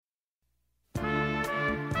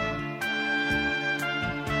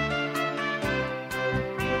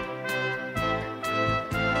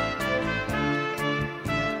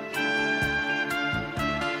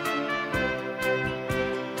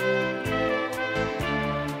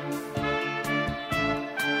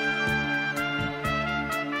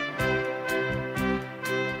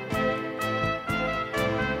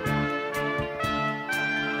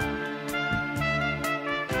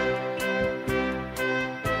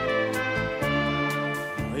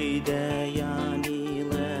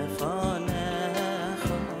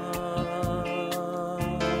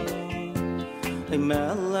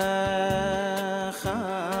melech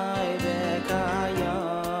chai v'kayam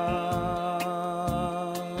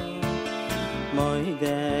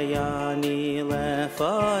moidei ani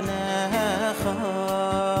lefanecha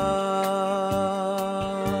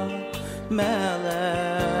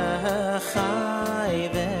melech chai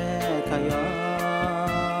v'kayam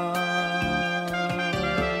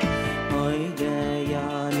moidei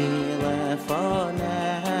ani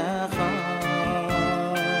lefanecha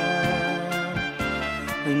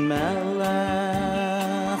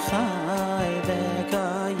melech chai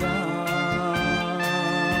v'kayam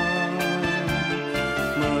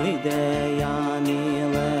moidei ani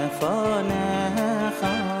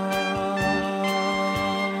lefanecha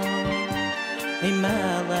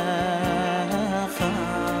melech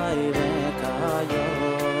chai v'kayam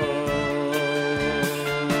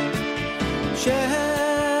shechazart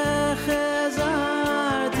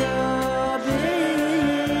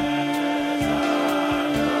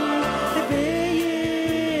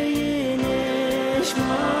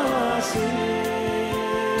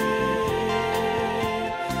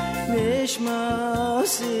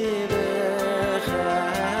Mishmasi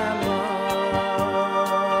v'chema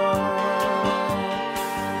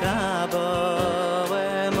Rabbo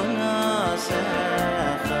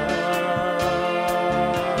emunasecha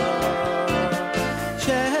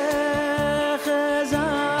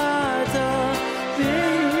shechazarta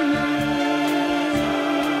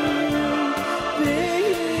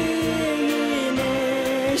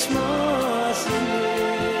b'nishmasi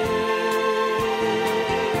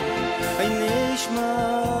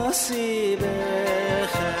Masi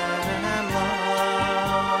b'chema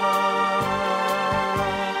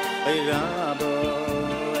Rabbo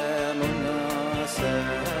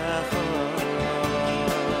emunasecha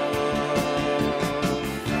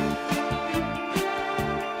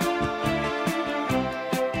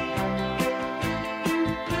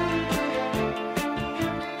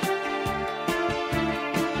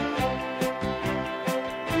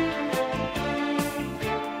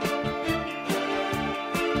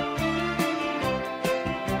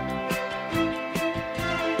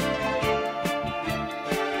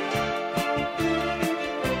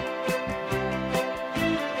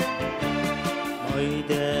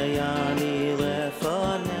moidei ani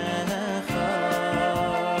lefanecha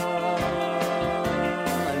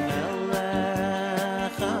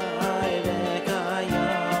melech chai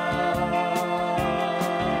v'kayam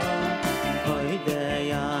moidei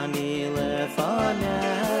ani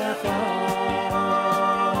lefanecha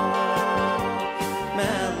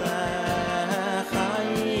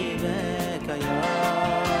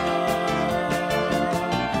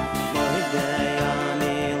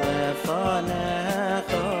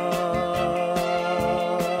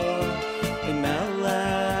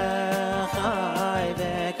melech chai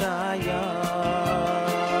v'kayam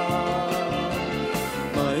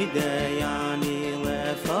moidei ani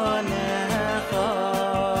lefanecha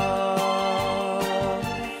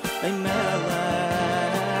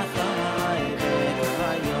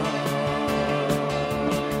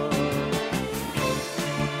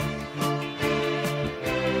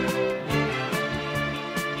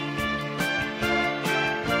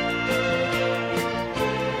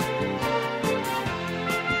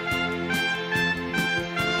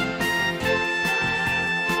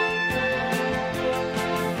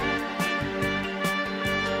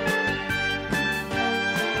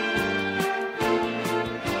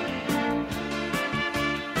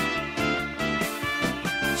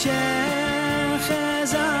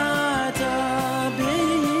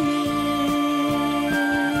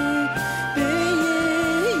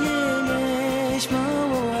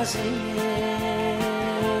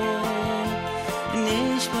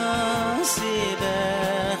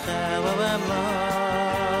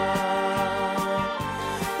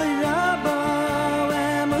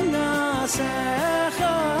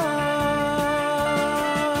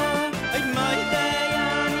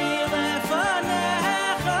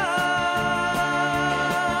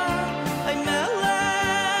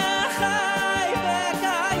melech chai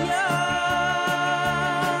v'kayam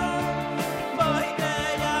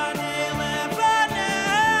moidei ani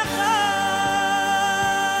lefanecha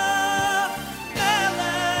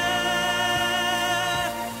melech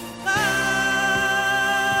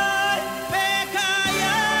chai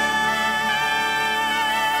v'kayam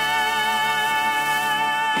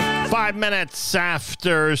 5 minutes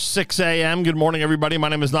after 6 a.m. Good morning, everybody. My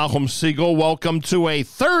name is Nachum Segal. Welcome to a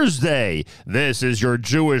Thursday. This is your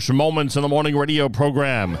Jewish Moments in the Morning radio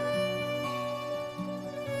program.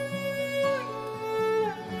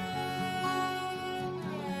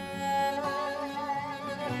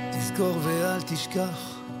 תזכור ואל תשכח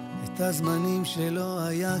את הזמנים שלא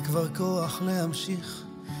היה כבר כוח להמשיך,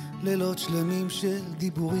 לילות שלמים של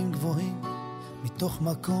דיבורים גבוהים, מתוך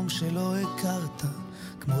מקום שלא הכרת,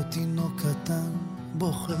 כמו תינוק קטן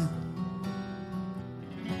בוכה.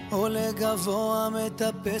 עולה גבוה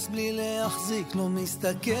מטפס בלי להחזיק, לא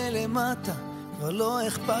מסתכל למטה, כבר לא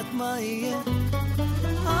אכפת מה יהיה,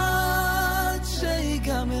 עד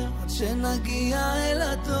שיגמר, עד שנגיע אל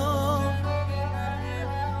הטוב,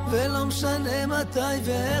 ולא משנה מתי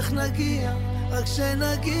ואיך נגיע, רק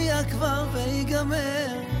שנגיע כבר ויגמר.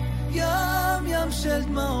 ים ים של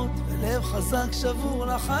דמעות ולב חזק שבור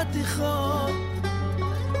לחתיכות,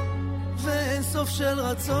 ואין סוף של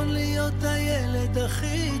רצון להיות הילד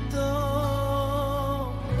הכי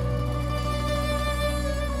טוב.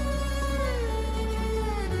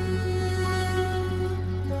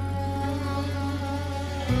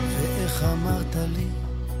 ואיך אמרת לי,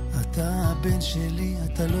 אתה הבן שלי,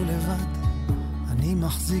 אתה לא לבד, אני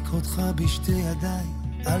מחזיק אותך בשתי ידיי,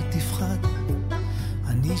 אל תפחד,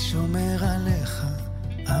 אני שומר עליך,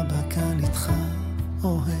 אבא כאן איתך,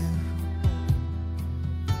 אוהב.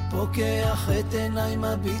 פוקח את עיניי,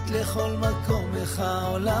 מביט לכל מקום, איך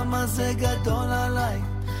העולם הזה גדול עליי,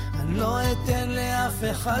 אני לא אתן לאף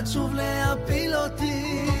אחד שוב להפיל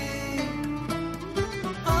אותי,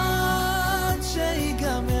 עד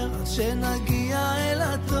שיגמר, עד שנגיע אל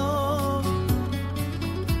הטוב,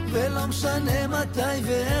 ולא משנה מתי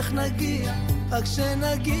ואיך נגיע, רק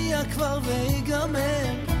שנגיע כבר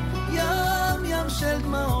ויגמר. ים ים של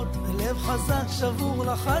דמעות ולב חזק שבור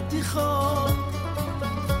לחתיכות,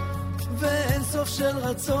 ואין סוף של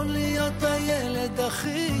רצון להיות הילד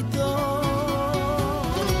הכי טוב.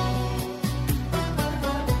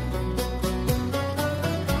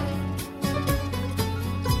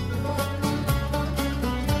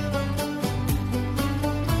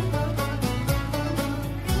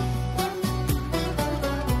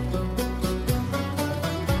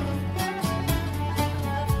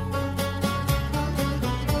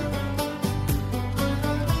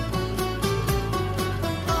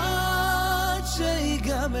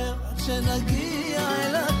 שנגיע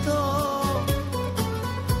אל הטוב,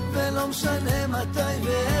 ולא משנה מתי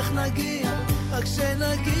ואיך נגיע, רק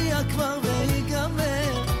שנגיע כבר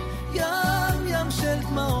ויגמר. ים ים של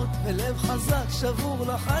דמעות ולב חזק שבור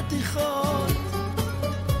לחתיכות,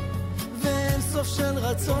 ואין סוף של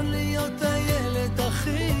רצון להיות הילד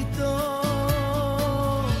הכי טוב.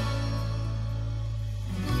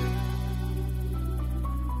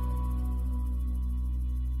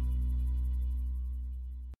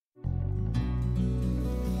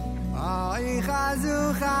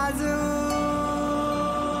 חזו חזו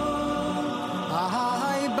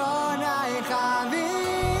אהי בוני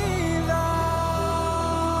חביבי,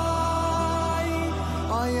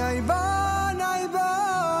 אוי אוי בוני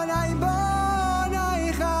בוני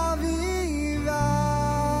בוני חביבי,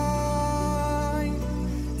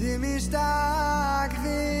 די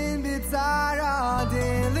משתכחים בצרה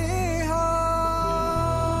דילי,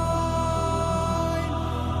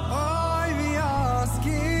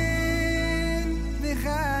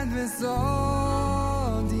 so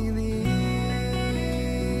dili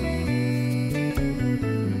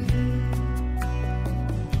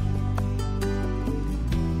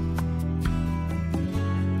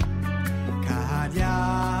kad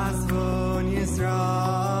yasvon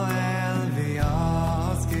Israel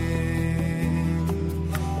v'yaskin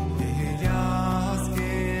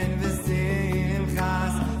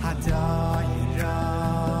v'simchas hatayra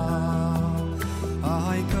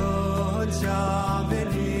ay kol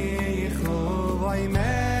shabeli oy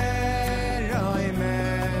mer oy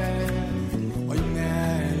mer oy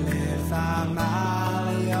mer le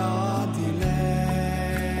famayotile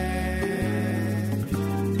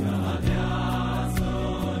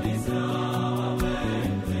Radiason Israel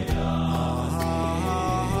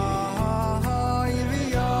oy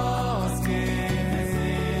v'yoskin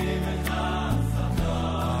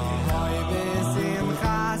oy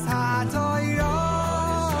besimchas hatoyro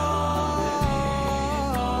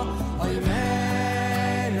oy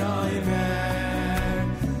mer oy mer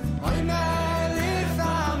li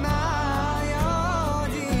famayotile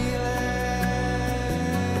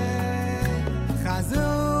chazu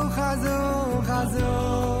chazu chazu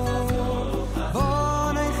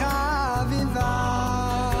bonai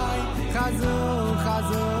chavivai chazu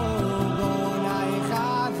chazu bonai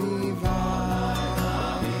chavivai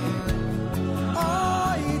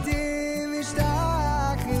oy di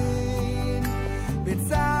mishtachin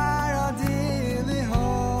bitzara dili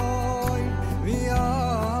hoy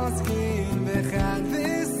v'yoskin v'chan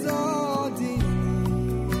v'sodini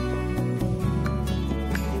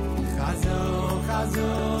chazu chazu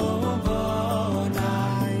bonai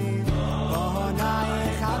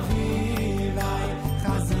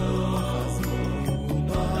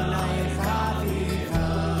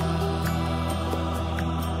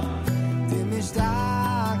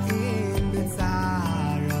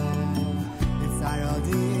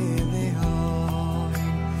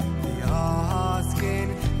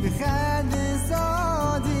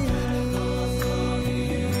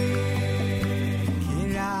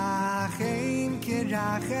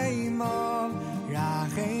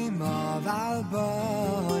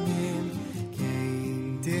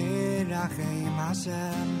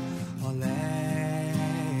Hashem Aleinu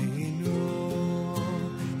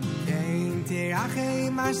Kein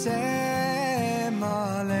tirachim Hashem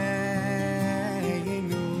Aleinu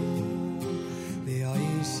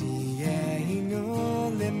V'yoishiyenu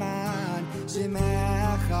leman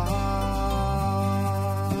Shemecha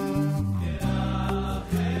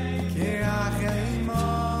Kirachimo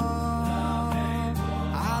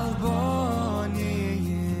Al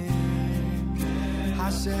boniyim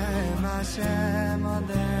Hashem Hashem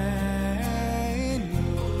Aleinu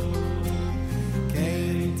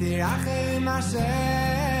Kein tirachim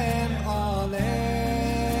Hashem Aleinu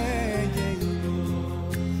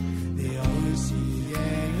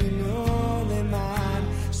V'yoishiyenu leman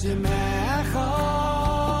Shemecha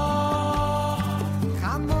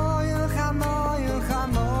Chamoyel Chamoyel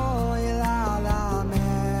Chamoyel Alamecha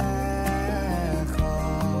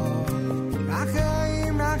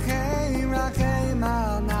Racheim Racheim Racheim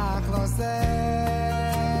Al Nachlosecha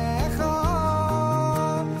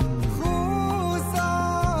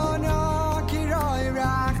Chusono Kiroi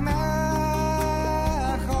Rachmecha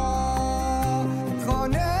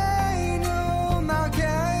Choneinu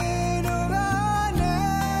Malkeinu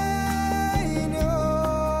Vaneinu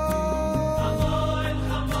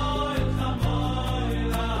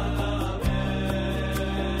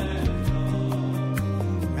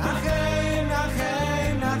Racheim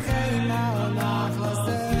Racheim Racheim Al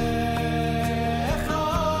Nachlosecha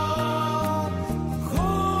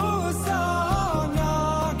Chusono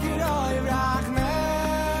Kiroi Rachmecha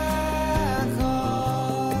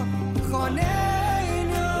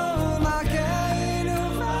Choneinu Malkeinu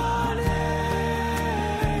Vaneinu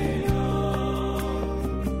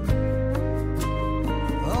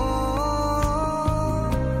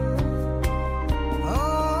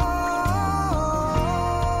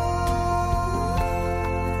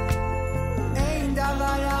Ein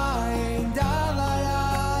davara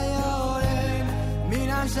yored min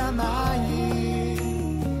hashamayim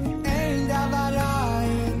Ein davara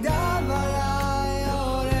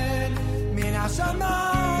yored min hashamayim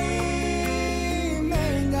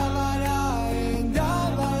Ein davara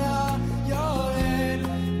yored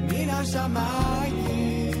min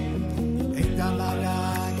hashamayim Ein davara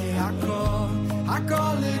ki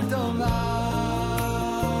hakol litova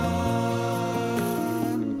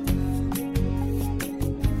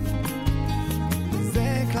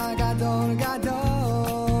זה כלל גדול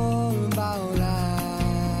גדול בעולם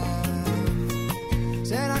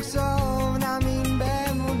שנחשוב נאמין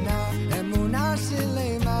באמונה אמונה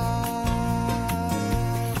שלמה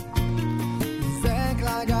זה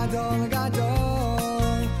כלל גדול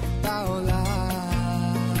גדול בעולם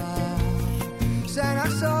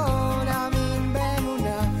שנחשוב נאמין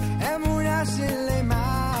באמונה אמונה שלמה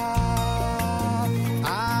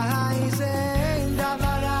אין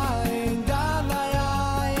דברה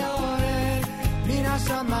יורד מן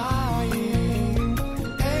השמיים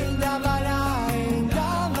אין דברה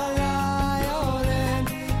יורד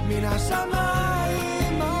מן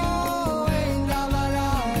השמיים אין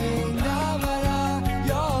דברה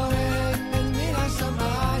יורד מן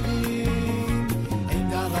השמיים אין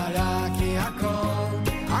דברה כי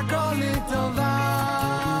הכל לטובה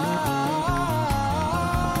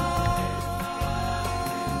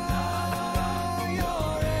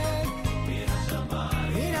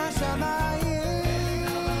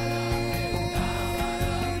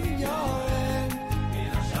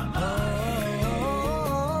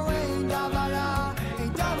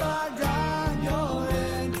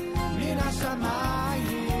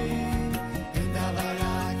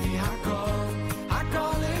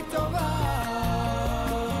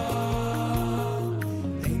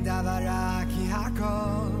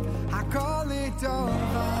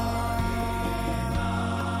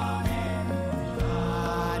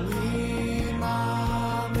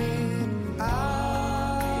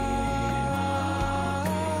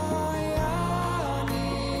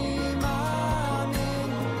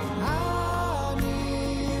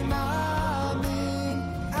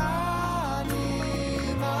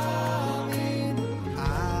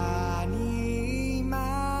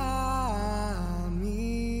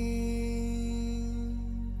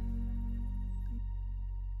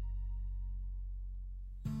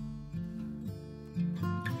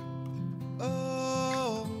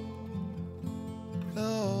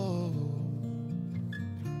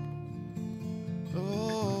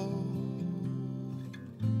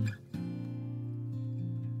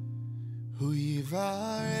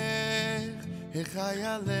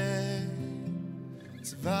חיילי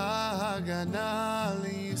צבא הגנה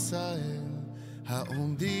לישראל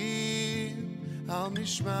העומדים על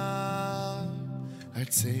משמר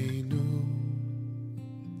ארצנו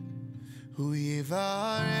הוא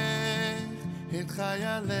יברך את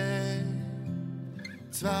חיילי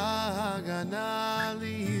צבא הגנה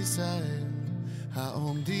לישראל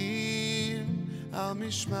העומדים על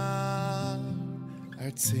משמר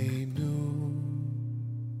ארצנו.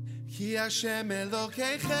 כי השם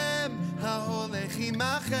אלוקיכם ההולך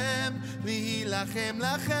עמכם להילחם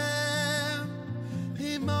לכם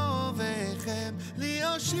עמו וכם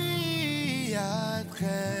להושיע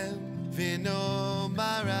אתכם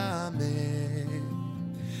ונאמר אמן.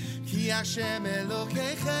 כי השם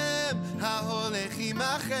אלוקיכם ההולך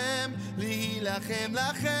עמכם להילחם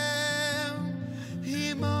לכם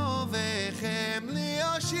עמו וכם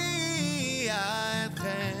להושיע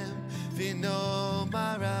אתכם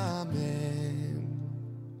ונאמר אמן.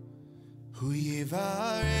 הוא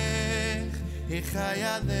יברך את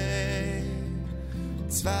חיילי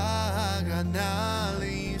צבא הגנה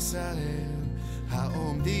לישראל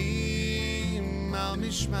העומדים על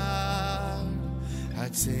משמר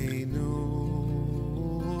ארצנו.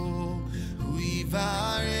 הוא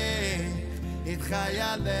יברך את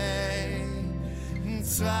חיילי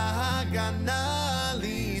צבא הגנה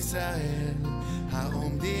לישראל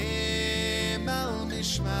העומדים על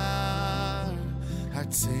משמר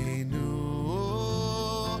ארצנו.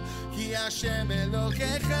 כי השם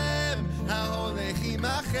אלוקיכם ההולך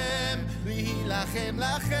עמכם להילחם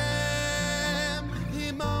לכם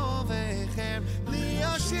עמו וכם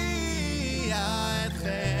להושיע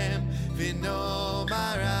אתכם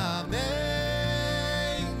ונאמר אמן.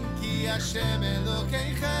 כי השם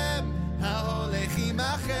אלוקיכם ההולך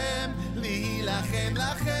עמכם להילחם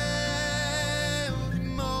לכם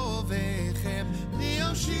עמו וכם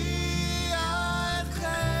להושיע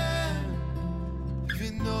אתכם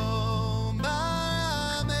ונאמר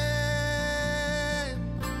אמן.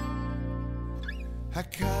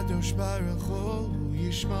 הקדוש ברוך הוא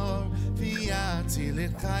ישמור ויציל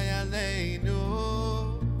את חיילינו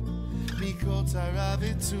מכל צרה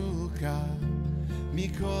וצוקה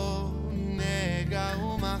מכל נגע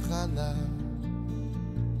ומחלה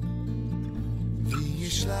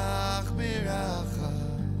וישלח ברכה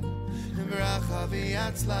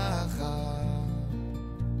והצלחה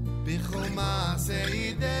בכל מעשה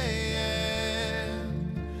ידיהם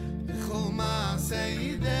בכל מעשה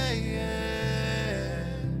ידיהם.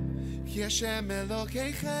 כי השם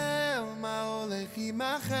אלוקיכם ההולך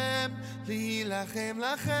עמכם להילחם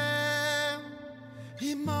לכם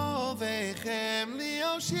עמו וכם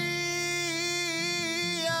להושיע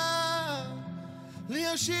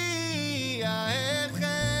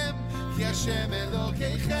אתכם. כי השם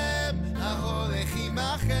אלוקיכם ההולך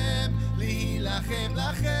עמכם להילחם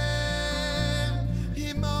לכם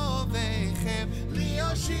עמו וכם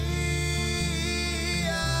להושיע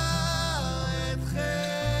אתכם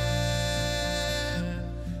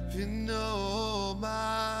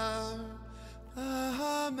ונאמר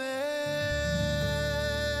אמן.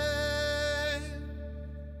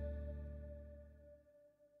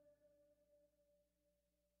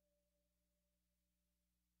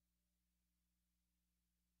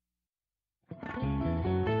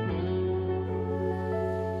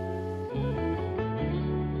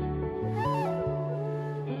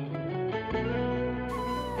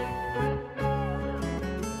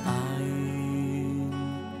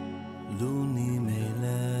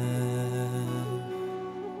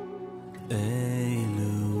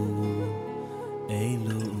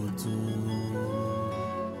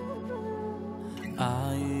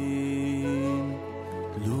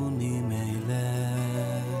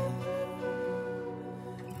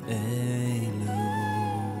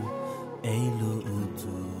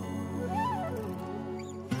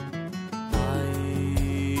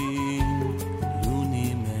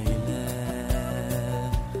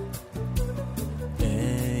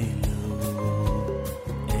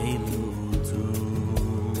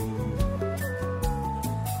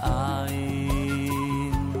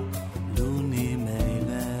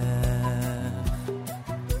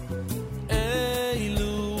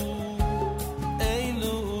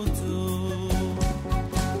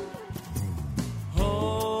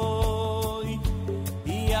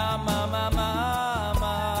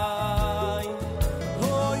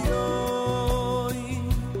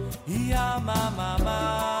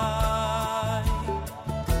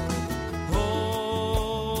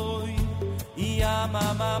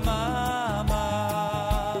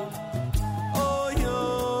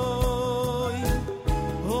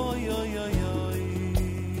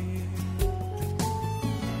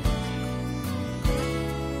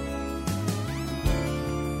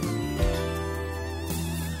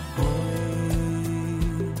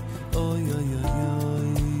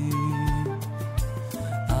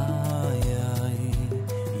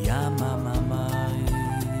 mama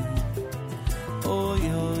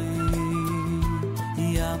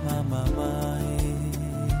המים.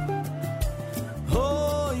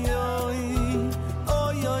 אוי אוי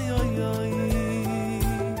אוי אוי אוי אוי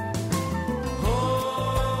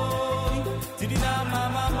אוי תדינה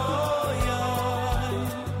מאמה אוי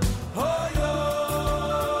אוי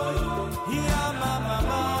אוי יא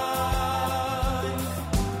מאמה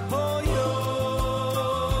אוי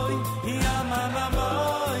אוי יא מאמה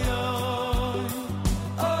אוי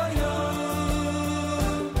אוי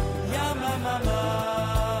יא מאמה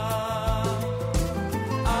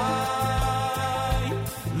איי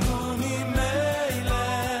לוני מלך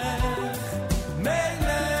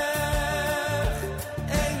מלך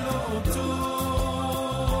אין לו אותו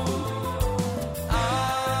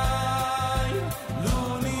איי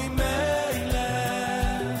לוני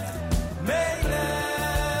מלך מלך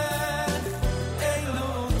אין לו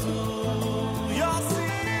אותו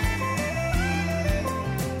יוסי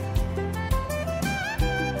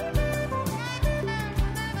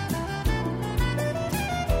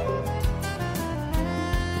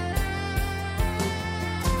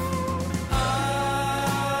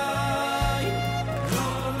איי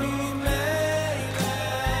לוני מלך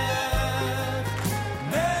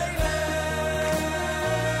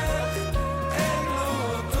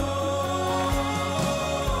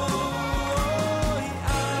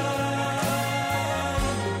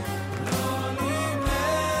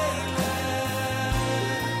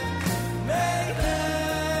מלך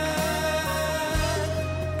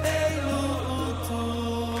אין לו אותו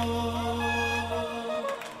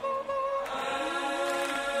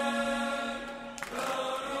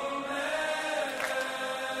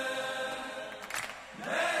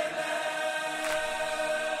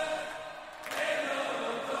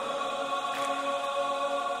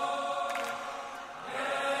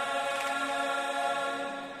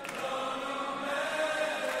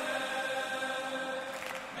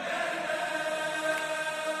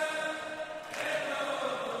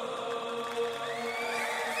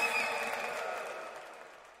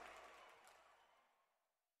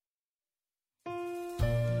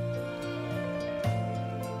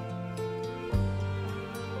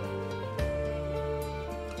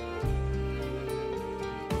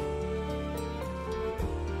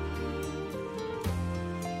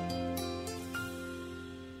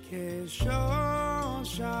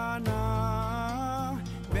כשושנה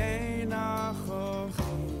בין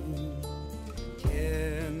החוכים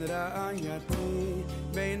כן רעייתי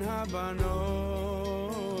בין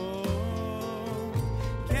הבנות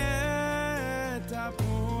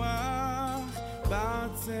כתפוח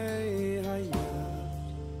בעצי היער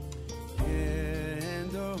כן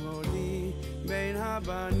דודי בין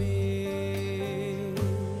הבנים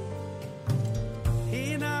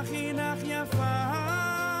הינך הינך יפה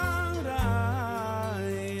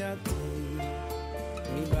רעייתי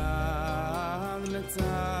מבעד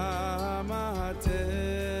לצמתך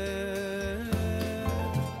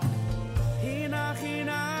הינך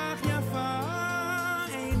הינך יפה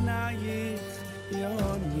עינייך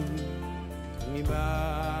יוני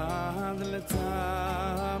מבעד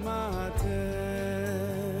לצמתך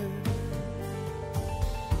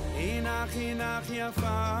הינך הינך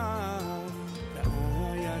יפה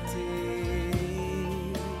רעייתי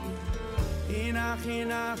הינך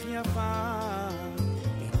הינך יפה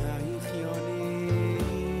עינייך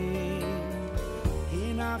יונים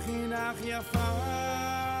הינך הינך יפה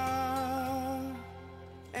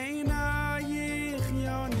עינייך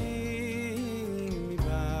יונים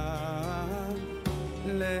מבעד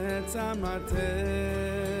לצמתך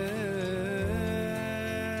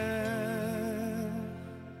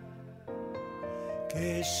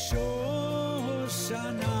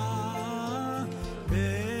כשושנה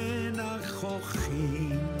בין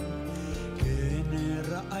החוכים כן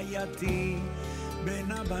רעייתי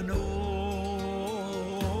בין הבנות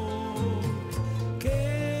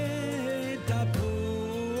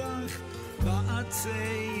כתפוח בעצי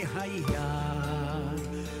היער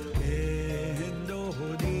כן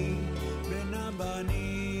דודי בין הבנים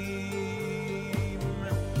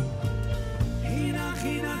הינך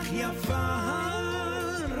הינך יפה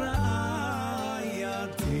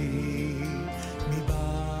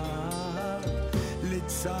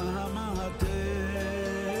צמתך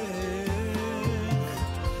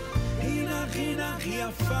הינך הינך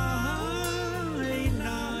יפה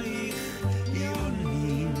עינייך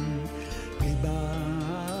יונים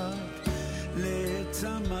מבעד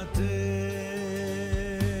לצמתך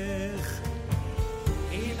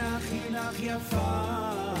הינך הינך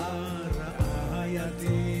יפה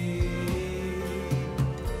רעייתי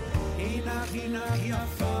הינך הינך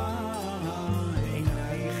יפה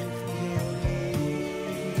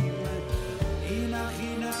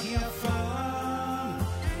יפה,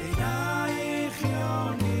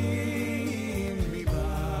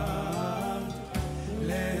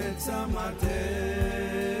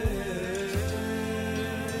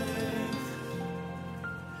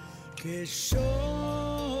 כשושנה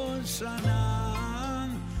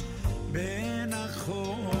בין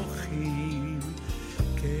החוכים,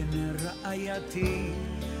 כן רעייתי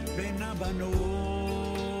בין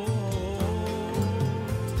הבנות.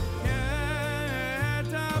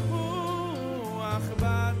 את הרוח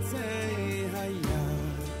בצי היד,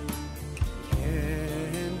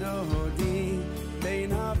 כן דודי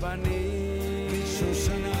בין הבנים.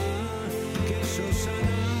 כשושנה,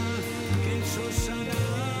 כשושנה, כשושנה,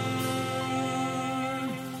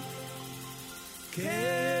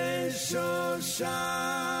 כשושנה.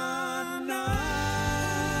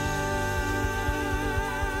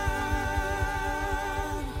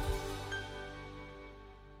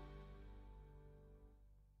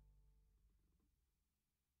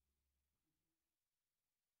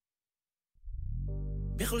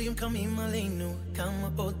 בכל יום קמים עלינו, כמה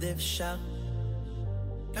עוד אפשר?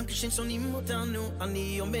 גם כשהם שונאים אותנו,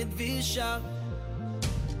 אני עומד ושר.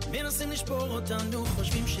 מנסים לשבור אותנו,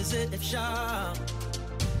 חושבים שזה אפשר.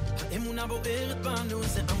 האמונה בוערת בנו,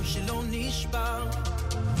 זה עם שלא נשבר.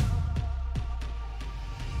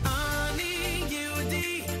 אני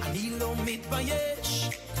יהודי, אני לא מתבייש.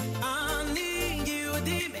 אני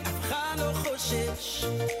יהודי, מאף אחד לא חושש.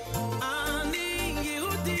 אני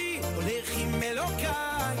יהודי, הולך עם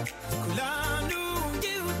אלוקיי. כולנו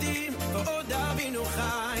יהודים, ועוד אבינו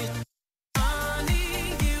חי.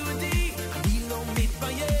 אני יהודי, אני לא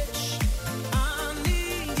מתבייש.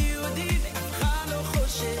 אני יהודי, מאף אחד לא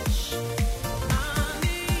חושש.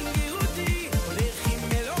 אני יהודי, הולך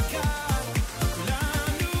עם אלוקיי.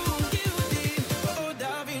 כולנו יהודים, ועוד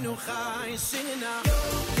אבינו חי. Singing out.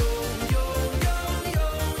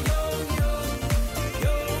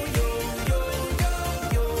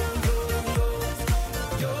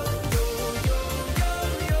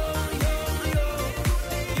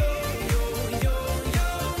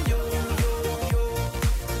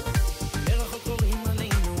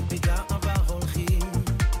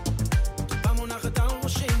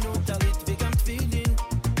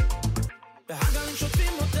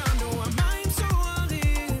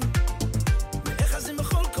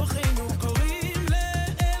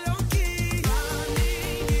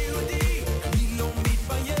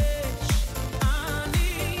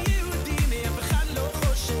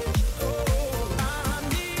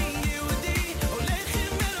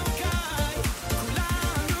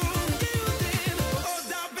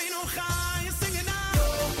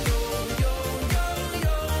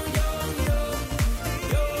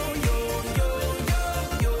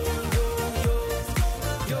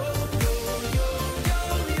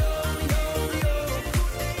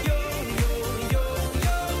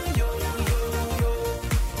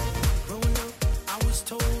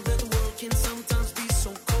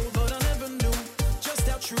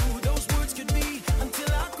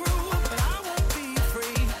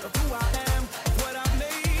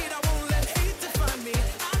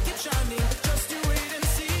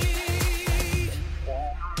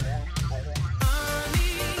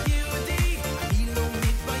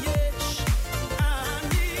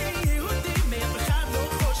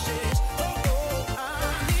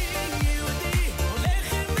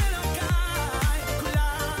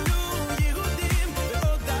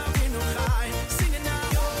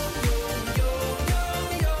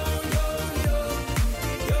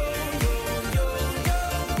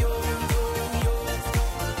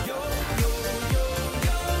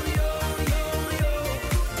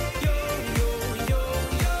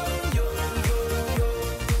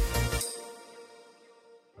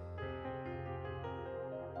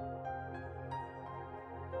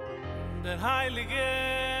 Der heilige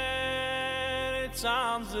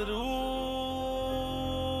Tzamzerut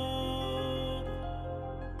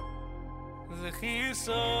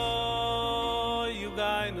Zechiso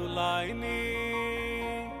Yugainu Laini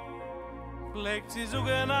Pflegt sie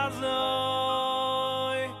sogen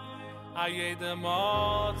azoi A jedem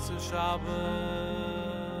Ort zu Shabbos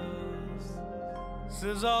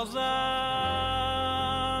Sie soll sein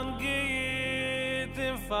geht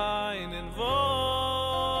im feinen Wohl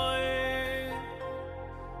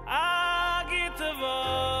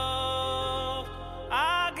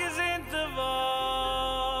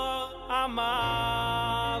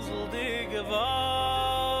Mazel dige Woch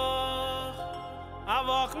A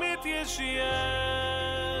Woch mit Yeshiach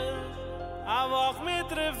A Woch mit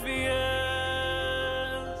Refiach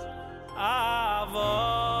A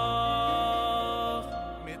Woch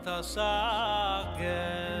mit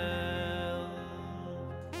Asagel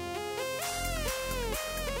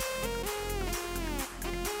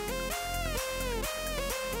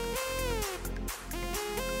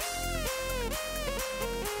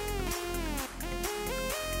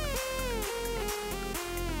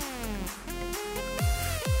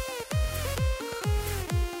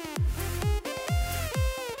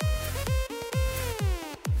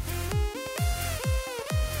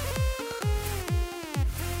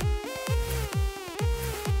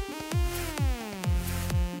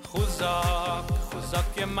Chuzak, chuzak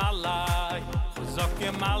yemalai, chuzak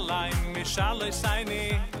yemalai, mishaloi saini.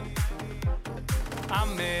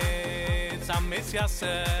 Amitz, amitz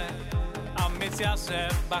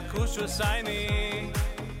yaseh, bakushu saini.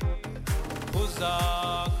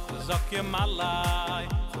 Chuzak, chuzak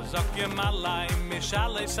yemalai,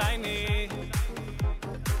 mishaloi saini.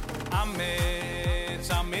 Amitz,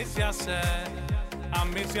 amitz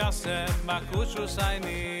yaseh, bakushu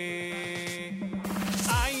saini.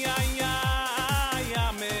 Ay, ay, ay,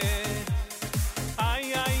 amitz. Ay,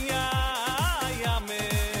 ay, ay,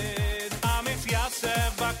 amitz. Amitz yaseh,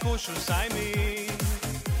 bakushu saini.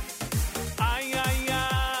 Ay, ay,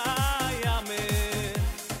 ay, amitz.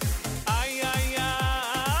 Ay, ay,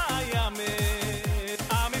 ay, amitz.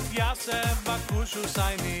 Amitz yaseh, bakushu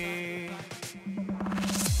saini.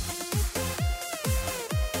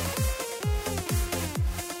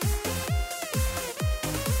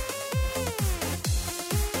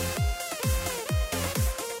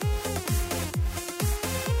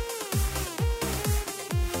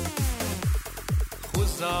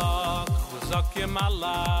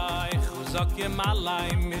 Chuzak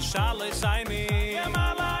yemalai, mishaloi saini.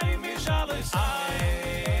 Yemalai, mishaloi saini.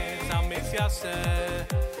 Amitz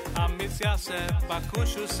yaseh,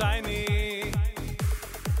 bakushu saini.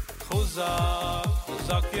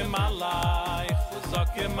 Chuzak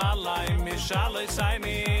yemalai, mishaloi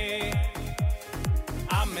saini.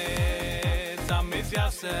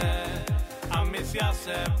 Amitz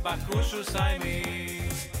yaseh, bakushu saini.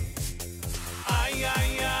 Ay,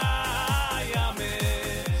 ay, ay,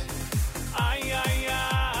 amitz. Ay, ay,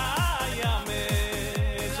 ay,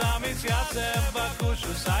 amitz. Amitz yaseh,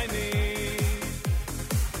 bakushu saini.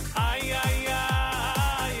 Ay, ay,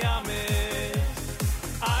 ay, amitz.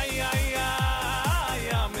 Ay, ay, ay,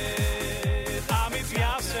 amitz. Amitz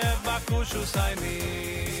yaseh, bakushu saini.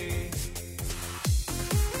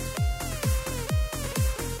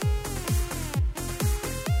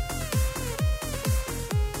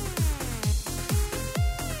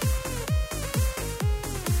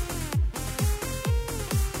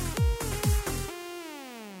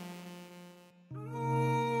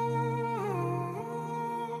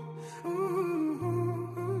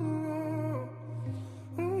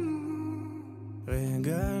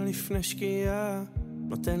 לפני שקיעה,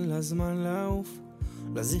 נותן לה זמן לעוף,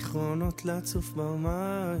 לזיכרונות לצוף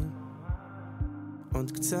במים,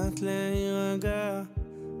 עוד קצת להירגע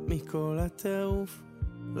מכל הטירוף,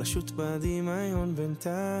 לשוט בדמיון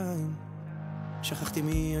בינתיים. שכחתי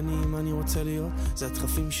מי אני, מה אני רוצה להיות, זה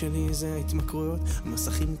הדחפים שלי, זה ההתמכרויות,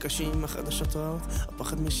 המסכים קשים, החדשות רעות,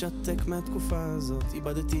 הפחד משתק מהתקופה הזאת,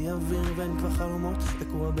 איבדתי אוויר ואין כבר חלומות,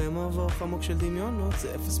 תקוע במבוך עמוק של דמיונות,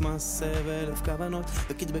 זה אפס מעשה ואלף כוונות,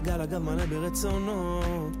 וקית בגל אגב מלא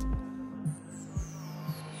ברצונות.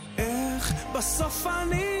 איך בסוף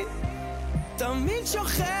אני תמיד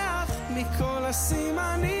שוכח מכל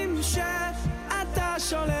הסימנים שאתה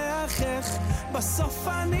שולח, איך בסוף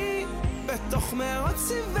אני בתוך מאות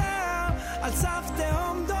סיבר, על סף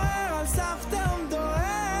תהום דוהר, על סף תהום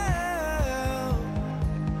דוהר,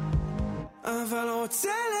 אבל רוצה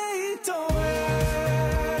להתעורר.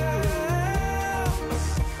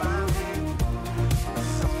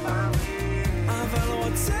 אבל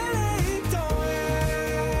רוצה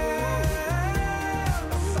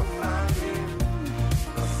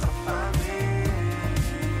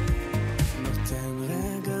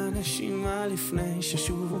נשימה לפני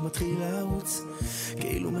ששוב הוא מתחיל לערוץ,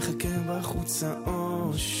 כאילו מחכה בחוץ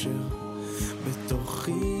האושר,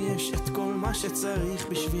 בתוכי יש את כל מה שצריך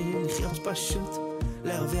בשביל לחיות פשוט,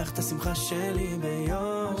 להרוויח את השמחה שלי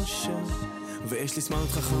ביושר. ויש לי סמארט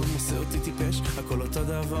חכם, עושה אותי טיפש, הכל אותו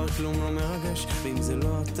דבר, כלום לא מרגש, ואם זה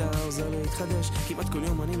לא אתה עוזר להתחדש, כמעט כל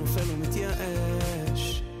יום אני נופל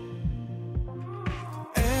ומתייאש.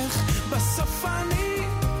 איך בסוף אני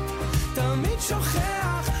תמיד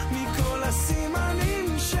שוכח מכל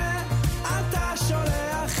הסימנים שאתה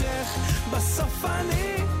שולח, איך בסוף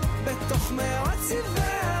אני בתוך מאות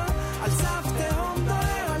סיבר, על סף תהום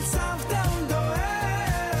דוהר, על סף תהום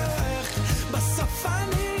דוהר, איך בסוף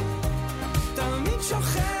אני תמיד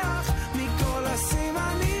שוכח מכל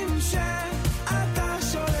הסימנים שאתה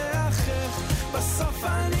שולח, איך בסוף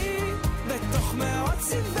אני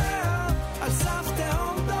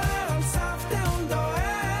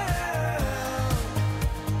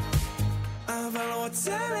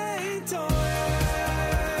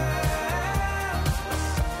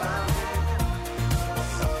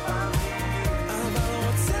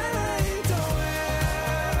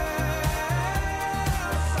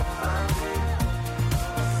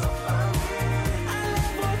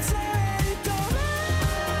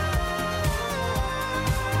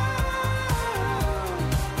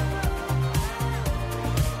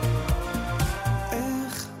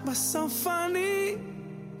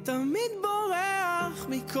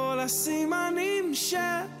הסימנים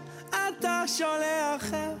שאתה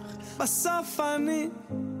שולח, בסוף אני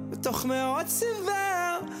בתוך מאות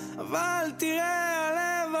סיבר, אבל תראה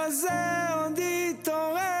הלב הזה עוד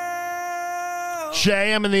יתעורר.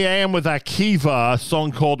 JM in the AM with Akiva, a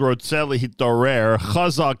song called Rotzeli Hitorer,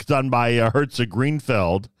 Chazak done by Herzog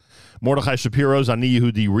Greenfeld, Mordechai Shapiro's Ani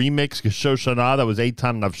Yehudi remix, Shoshana, that was Eitan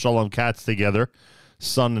and Avshalom Katz together,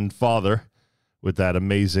 son and father, with that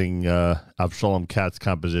amazing Avshalom Katz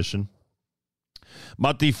composition.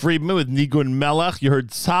 Mati Friedman with Nigun Melech. You heard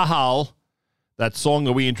Tzahal, that song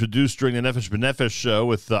that we introduced during the Nefesh B'Nefesh show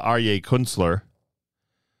with Aryeh Kunstler.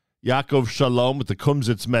 Yaakov Shalom with the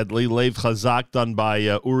Kumsitz medley. Lev Chazak done by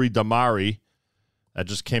Uri Damari. That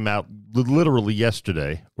just came out literally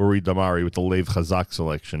yesterday. Uri Damari with the Lev Chazak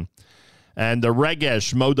selection. And the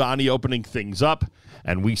Regesh Modani opening things up.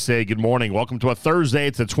 And we say good morning. Welcome to a Thursday.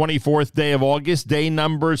 It's the 24th day of August, day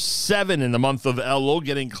number 7 in the month of Elul,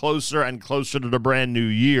 getting closer and closer to the brand new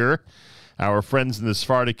year. Our friends in the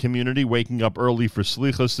Sephardic community waking up early for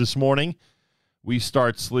Slichos this morning. We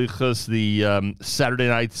start Slichos the Saturday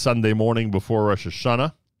night, Sunday morning before Rosh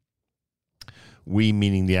Hashanah. We,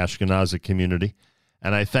 meaning the Ashkenazi community.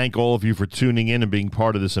 And I thank all of you for tuning in and being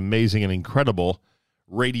part of this amazing and incredible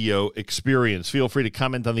radio experience. Feel free to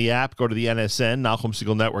comment on the app. Go to the NSN, Nachum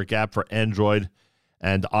Segal Network app for Android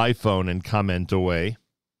and iPhone and comment away.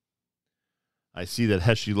 I see that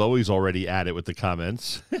Heshi Lowy's already at it with the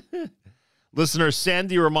comments. Listener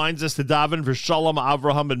Sandy reminds us to daven for Shalom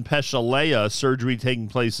Avraham ben Pesha Leah, surgery taking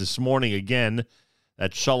place this morning again.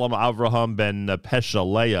 That's Shalom Avraham ben Pesha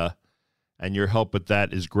Leah, and your help with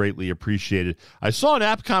that is greatly appreciated. I saw an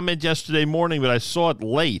app comment yesterday morning, but I saw it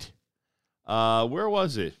late. Where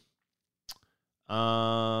was it?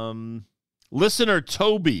 Listener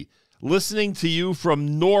Toby, listening to you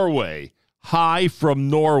from Norway. Hi from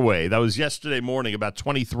Norway. That was yesterday morning, about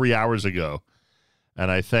 23 hours ago. And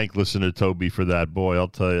I thank listener Toby for that. Boy, I'll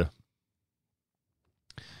tell you,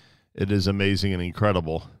 it is amazing and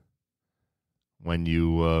incredible when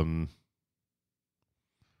you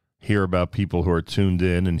hear about people who are tuned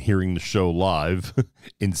in and hearing the show live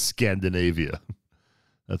in Scandinavia.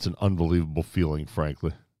 That's an unbelievable feeling,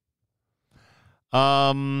 frankly.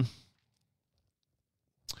 JM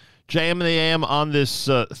and the AM on this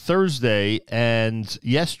Thursday, and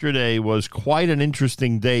yesterday was quite an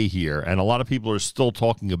interesting day here, and a lot of people are still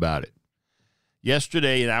talking about it.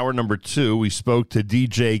 Yesterday, in hour number 2, we spoke to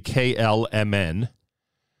DJ KLMN,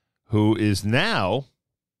 who is now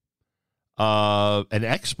an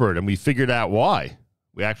expert, and we figured out why.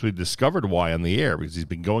 We actually discovered why on the air, because he's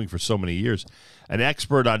been going for so many years. An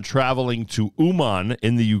expert on traveling to Uman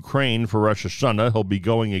in the Ukraine for Rosh Hashanah. He'll be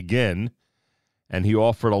going again. And he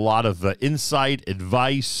offered a lot of insight,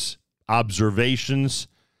 advice, observations.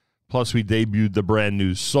 Plus, we debuted the brand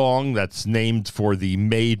new song that's named for the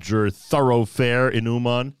major thoroughfare in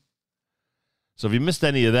Uman. So if you missed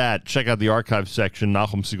any of that, check out the archive section,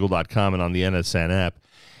 NachumSegal.com, and on the NSN app.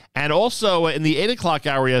 And also, in the 8 o'clock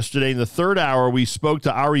hour yesterday, in the third hour, we spoke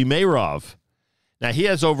to Ari Meirov. Now, he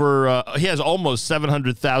has almost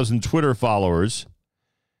 700,000 Twitter followers.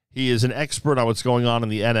 He is an expert on what's going on in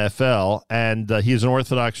the NFL, and he is an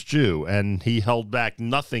Orthodox Jew, and he held back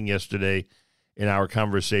nothing yesterday in our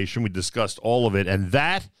conversation. We discussed all of it, and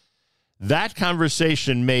that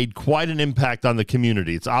conversation made quite an impact on the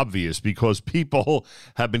community. It's obvious because people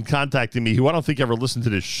have been contacting me who I don't think ever listened to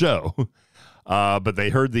this show, but they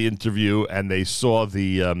heard the interview and they saw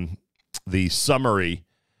the summary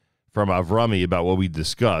from Avrami about what we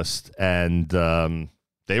discussed, and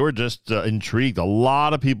they were just intrigued. A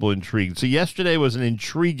lot of people intrigued. So yesterday was an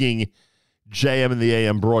intriguing JM and the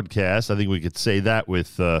AM broadcast. I think we could say that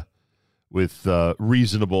with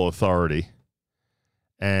reasonable authority.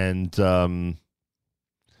 And Avrami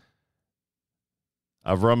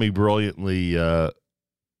brilliantly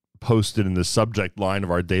posted in the subject line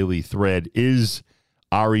of our daily thread, is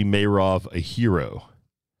Ari Meirov a hero?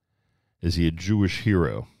 Is he a Jewish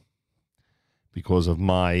hero? Because of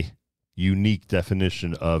my unique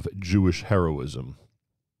definition of Jewish heroism.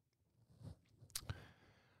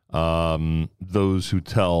 Those who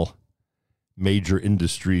tell major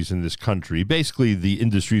industries in this country, basically the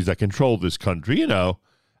industries that control this country,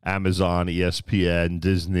 Amazon, ESPN,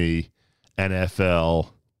 Disney,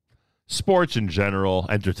 NFL, sports in general,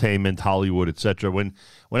 entertainment, Hollywood, etc.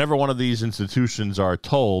 Whenever one of these institutions are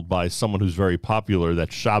told by someone who's very popular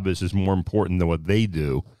that Shabbos is more important than what they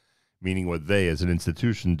do, meaning what they as an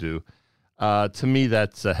institution do, to me,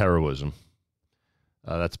 that's heroism.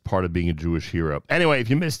 That's part of being a Jewish hero. Anyway, if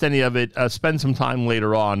you missed any of it, spend some time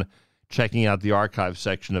later on checking out the archive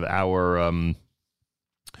section of our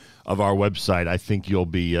of our website. I think you'll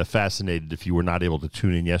be fascinated if you were not able to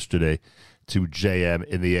tune in yesterday to JM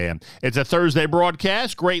in the AM. It's a Thursday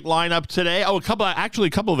broadcast. Great lineup today. Oh, a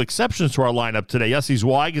couple of exceptions to our lineup today. Yossi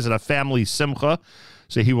Zweig is at a family simcha,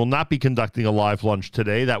 so he will not be conducting a live lunch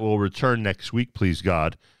today. That will return next week, please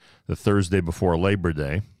God, the Thursday before Labor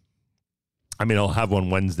Day. I mean, I'll have one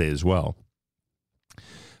Wednesday as well,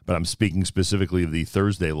 but I'm speaking specifically of the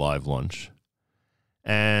Thursday live lunch.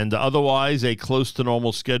 And otherwise, a close to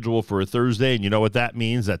normal schedule for a Thursday. And you know what that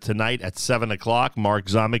means? That tonight at 7 o'clock, Mark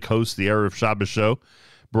Zamek hosts the Erev Shabbos show,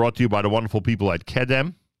 brought to you by the wonderful people at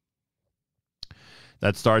Kedem.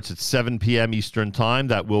 That starts at 7 p.m. Eastern Time.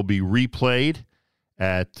 That will be replayed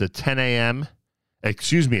at 10 a.m., at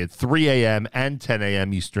 3 a.m. and 10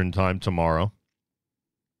 a.m. Eastern Time tomorrow.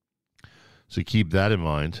 So keep that in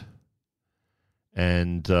mind.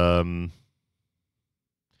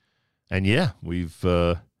 And yeah, we've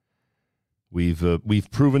proven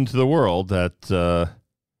to the world that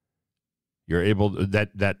you're able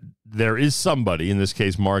that there is somebody, in this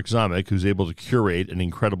case Mark Zamek, who's able to curate an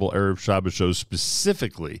incredible Erev Shabbos show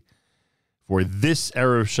specifically for this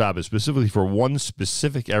Erev Shabbos, specifically for one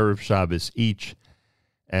specific Erev Shabbos each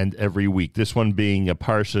and every week. This one being a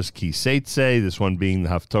Parshas Ki Seitzei, this one being the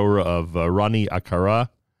Haftorah of Rani Akara,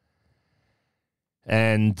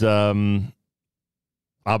 and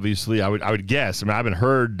obviously, I would guess. I mean, I haven't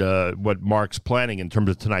heard what Mark's planning in terms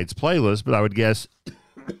of tonight's playlist, but I would guess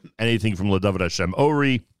anything from LeDavid Hashem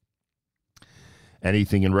Ori,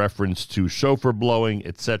 anything in reference to shofar blowing,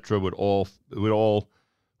 etc., would all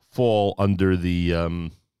fall under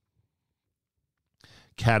the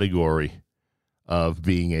category of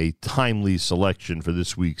being a timely selection for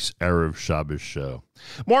this week's Erev Shabbos show.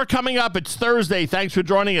 More coming up. It's Thursday. Thanks for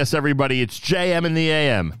joining us, everybody. It's JM in the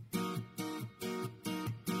AM.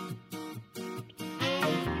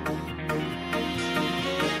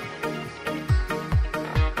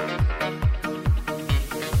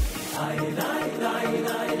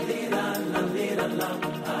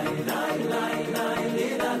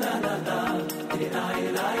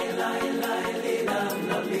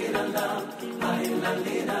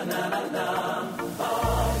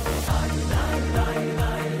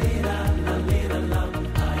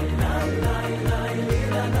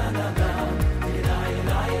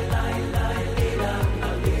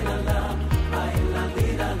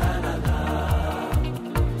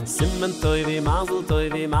 Simmen toivi,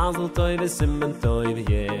 mazel toivi, simmen toivi,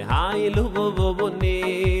 yeah, hi,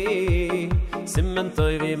 luboboni. Simmen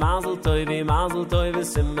toivi, mazel toivi,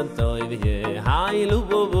 simmen toivi, yeah, hi,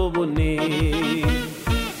 luboboni.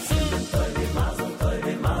 Simmen toivi, mazel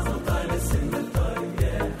toivi, simmen toivi,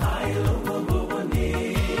 yeah, hi, luboboni.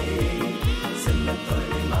 Simmen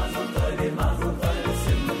toivi, mazel toivi,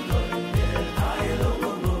 simmen toivi, yeah, hi,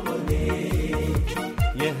 luboboni.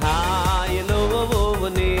 Yeah, hi,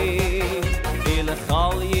 luboboni.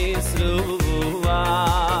 Chol Yisroel,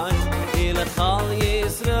 Il Chol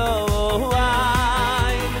Yisroel,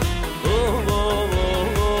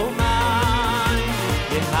 oh my,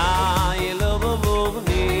 Yehai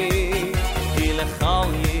Lovovni, Il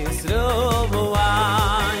Chol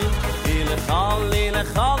Yisroel, Il Chol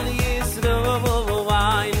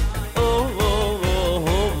Yisroel, oh my.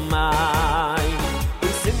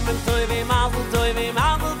 Simmen toivi, mazel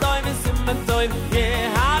toivi, simmen toivi,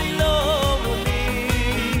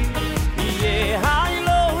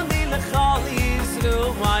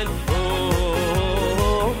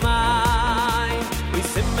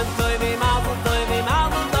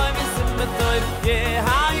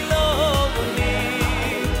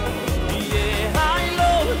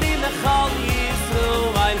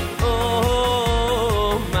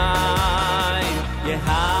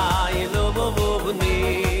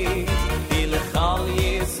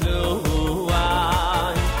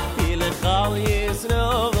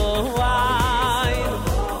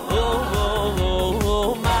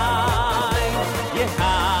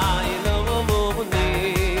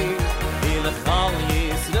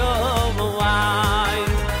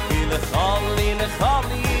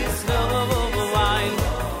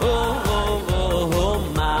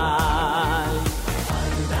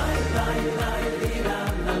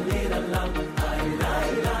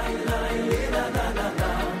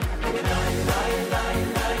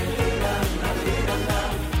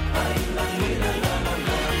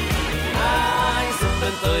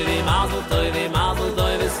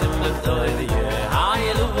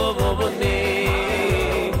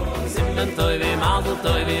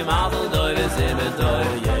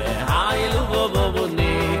 Yehai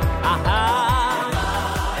Lovovni.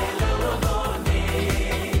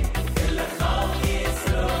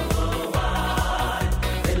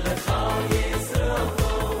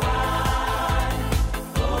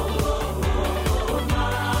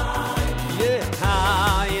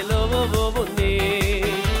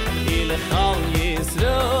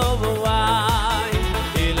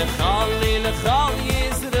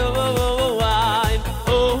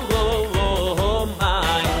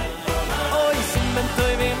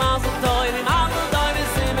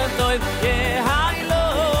 toiv ye haylo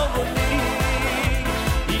ni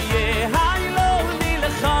ye haylo ni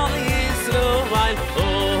lechol Yisrael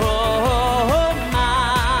oh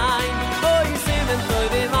my boy simen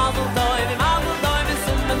toiv mazel toiv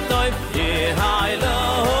simen toiv ye haylo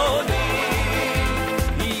ni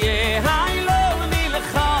ye haylo ni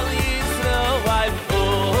lechol Yisrael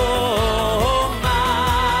oh my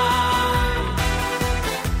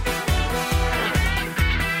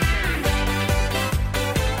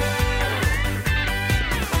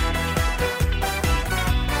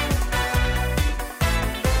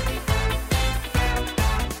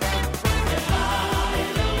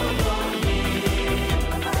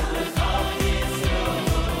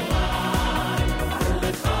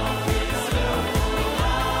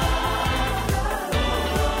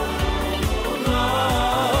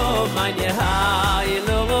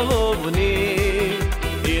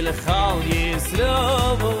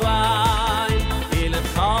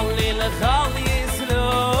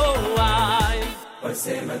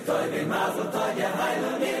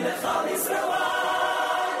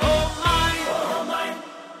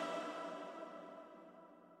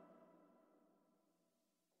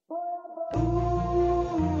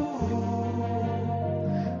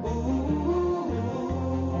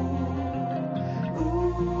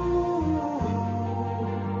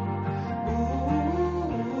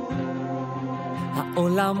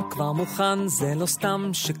העולם כבר מוכן, זה לא סתם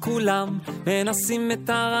שכולם מנסים את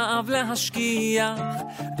הרעב להשכיח,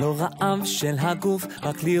 לא רעב של הגוף,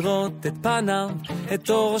 רק לראות את פניו, את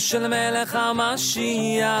אור של מלך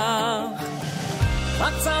המשיח.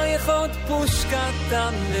 רק צריך עוד פוש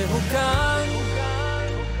קטן והוא כאן,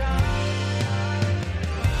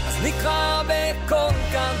 אז נקרא בקול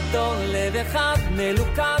גדול, לב אחד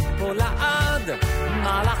מלוכד פה לעד,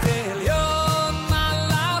 מלאך עליון,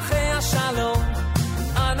 מלאכי השלום,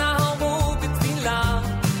 אנא הרבו בתפילה,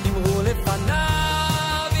 אמרו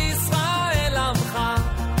לפניו ישראל עמך,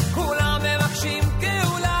 כולם מבקשים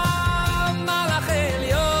גאולה, מלאך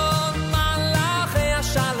עליון, מלאכי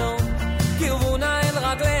השלום, קרבו נא אל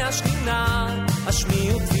רגלי השכינה,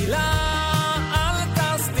 השמיעו תפילה, אל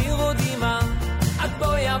תסתירו דמעה, עד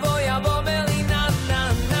בוא יבוא ברינה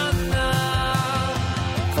נה נה נה.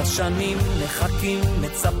 כבר שנים מחכים,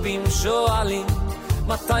 מצפים, שואלים,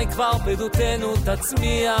 מתי כבר בדותנו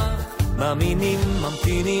תצמיח? מאמינים,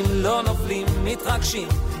 ממתינים, לא נופלים, מתרגשים,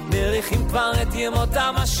 מריחים כבר את ימות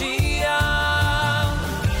המשיח.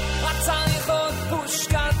 רק צריך עוד פוש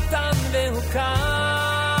קטן והוא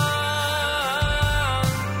כאן,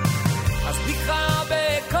 אז נקרא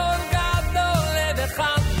בקול גדול, לב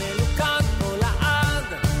אחד מלוכד פה לעד,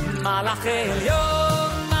 מלאך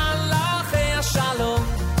עליון, מלאכי השלום,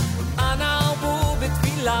 אנא הרבו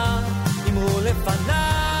בתפילה, אמרו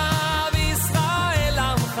לפניו ישראל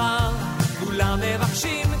עמך, כולם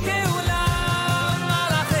מבקשים גאולה,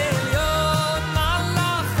 מלאך עליון,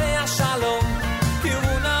 מלאכי השלום,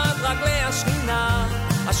 קרבו נא עד רגלי השכינה,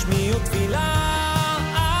 השמיעו תפילה,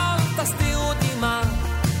 אל תסתירו דמעה,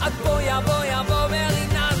 עד בוא יבוא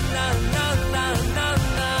ברינה נה נה נה נה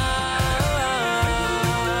נה.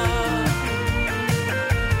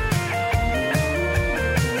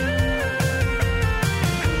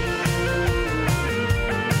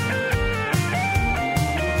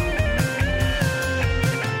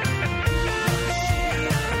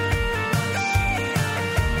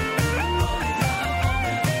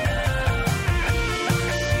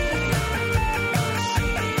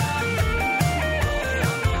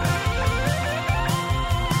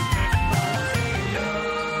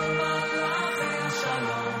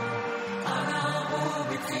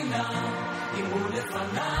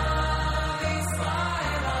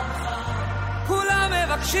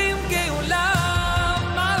 מבקשים גאולה,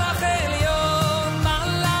 מלאך עליון,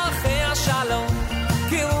 מלאכי השלום,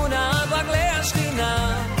 קראו נא עד רגלי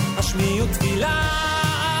השכינה, השמיעו תפילה,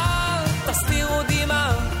 אל תסתירו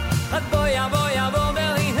דמעה, עד בוא יבוא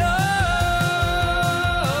ברינה,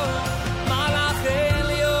 מלאך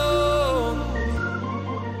עליון,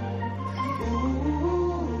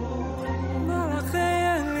 מלאכי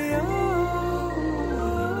עליון,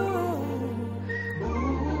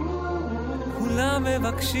 כולם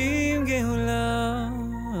מבקשים גאולה.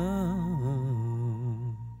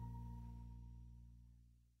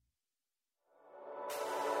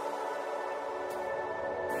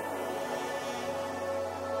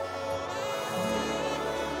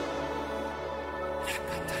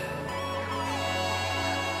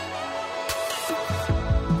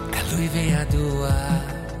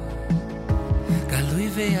 גלוי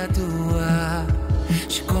וידוע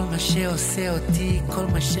שכל מה שעושה אותי, כל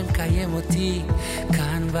מה שמקיים אותי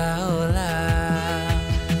כאן בעולם,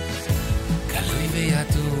 גלוי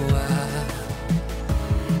וידוע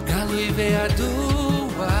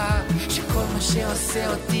וידוע שכל מה שעושה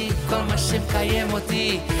אותי, כל מה שמקיים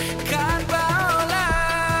אותי כאן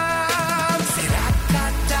בעולם זה רק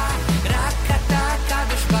אתה,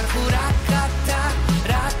 קדוש ברוך הוא, רק אתה,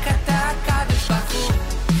 קדוש ברוך הוא,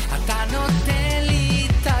 אתה נותן לי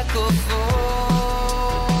את הכוחות.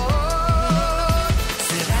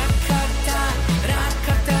 זה רק אתה,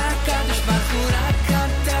 קדוש ברוך הוא, רק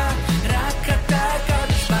אתה,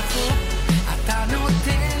 קדוש ברוך הוא, אתה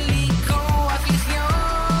נותן לי כוח לחיות.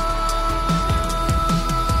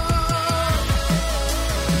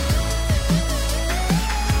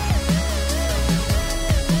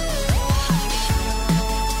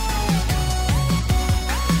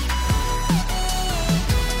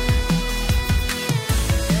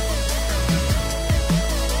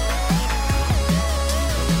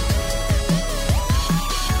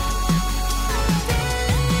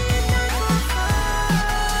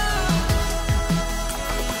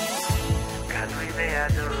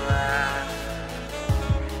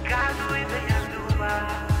 גלוי וידוע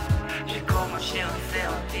שכל מה שעושה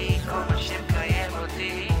אותי, כל מה שמקיים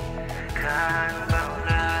אותי כאן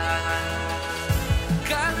בעולם.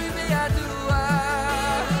 גלוי וידוע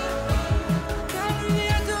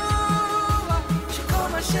שכל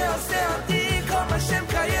מה שעושה אותי, כל מה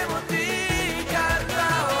שמקיים אותי כאן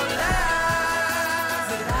בעולם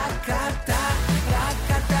זה רק אתה,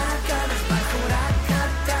 קדוש ברוך הוא, רק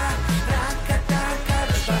אתה,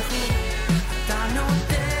 קדוש ברוך הוא, אתה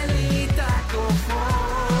נותן לי את הכוחות.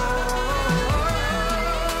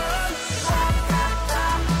 רק אתה,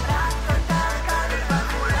 קדוש ברוך הוא, רק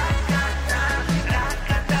אתה,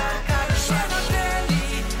 שנותן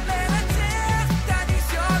לי לנצח את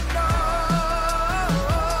הניסיונות.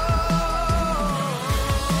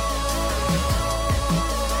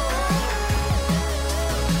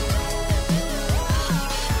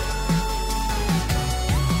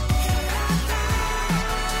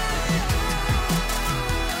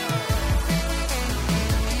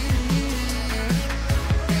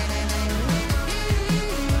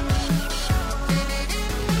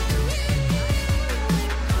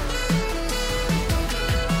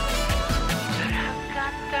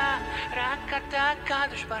 רק אתה,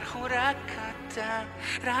 קדוש ברוך הוא,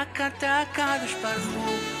 רק אתה, קדוש ברוך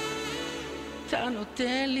הוא, אתה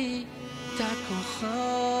נותן לי את הכוחות.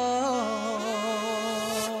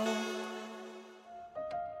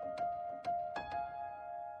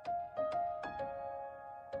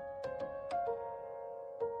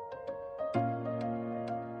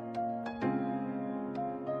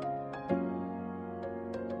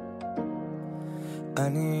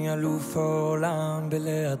 אני אלוף העולם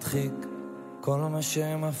בלהדחיק כל מה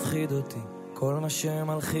שמפחיד אותי, כל מה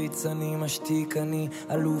שמלחיץ אני משתיק. אני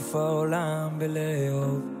אלוף העולם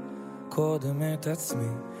בלאהוב קודם את עצמי,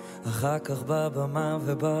 אחר כך בבמה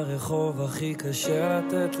וברחוב הכי קשה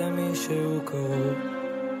לתת למישהו קרוב.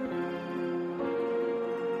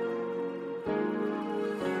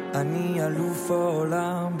 אני אלוף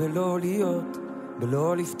העולם בלא להיות,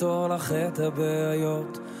 בלא לפתור לך את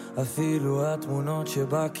הבעיות, אפילו התמונות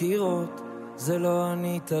שבקירות זה לא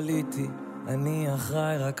אני תליתי, אני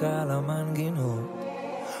אחראי רק על המנגינות.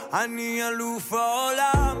 אני אלוף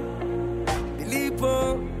העולם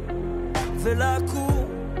ליפול ולקום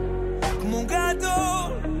כמו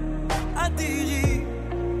גדול אדירי,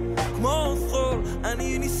 כמו חול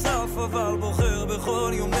אני נשרף אבל בוחר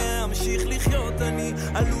בכל יום להמשיך לחיות. אני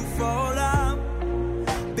אלוף העולם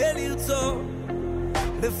בלרצות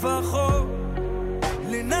לפחות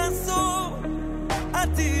לנסות,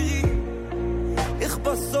 תראי איך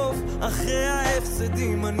בסוף אחרי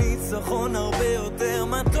ההפסדים הניצחון הרבה יותר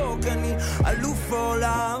מתוק. אני אלוף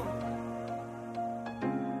העולם.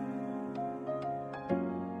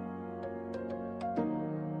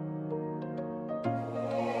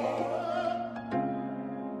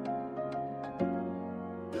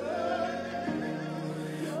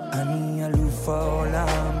 אני אלוף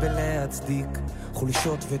העולם בלהצדיק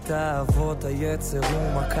חולשות ותאוות היצר,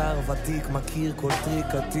 הוא מכר ותיק, מכיר כל טריק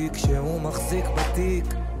עתיק שהוא מחזיק בתיק.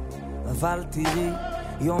 אבל תראי,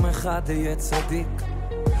 יום אחד יהיה צדיק,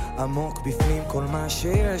 עמוק בפנים כל מה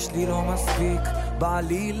שיש לי לא מספיק.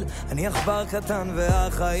 בעליל, אני עכבר קטן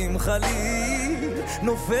והחיים חליל,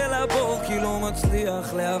 נופל הבור כי לא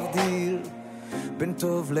מצליח להבדיל בין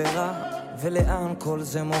טוב לרע ולאן כל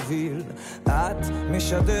זה מוביל. את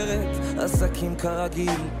משדרת עסקים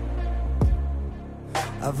כרגיל,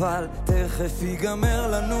 אבל תכף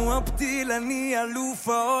ייגמר לנו הפתיל. אני אלוף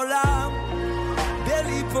העולם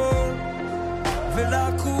בליפול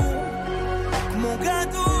ולקום כמו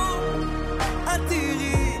גדול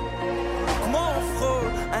אדירי, כמו חול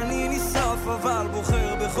אני נשרף אבל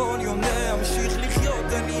בוחר בכל יום להמשיך לחיות.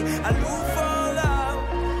 אני אלוף העולם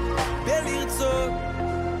בלרצות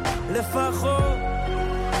לפחות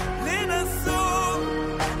לנסות.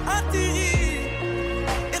 את תראי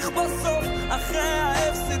איך בסוף אחרי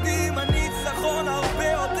ההפסדים הניצחון הרבה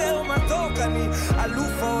יותר מתוק. אני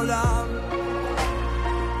אלוף העולם.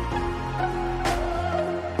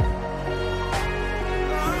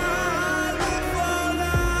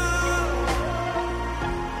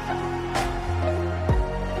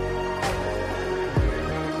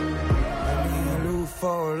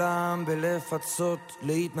 העולם בלפצות,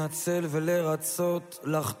 להתנצל ולרצות,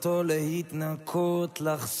 לחטוא להתנקות,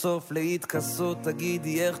 לחשוף להתכסות.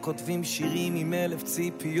 תגידי איך כותבים שירים עם 1,000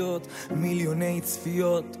 ציפיות, מיליוני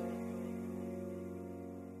צפיות.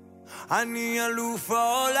 אני אלוף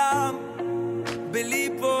העולם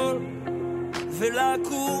בליפול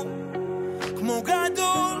ולקום כמו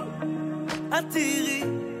גדול. את תראי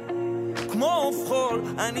כמו עוף חול,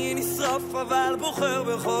 אני נשרף אבל בוחר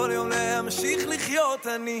בכל יום להמשיך לחיות.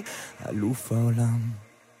 אני אלוף העולם.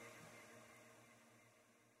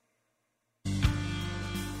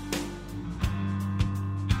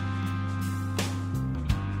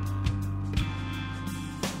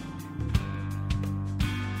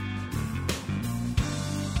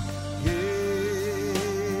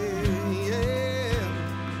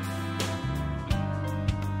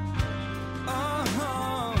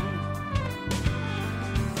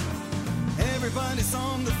 Everybody's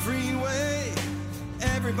on the freeway,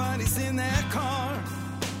 everybody's in their car.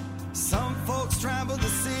 Some folks travel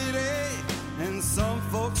the city and some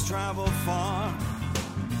folks travel far.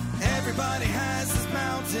 Everybody has his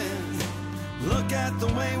mountain, look at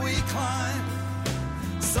the way we climb.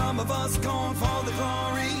 Some of us going for the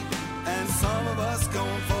glory and some of us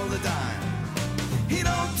going for the dime. He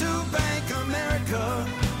don't do Bank America,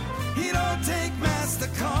 he don't take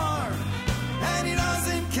MasterCard, and he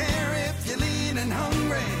doesn't care if you're lean and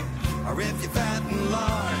hungry or if you're fat and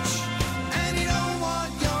large. And he don't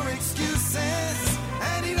want your excuses,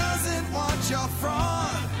 and he doesn't want your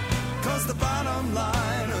fraud. 'Cause the bottom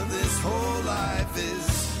line of this whole life is,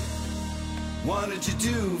 what did you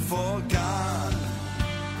do for God?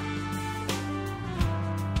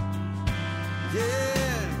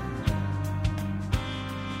 Yeah.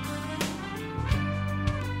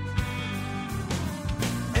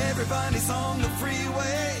 Everybody's on the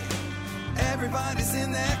freeway, everybody's in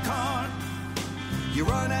their car. You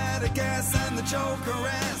run out of gas and the joker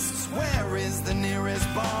asks, where is the nearest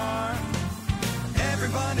bar?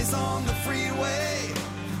 Everybody's on the freeway,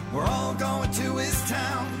 we're all going to his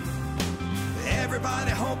town.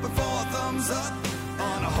 Everybody hoping for a thumbs up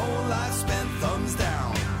on a whole life spent thumbs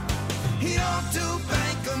down. He don't do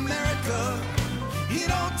Bank America, he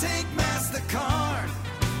don't take MasterCard,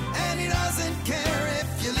 and he doesn't care if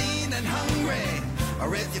you're lean and hungry or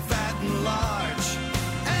if you're fat and large.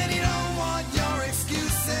 And he don't want your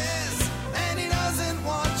excuses, and he doesn't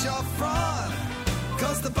want your fraud.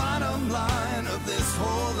 'Cause the bottom line of this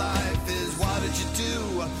whole life is, what did you do?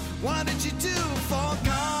 What did you do for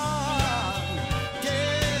God?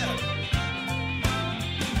 Yeah.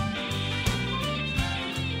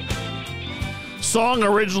 Song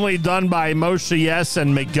originally done by Moshe Yes and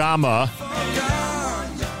Megama,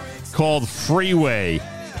 called Freeway.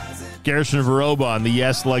 Gershon Veroba on the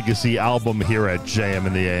Yes Legacy album here at JM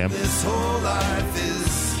in the AM. This whole life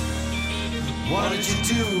is, what did you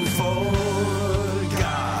do for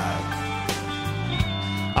God?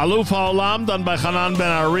 Aluf Ha'olam done by Hanan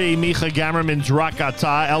Ben Ari, Micha Gamerman's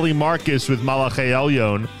Rakata, Eli Marcus with Malachi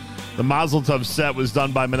Elyon. The Mazel Tov set was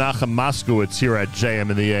done by Menachem Moskowitz here at JM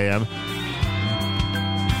in the AM.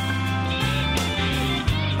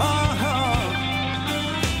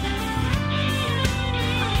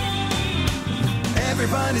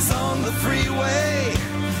 Everybody's on the freeway,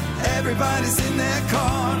 everybody's in their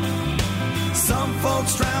car. Some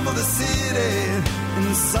folks travel the city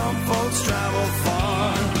and some folks travel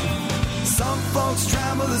far. Some folks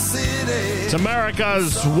travel the city. It's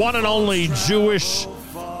America's one and only Jewish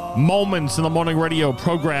Moments in the Morning radio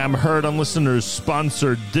program, heard on listeners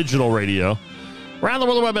sponsored digital radio around the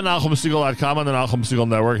world web at NachumSegal.com, on the Nachum Segal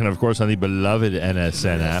Network, and of course on the beloved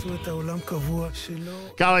NSN app.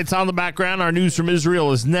 Galites on the background. Our news from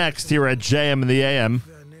Israel is next here at JM in the AM.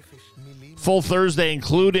 Full Thursday,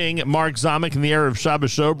 including Mark Zamek and the Erev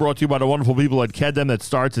Shabbos show, brought to you by the wonderful people at Kedem, that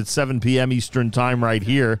starts at 7 p.m. Eastern Time right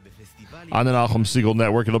here on the Nachum Segal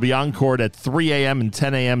Network. It'll be encored at 3 a.m. and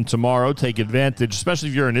 10 a.m. tomorrow. Take advantage, especially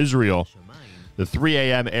if you're in Israel. The 3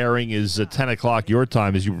 a.m. airing is at 10 o'clock your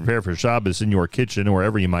time as you prepare for Shabbos in your kitchen or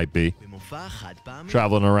wherever you might be.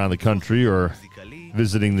 Traveling around the country or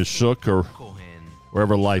visiting the shuk or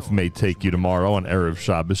wherever life may take you tomorrow on Erev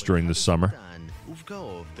Shabbos during the summer.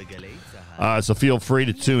 So feel free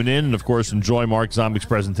to tune in and, of course, enjoy Mark Zombik's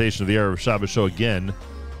presentation of the Erev Shabbos show again,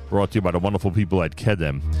 brought to you by the wonderful people at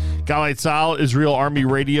Kedem. Galei Tzahal, Israel Army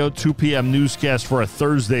Radio, 2 p.m. newscast for a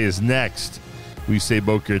Thursday is next. We say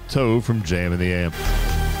Boker Tov from JM in the AM.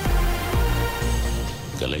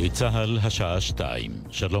 גלי צהל השעה 2.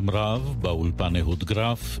 שלום רב, באולפן אהוד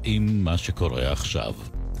גרף עם מה שקורה עכשיו.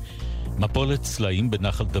 מפולת צלעים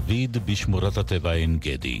בנחל דוד בשמורת הטבע עין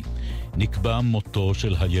גדי. נקבע מותו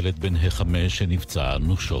של הילד בן ה5 שנפצע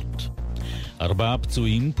אנושות. 4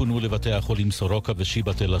 פצועים פונו לבתי החולים סורוקה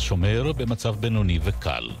ושיבא תל השומר במצב בינוני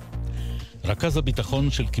וקל. רכז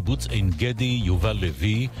הביטחון של קיבוץ עין גדי, יובל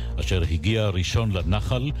לוי, אשר הגיע ראשון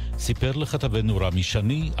לנחל, סיפר לכתבנו רמי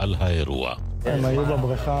שני על האירוע. הם היו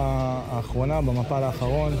בבריכה האחרונה, במפל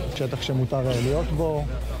האחרון, שטח שמותר להיות בו.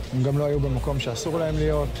 הם גם לא היו במקום שאסור להם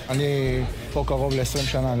להיות. אני פה קרוב ל-20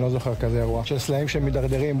 שנה, אני לא זוכר כזה אירוע. של סלעים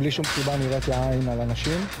שמדרדרים בלי שום סיבה נראית לעין על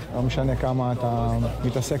אנשים. לא משנה כמה אתה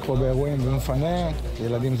מתעסק פה באירועים ומפנה,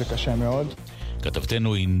 ילדים זה קשה מאוד.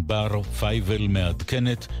 כתבתנו ענבר פייבל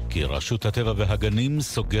מעדכנת כי רשות הטבע והגנים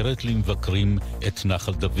סוגרת למבקרים את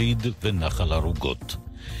נחל דוד ונחל ערוגות.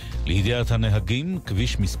 לידיעת הנהגים,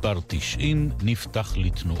 כביש מספר 90 נפתח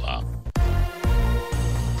לתנועה.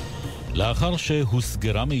 לאחר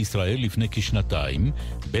שהוסגרה מישראל לפני כשנתיים,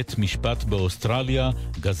 בית משפט באוסטרליה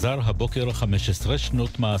גזר הבוקר 15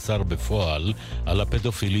 שנות מאסר בפועל על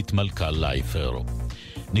הפדופילית מלכה לייפר.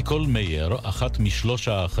 ניקול מאיר, אחת משלוש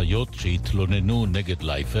האחיות שהתלוננו נגד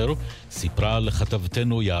לייפר, סיפרה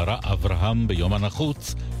לכתבתנו יערה אברהם ביום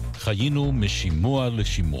הנחוץ, חיינו משימוע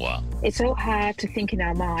לשימוע. It's so hard to think in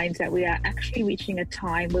our minds that we are actually reaching a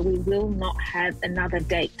time where we will not have another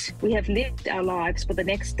date. We have lived our lives for the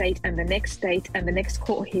next date and the next date and the next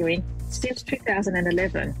court hearing since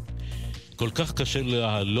 2011. כל כך קשה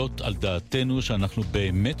להעלות על דעתנו שאנחנו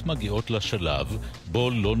באמת מגיעות לשלב בו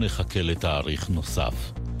לא נחכה לתאריך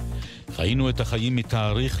נוסף. חיינו את החיים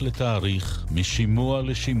מתאריך לתאריך, משימוע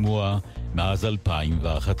לשימוע, מאז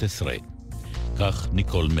 2011. כך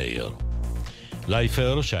ניקול מאיר.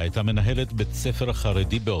 לייפר, שהייתה מנהלת בית ספר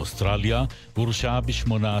חרדי באוסטרליה, הורשעה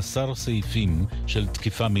ב18 סעיפים של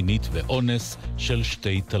תקיפה מינית ואונס של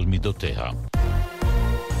 2 תלמידותיה.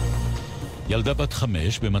 ילדה בת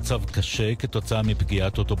 5 במצב קשה כתוצאה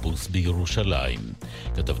מפגיעת אוטובוס בירושלים.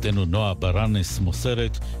 כתבתנו נועה ברנס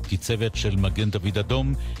מוסרת כי צוות של מגן דוד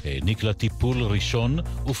אדום העניק לה טיפול ראשון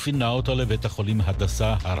ופינה אותה לבית החולים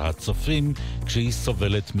הדסה הר הצופים כשהיא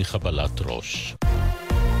סובלת מחבלת ראש.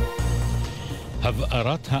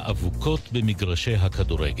 הבערת האבוקות במגרשי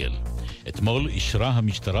הכדורגל. אתמול אישרה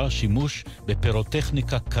המשטרה שימוש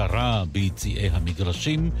בפירוטכניקה קרה ביציעי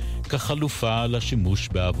המגרשים כחלופה לשימוש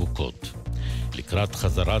באבוקות. לקראת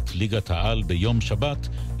חזרת ליגת העל ביום שבת,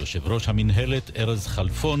 יושב ראש המנהלת ארז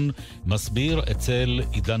חלפון מסביר אצל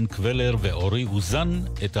עידן קבלר ואורי אוזן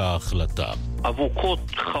את ההחלטה. אבוקות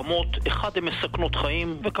חמות, אחד הן מסכנות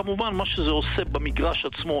חיים, וכמובן מה שזה עושה במגרש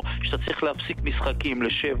עצמו, שאתה צריך להפסיק משחקים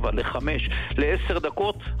ל7, ל5, ל10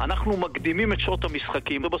 דקות, אנחנו מקדימים את שעות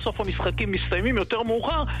המשחקים, ובסוף המשחקים מסתיימים יותר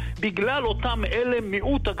מאוחר, בגלל אותם אלה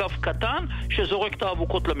מיעוט אגב קטן שזורק את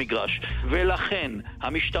האבוקות למגרש. ולכן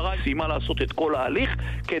המשטרה סיימה לעשות את כל ההליך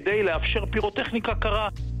כדי לאפשר פירוטכניקה קרה.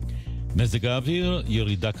 מזג האוויר,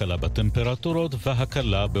 ירידה קלה בטמפרטורות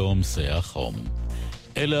והקלה בעומסי החום.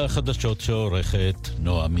 אלה החדשות שעורכת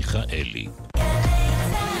נועה מיכאלי.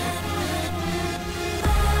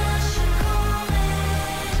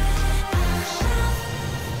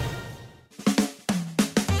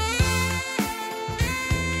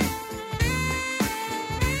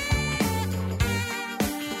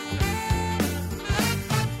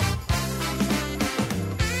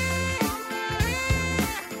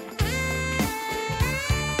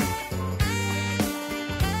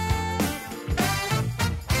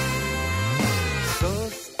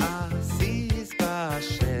 Sos así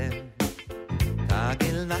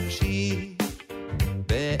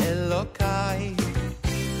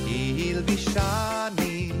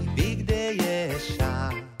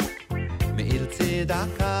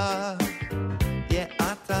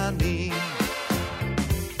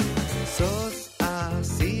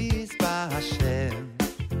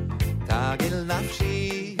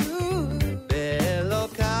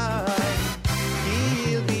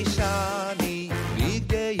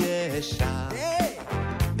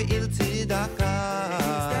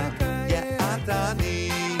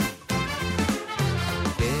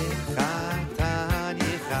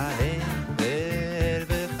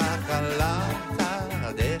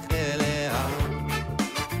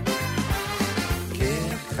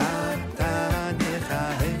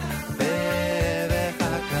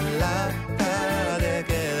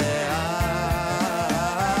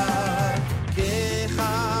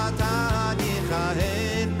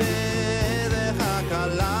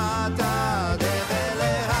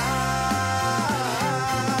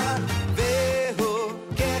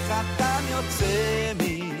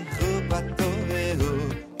מחופתו, והוא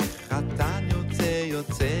כחתן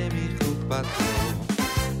יוצא מחופתו,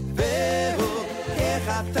 והוא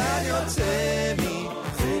כחתן יוצא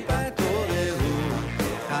מחופתו, והוא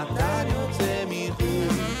כחתן יוצא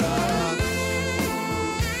מחופתו.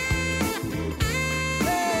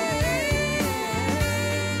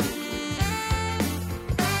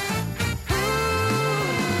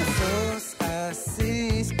 סוס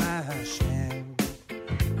אסיס מהשם,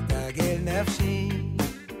 דגל נפשי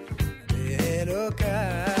באלוקיי,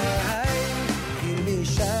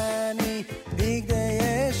 הלבישני בגדי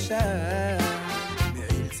ישר,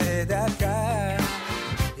 מעיל צדקה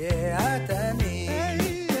יעתני,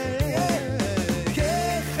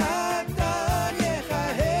 כחתן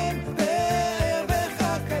יכהן בערבך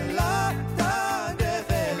כלה תעדף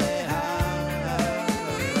אליה,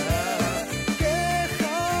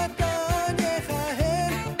 כחתן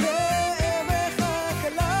יכהן בערבך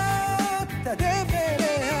כלה תעדף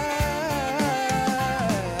אליה,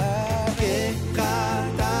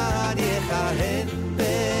 כחתן יכהן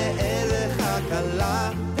בערך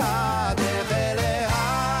הכלה תעדף אליה,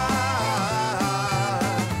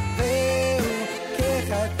 והוא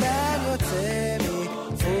כחתן יוצא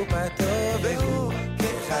מחופתו, והוא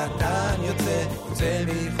כחתן יוצא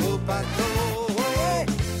מחופתו,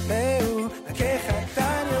 והוא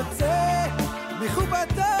כחתן יוצא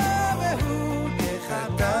מחופתו, והוא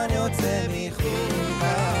כחתן יוצא מחופתו.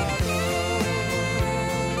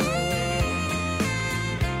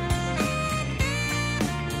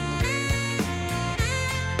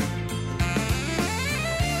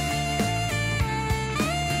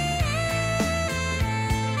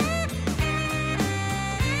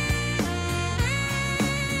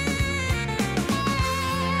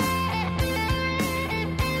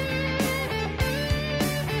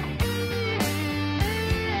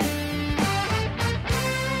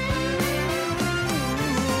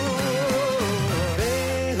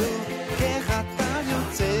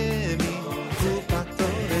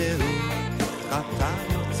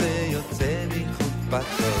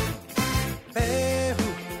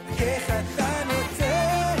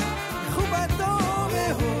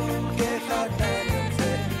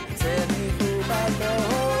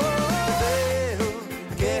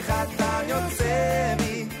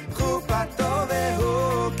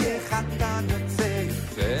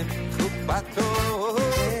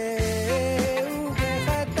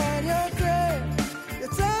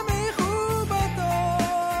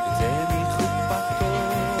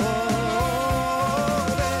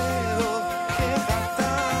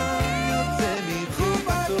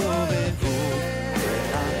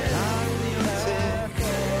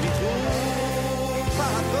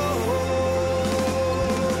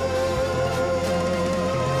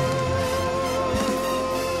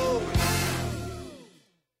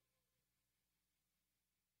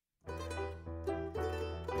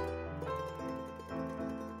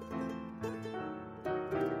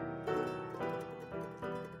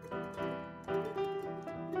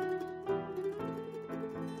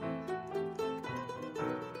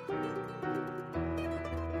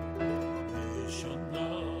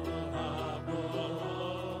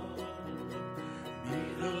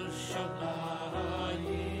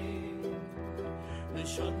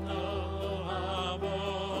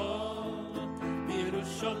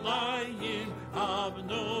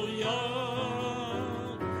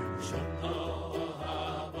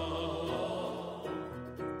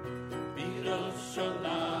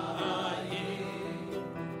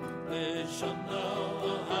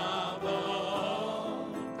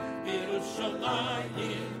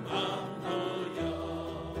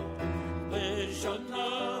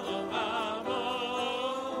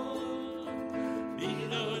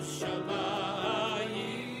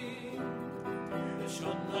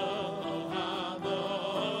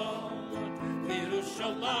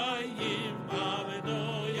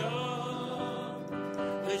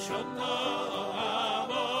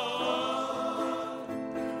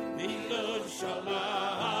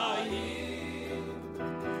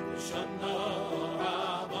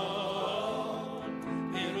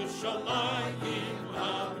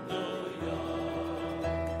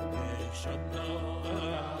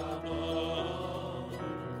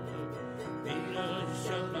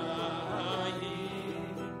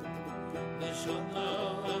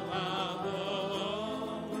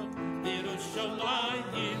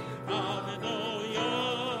 Yerushalayim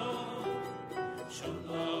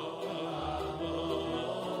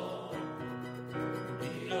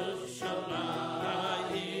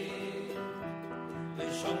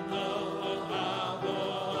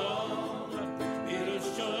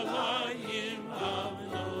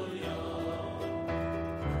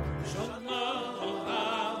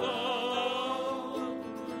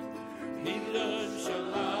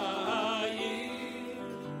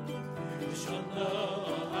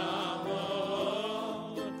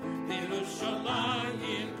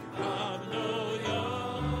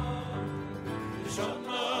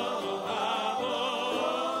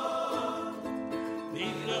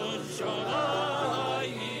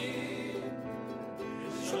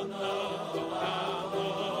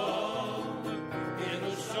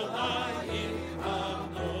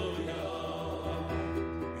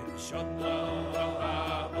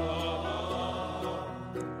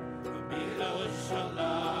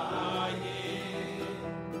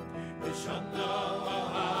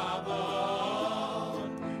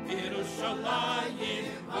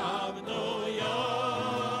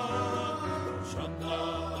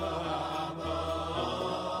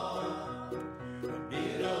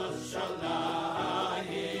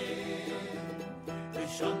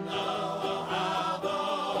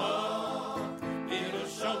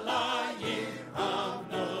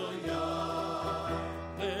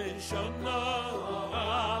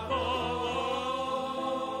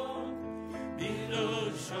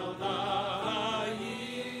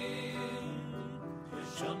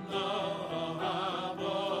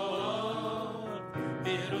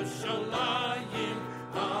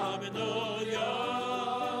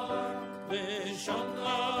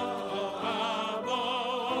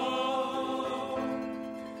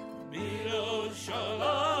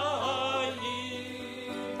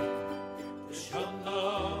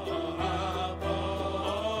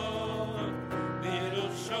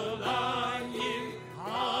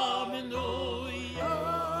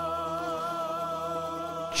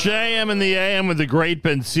JM in the AM with the great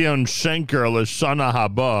Ben Zion Schenker, Lashana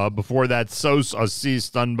Haba. Before that, Sos Assis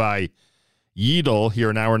done by Yidel here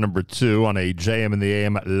in hour number 2 on a JM in the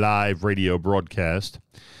AM live radio broadcast.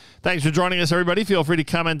 Thanks for joining us, everybody. Feel free to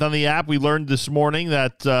comment on the app. We learned this morning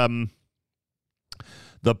that the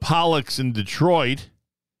Pollocks in Detroit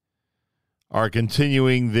are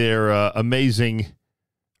continuing their amazing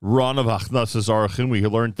run of Achnasas Arachin. We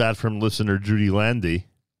learned that from listener Judy Landy.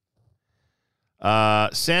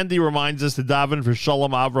 Sandy reminds us to daven for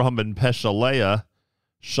Shalom Avraham ben Peshaleah.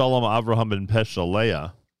 Shalom Avraham ben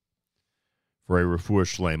Peshaleah for a refuah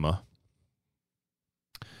shlema.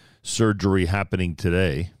 Surgery happening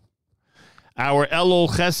today. Our Elul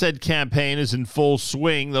Chesed campaign is in full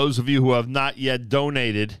swing. Those of you who have not yet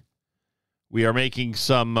donated, we are making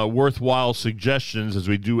some worthwhile suggestions, as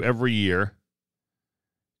we do every year,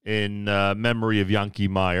 in memory of Yanki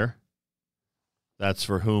Meyer. That's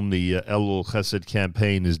for whom the Elul Chesed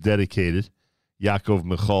campaign is dedicated. Yaakov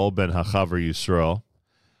Michal ben Hachaver Yisrael.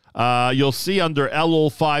 You'll see under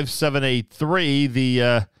Elul 5783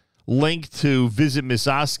 the link to visit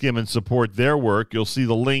Misaskim and support their work. You'll see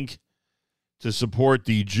the link to support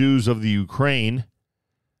the Jews of the Ukraine,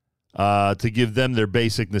 to give them their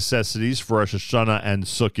basic necessities for Rosh Hashanah and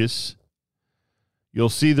Sukkot. You'll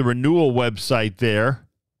see the renewal website there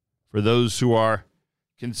for those who are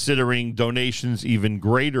considering donations even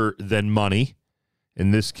greater than money,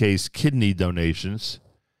 in this case, kidney donations.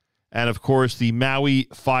 And, of course, the Maui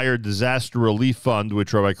Fire Disaster Relief Fund,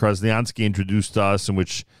 which Rabbi Krasniansky introduced to us and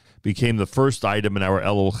which became the first item in our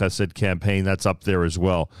Elul Chesed campaign. That's up there as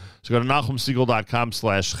well. So go to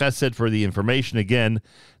NachumSegal.com/chesed for the information. Again,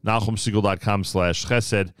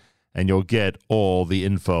 NachumSegal.com/chesed, and you'll get all the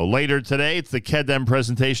info. Later today, it's the Kedem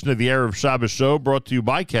presentation of the Erev Shabbos show, brought to you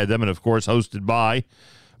by Kedem and, of course, hosted by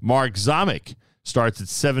Mark Zamek. Starts at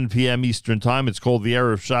 7 p.m. Eastern Time. It's called the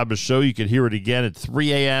Erev Shabbos show. You can hear it again at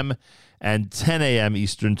 3 a.m. and 10 a.m.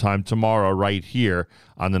 Eastern Time tomorrow right here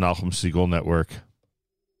on the Nachum Segal Network.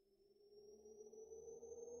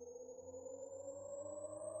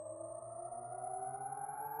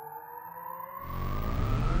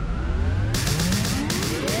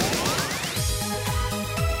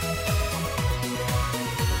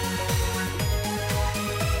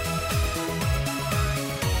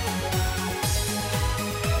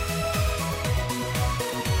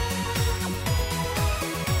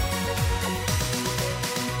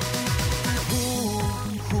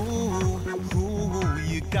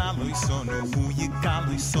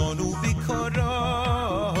 Sonu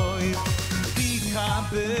bikoroi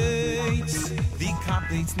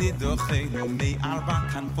Dikabeits nidochenu mei arba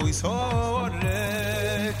kan fois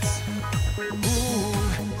horetz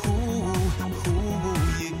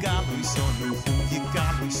Yigalu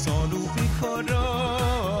sonu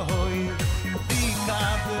bikoroi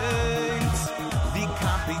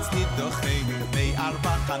Dikabeits nidochenu mei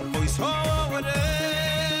arba kan fois horetz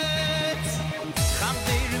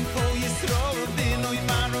Chavderim kol Yisroel v'noi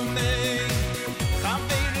maromei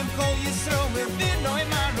Chavderim kol Yisroel v'noi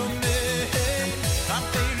maromei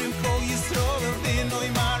Chavderim kol Yisroel v'noi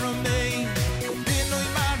maromei V'noi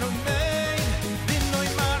maromei V'noi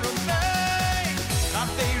maromei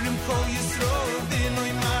Chavderim kol Yisroel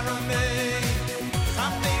v'noi maromei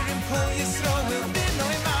Chavderim kol Yisroel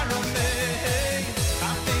v'noi maromei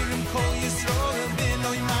Chavderim kol Yisroel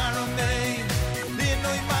v'noi maromei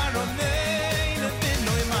V'noi maromei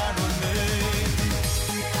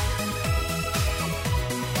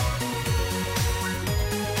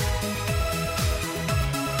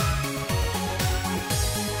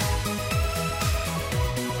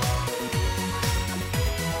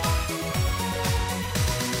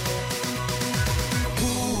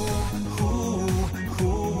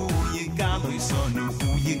Yigaloi sonu, hu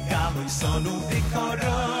yigaloi sonu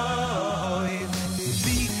bikoroi.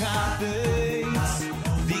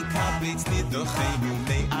 Vikabetz nidochenu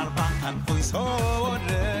mei arba kanfois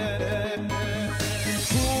hore.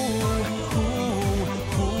 Hu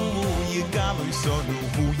yigaloi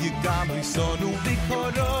sonu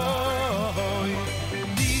bikoroi.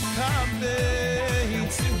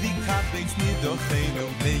 Vikabetz nidochenu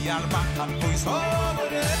mei arba kanfois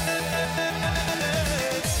hore.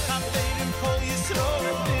 Chaverim kol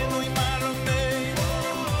Yisroel b'noi maromei.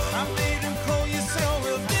 Chaverim kol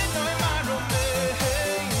Yisroel b'noi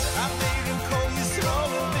maromei. Chaverim kol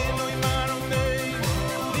Yisroel b'noi maromei.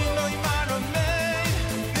 B'noi maromei.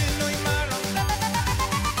 B'noi maromei.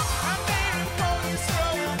 Chaverim kol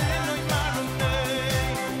Yisroel b'noi maromei.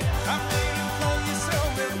 Chaverim kol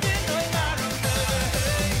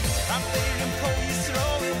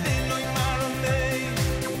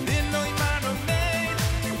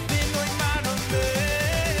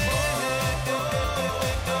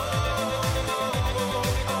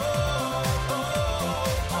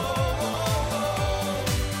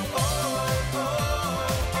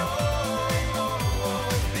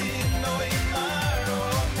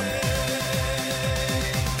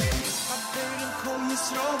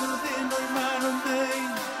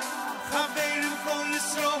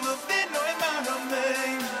Yisroel b'noi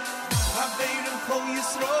maromei. Chaverim kol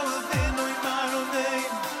Yisroel b'noi maromei.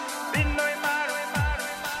 B'noi maromei.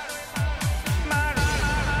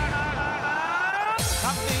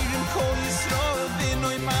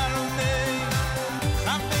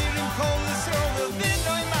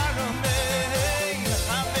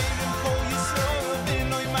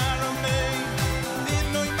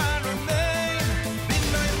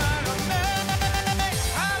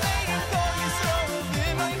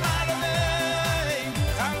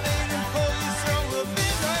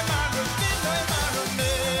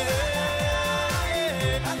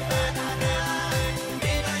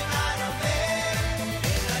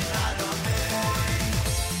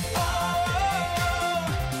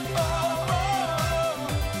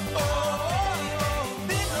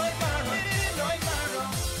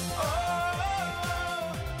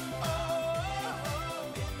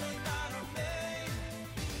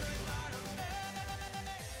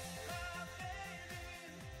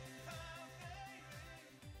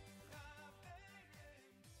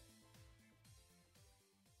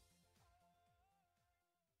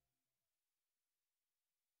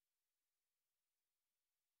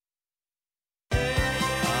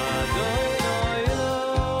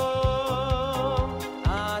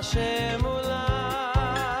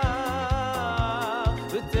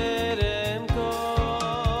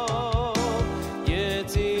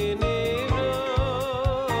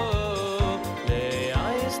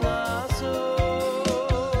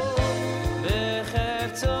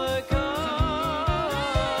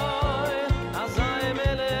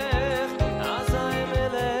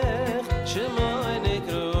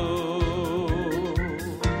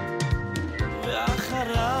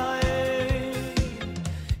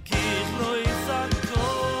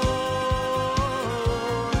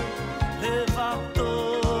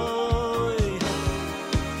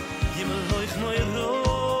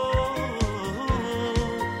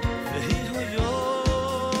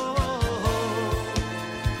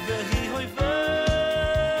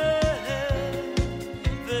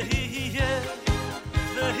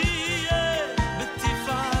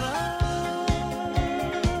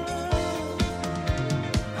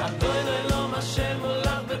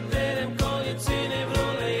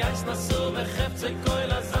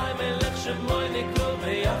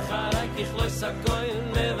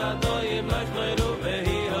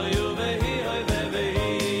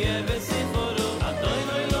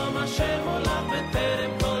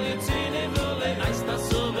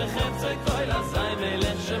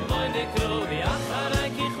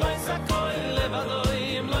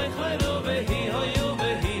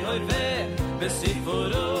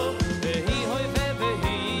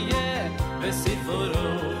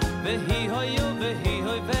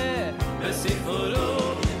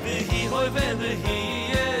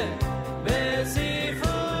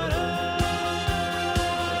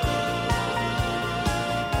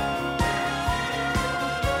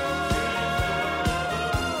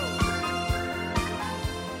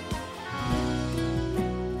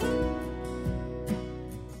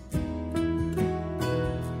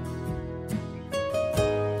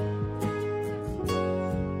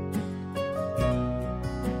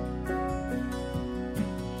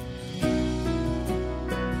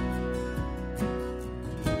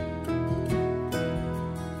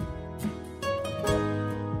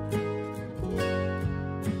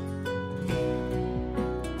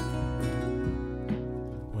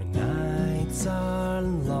 Days are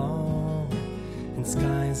long and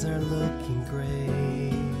skies are looking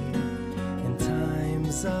gray, and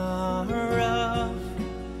times are rough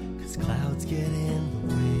 'cause clouds get in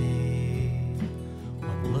the way.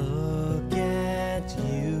 One look at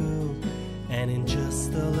you and in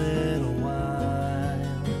just a little while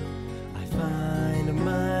I find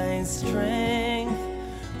my strength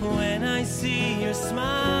when I see your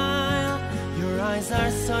smile. Your eyes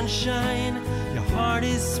are sunshine, your heart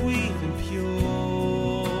is sweet and pure.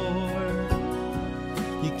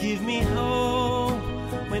 You give me hope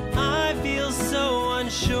when I feel so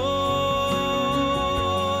unsure.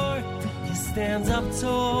 You stand up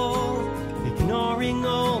tall, ignoring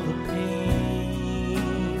all the pain,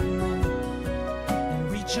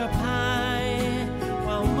 and reach up high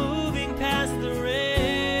while moving past the rain.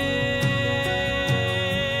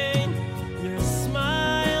 Your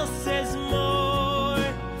smile says more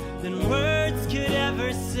than words could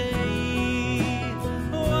ever say.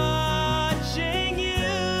 Watching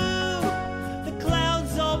you, the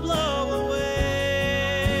clouds all blow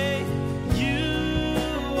away. You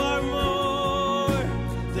are more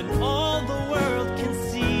than all the world can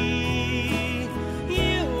see.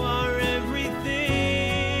 You are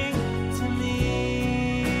everything to me.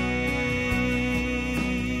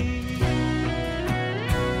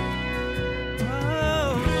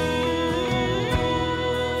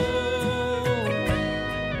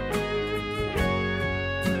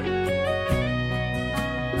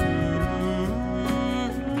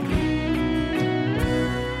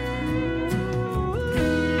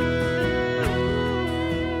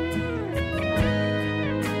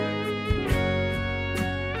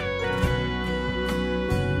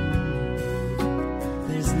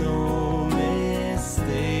 There's no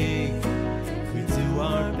mistake, we do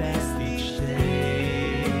our best each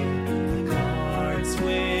day. The cards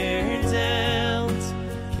we're dealt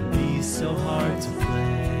can be so hard to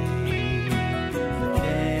play, but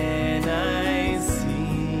then I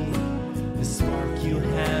see the spark you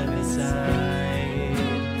have inside.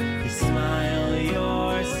 You smile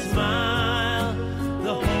your smile,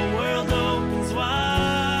 the whole world opens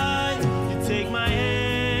wide. You take my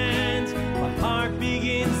hand, my heart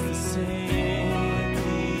begins to sing.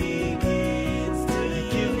 You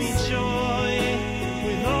give me joy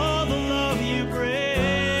with all the love you bring.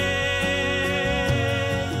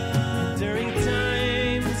 During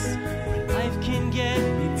times when life can get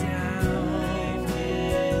me down,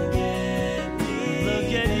 look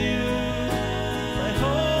at you, my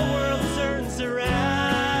whole world turns around.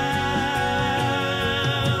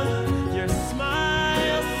 Your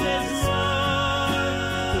smile says more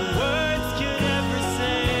than words could ever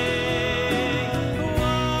say.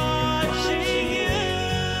 Watching you,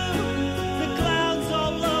 the clouds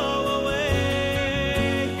all blow away.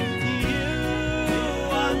 You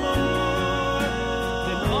are more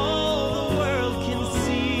than all the world can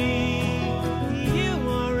see. You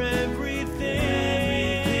are everything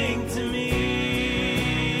to me.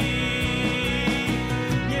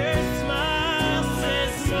 Your smile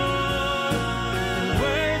says more than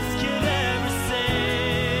words could ever say.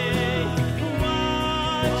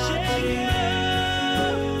 Watching you,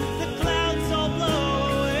 the clouds all blow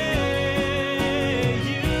away.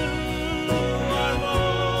 You are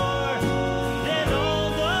more than all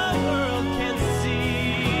the world can see.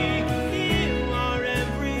 You are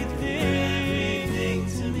everything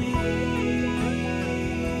to me.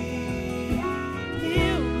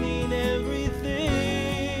 You mean everything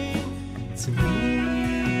to me.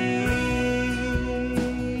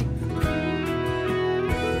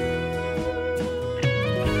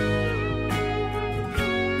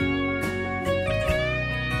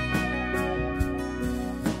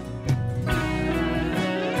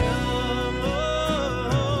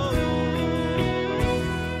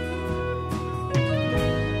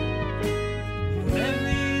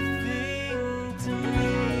 Everything to me.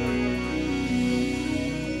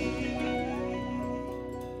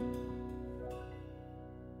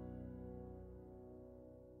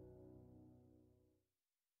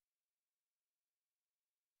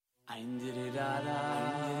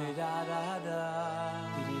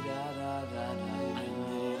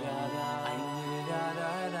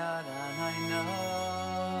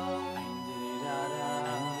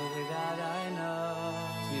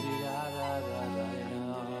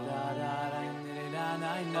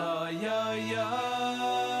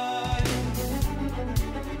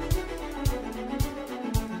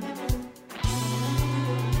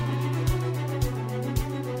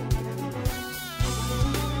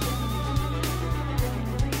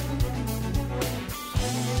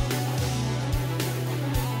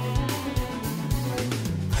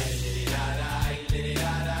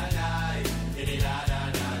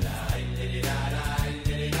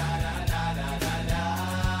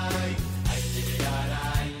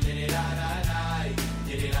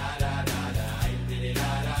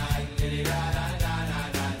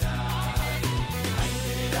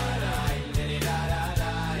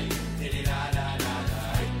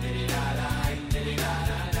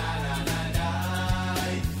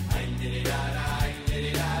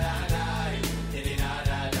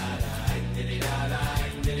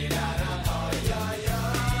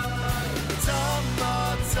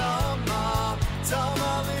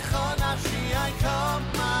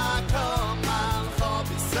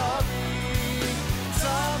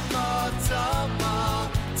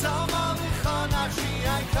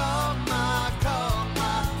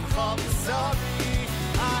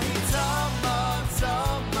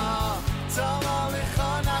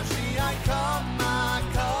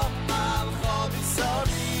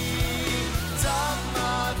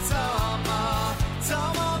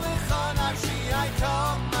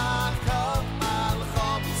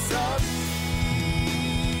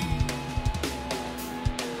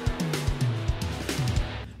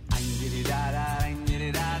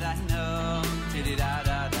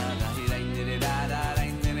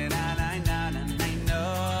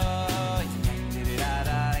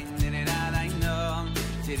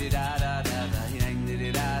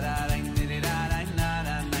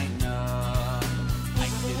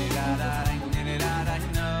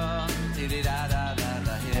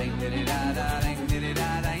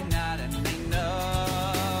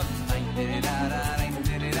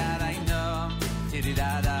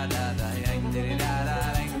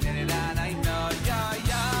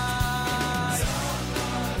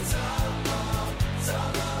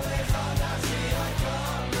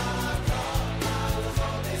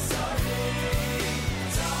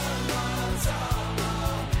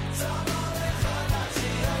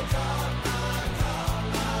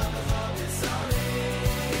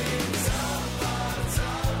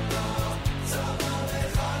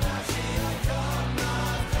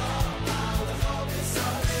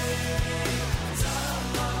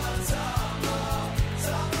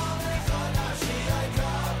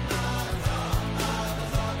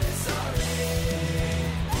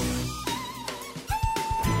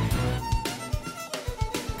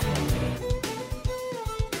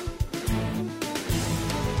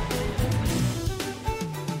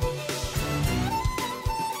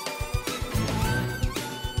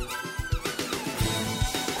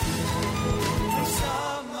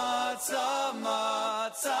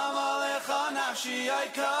 nafshi ay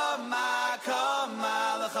kama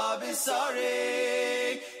lecha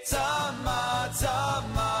b'sari tama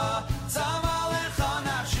tama tama lecha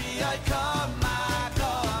nafshi ay kama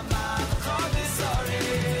lecha b'sari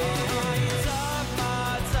tama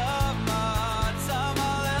tama tama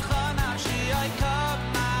lecha nafshi ay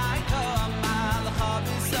kama lecha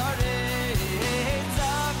b'sari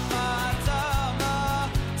tama tama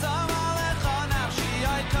tama lecha nafshi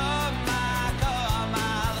ay kama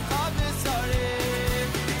lecha b'sari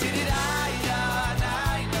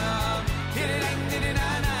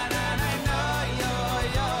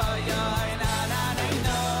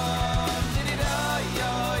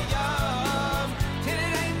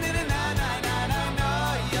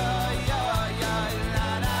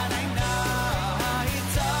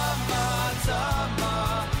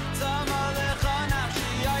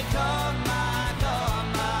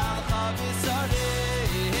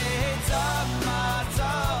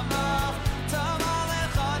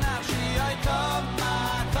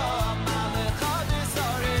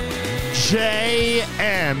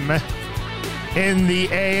JM in the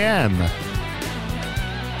AM.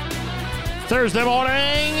 Thursday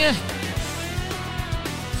morning.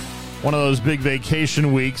 One of those big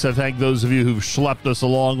vacation weeks. I thank those of you who've schlepped us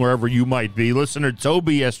along wherever you might be. Listener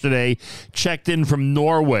Toby yesterday checked in from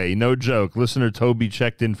Norway. No joke. Listener Toby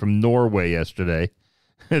checked in from Norway yesterday.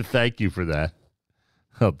 Thank you for that.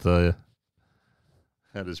 I'll tell you.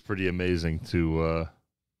 That is pretty amazing to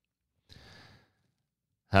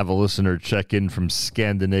have a listener check in from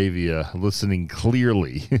Scandinavia listening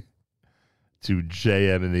clearly to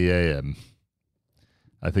JM in the AM.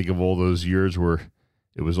 I think of all those years where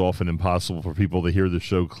it was often impossible for people to hear the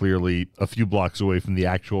show clearly a few blocks away from the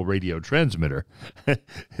actual radio transmitter.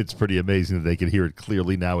 It's pretty amazing that they can hear it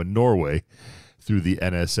clearly now in Norway through the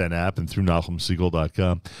NSN app and through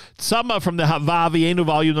NachumSegal.com. Sama from the Havavienu,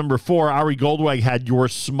 volume number 4. Ari Goldwag had Your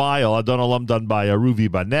Smile. Adon Olam done by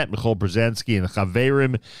Ruvi Banet, Michal Brzezinski, and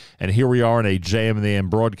Chaverim. And here we are in a JM and the AM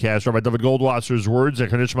broadcast. Rabbi Dovid Goldwasser's words,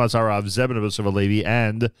 Zecher Nishmas Harav Zeben of Yosef Alevi,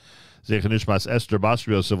 and Zecher Nishmas Esther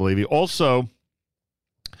Basri Yosef Alevi. Also,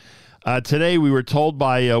 today we were told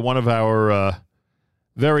by one of our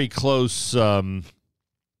very close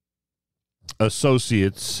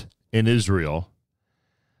associates in Israel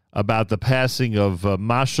about the passing of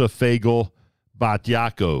Masha Fagel Bat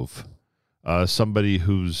Yaakov, somebody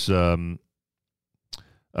who's going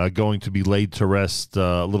to be laid to rest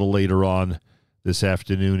a little later on this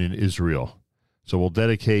afternoon in Israel. So we'll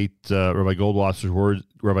dedicate Rabbi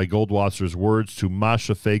Goldwasser's words to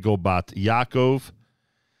Masha Fagel Bat Yaakov,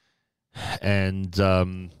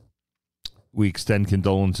 and we extend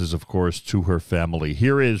condolences, of course, to her family.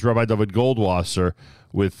 Here is Rabbi Dovid Goldwasser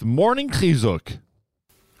with Morning Chizuk.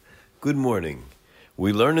 Good morning.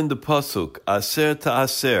 We learn in the Pasuk, Aser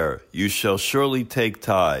ta'aser, you shall surely take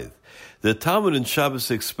tithe. The Talmud in Shabbos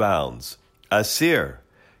expounds, Aser,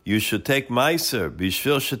 you should take Meiser,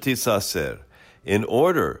 Bishvil Shatis Aser, in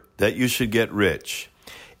order that you should get rich.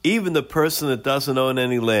 Even the person that doesn't own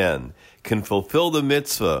any land can fulfill the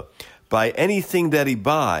mitzvah by anything that he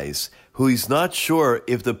buys, who he's not sure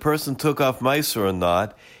if the person took off Meiser or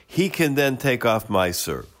not, he can then take off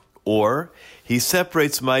Meiser. Or he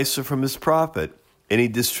separates Meiser from his profit, and he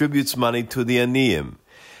distributes money to the Aniyim,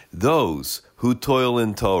 those who toil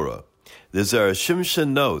in Torah. The Zera Shimshon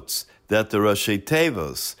notes that the Rashi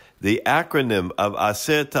Tevos, the acronym of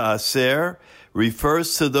Aser Ta'aser,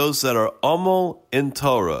 refers to those that are Omel in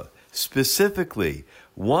Torah, specifically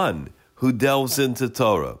one who delves into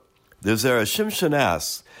Torah. The Zera Shimshon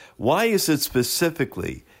asks, why is it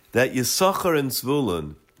specifically that Yisachar and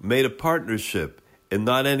Zvulun made a partnership and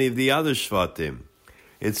not any of the other Shvatim?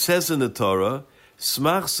 It says in the Torah,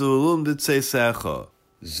 Smach Zvulun b'tzeisecha.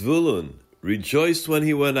 Zvulun rejoiced when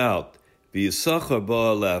he went out, v'Yisachar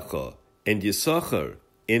ba'alecha, and Yisachar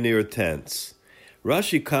in your tents.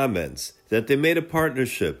 Rashi comments that they made a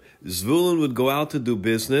partnership. Zvulun would go out to do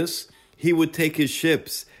business. He would take his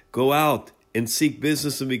ships, go out and seek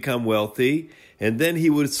business and become wealthy, and then he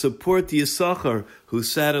would support the Yisachar who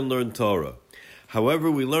sat and learned Torah. However,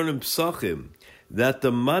 we learn in Psachim that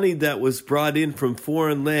the money that was brought in from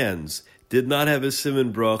foreign lands did not have a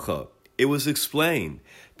siman bracha. It was explained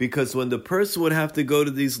because when the person would have to go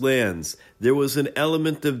to these lands, there was an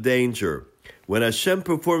element of danger. When Hashem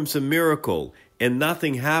performs a miracle and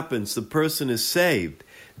nothing happens, the person is saved,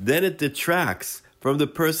 then it detracts from the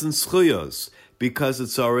person's chuyos because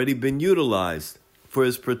it's already been utilized for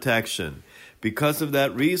his protection. Because of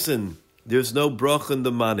that reason, there's no bracha in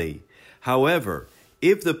the money. However,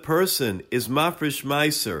 if the person is mafresh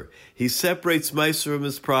meiser, he separates meiser from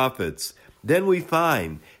his profits, then we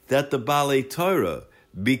find that the Balei Torah,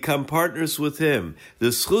 become partners with him. The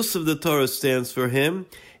schus of the Torah stands for him,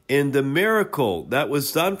 and the miracle that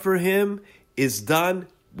was done for him is done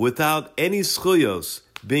without any schuyos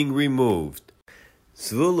being removed.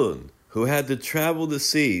 Zvulun, who had to travel the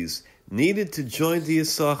seas, needed to join the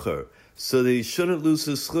Issachar so that he shouldn't lose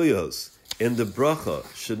his schuyos, and the bracha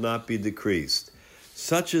should not be decreased.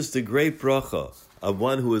 Such is the great bracha of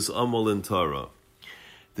one who is amol in Torah.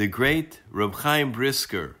 The great Reb Chaim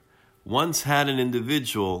Brisker once had an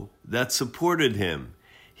individual that supported him.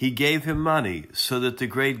 He gave him money so that the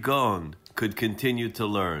great Gaon could continue to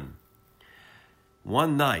learn.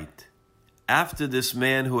 One night, after this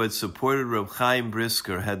man who had supported Reb Chaim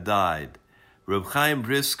Brisker had died, Reb Chaim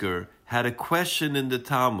Brisker had a question in the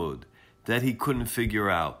Talmud that he couldn't figure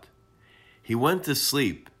out. He went to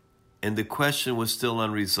sleep, and the question was still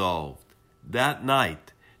unresolved. That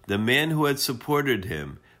night, the man who had supported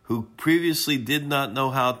him, who previously did not know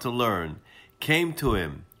how to learn, came to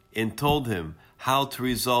him and told him how to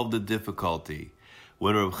resolve the difficulty.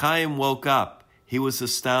 When Reb Chaim woke up, he was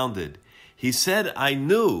astounded. He said, I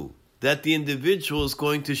knew that the individual is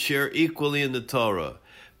going to share equally in the Torah,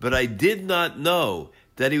 but I did not know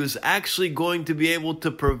that he was actually going to be able to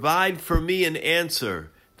provide for me an answer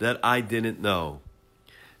that I didn't know.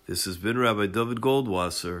 This has been Rabbi Dovid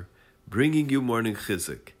Goldwasser, bringing you Morning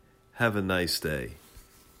Chizuk. Have a nice day.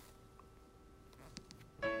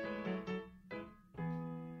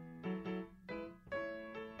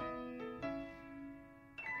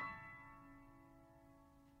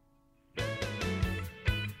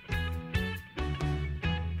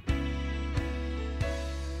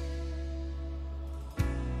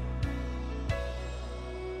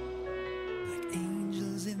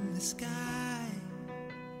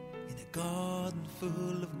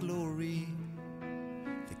 Full of glory,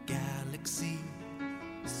 the galaxy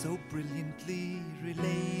so brilliantly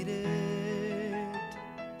related,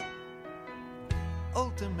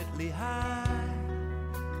 ultimately high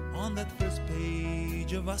on that first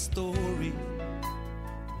page of our story,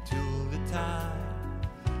 till the time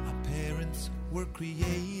our parents were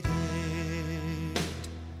created.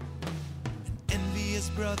 An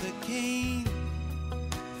envious brother came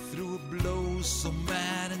threw a blow so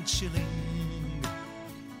mad and chilling.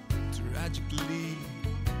 Tragically,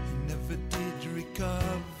 he never did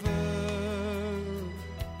recover.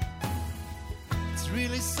 It's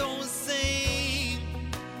really so insane,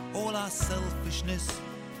 all our selfishness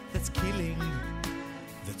that's killing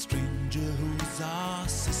that stranger who's our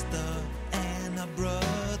sister and our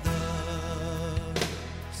brother.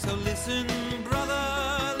 So listen,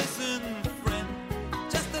 brother, listen, friend,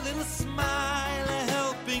 just a little smile, a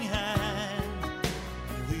helping hand,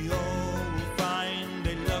 and we all will find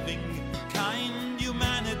a loving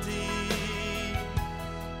humanity.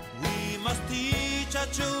 We must teach our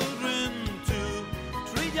children to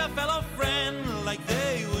treat your fellow friend like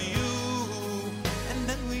they were you, and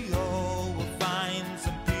then we all will find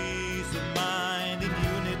some peace of mind and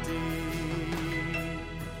unity.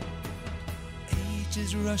 Age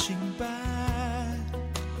is rushing by,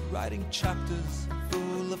 writing chapters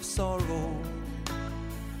full of sorrow,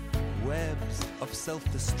 webs of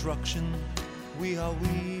self-destruction we are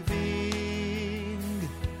weaving.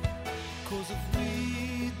 'Cause if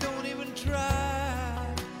we don't even try,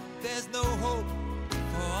 there's no hope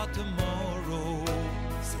for tomorrow.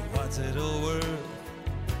 So what's it all worth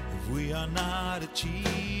if we are not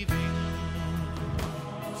achieving?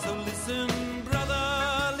 So listen,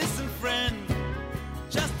 brother, listen, friend,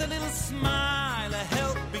 just a little smile, a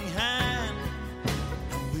helping hand,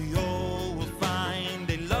 and we all will find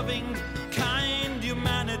a loving, kind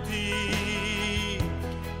humanity.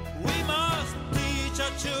 We must teach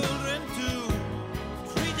our children to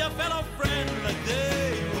treat your fellow friend like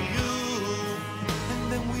they were you, and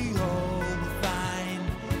then we all will find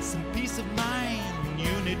some peace of mind and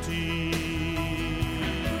unity.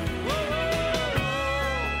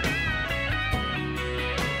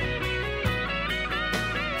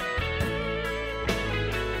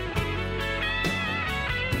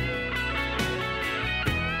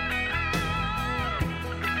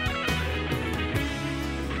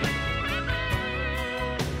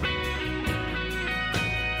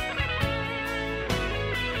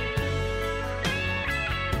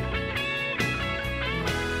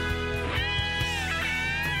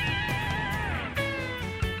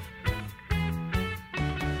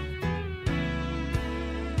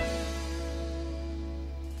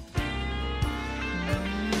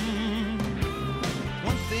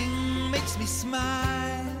 Me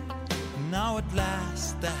smile, now at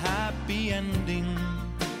last a happy ending,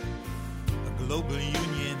 a global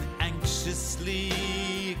union anxiously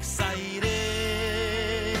excited,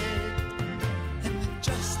 and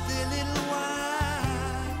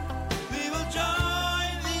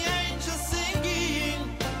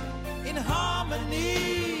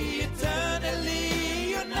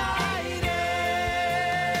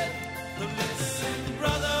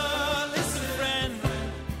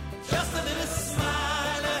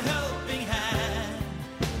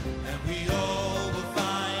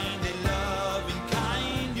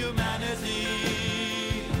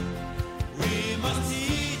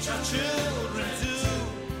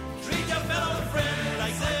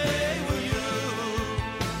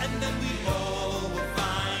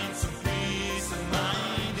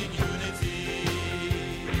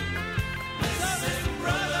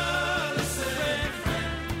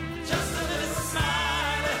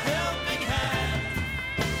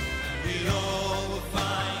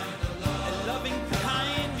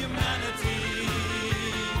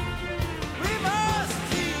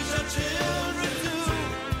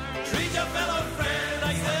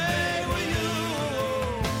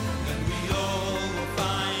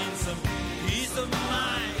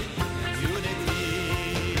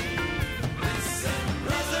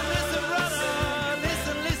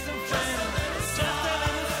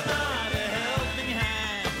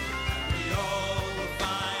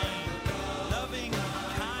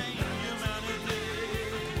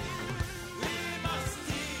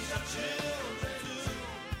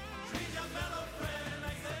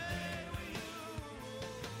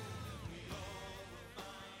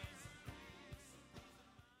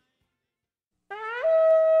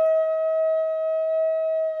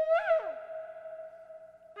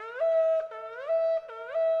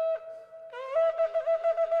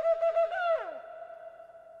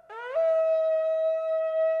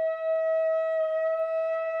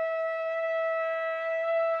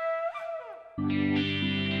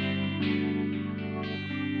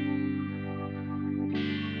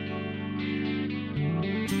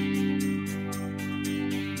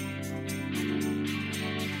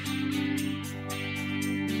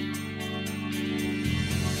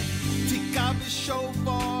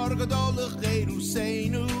shofar gadol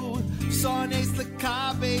lecheruseinu son es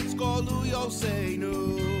lekabetz golu yoseinu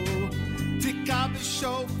tikka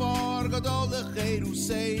b'shofar gadol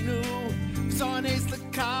lecheruseinu son es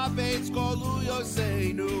lekabetz golu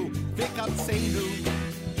yoseinu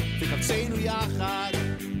v'kabtzeinu yachad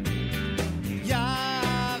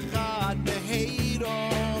beheiro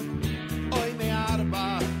oy me'arba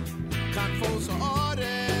kan fos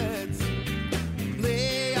haaretz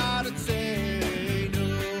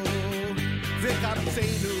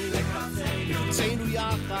V'kabtzeinu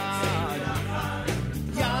yachad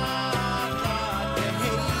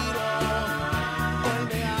beheiro oy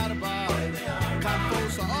me'arba kan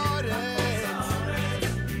fos haaretz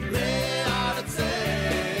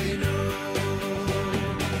le'aretzeinu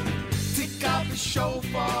tikka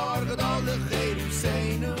b'shofar gadol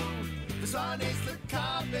lecheruseinu v'zon es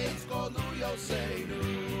lekabetz golu yoseinu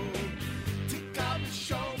tikka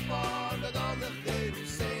b'shofar gadol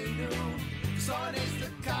lecheruseinu son es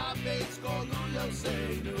lekabetz golu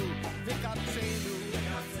yoseinu v'kabtzeinu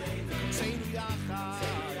yachad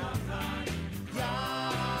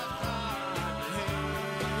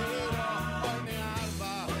beheiro oy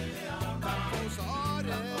me'arba kan fos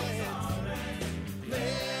haaretz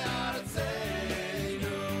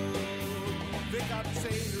le'aretzeinu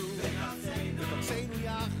v'kabtzeinu yachad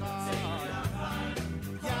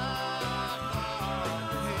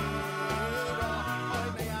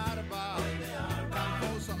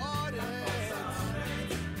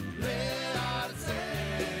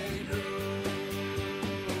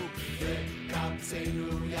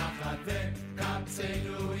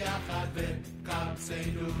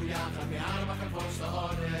V'kabtzeinu yachad me'arba kan fos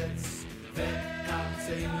haaretz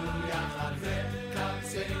v'kabtzeinu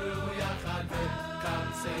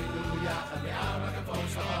yachad me'arba kan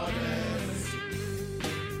fos haaretz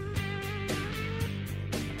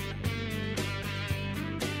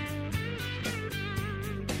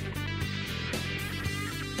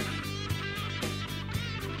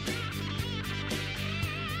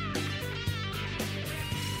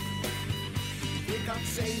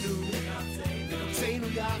V'kabtzeinu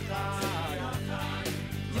yachad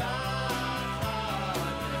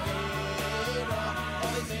beheiro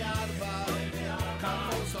oy me'arba kan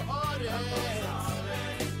fos haaretz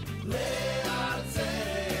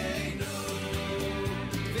le'aretzeinu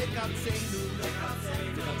v'kabtzeinu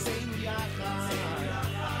yachad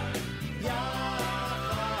beheiro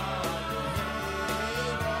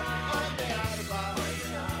oy me'arba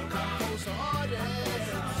kan fos haaretz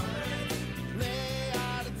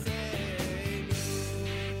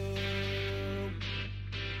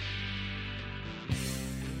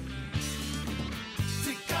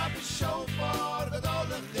shofar gadol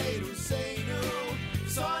lecheruseinu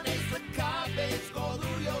son es lekabetz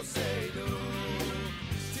golu yoseinu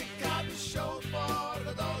tikka b'shofar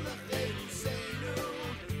gadol lecheruseinu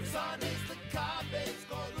son es lekabetz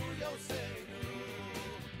golu yoseinu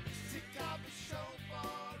tikka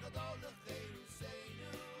b'shofar gadol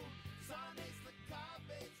lecheruseinu son es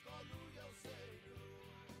lekabetz golu yoseinu.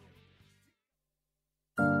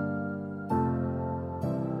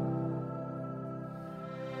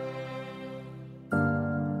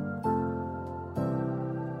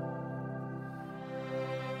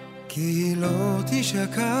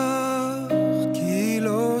 כי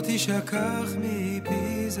לא תשכח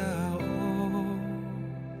מפי זרעו,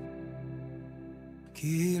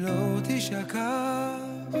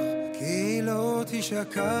 כי לא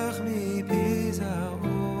תשכח מפי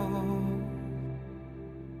זרעו,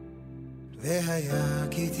 והיה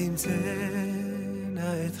כי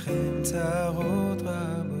תמצאנה אתכם צרות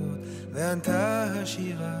רבות, וענתה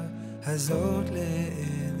השירה הזאת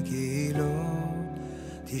לאין, כי לא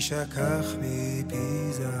תשכח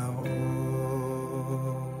מפי זרעו.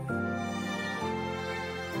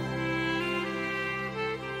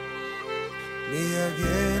 מי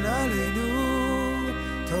יגן עלינו,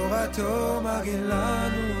 תורתו מגן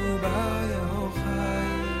לנו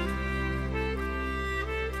ביוחאי.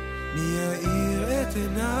 מי יאיר את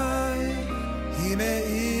עיניי, היא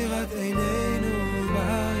מאירת עינינו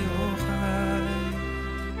ביוחאי.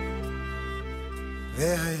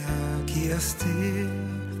 והיה כי אסתיר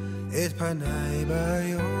את פניי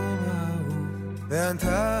ביום ההוא,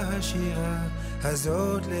 וענתה השירה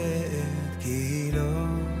הזאת לעת, כי לא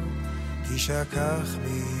תשכח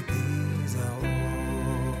מפי זרעו.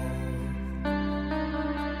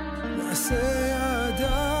 מעשה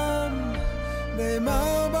האדם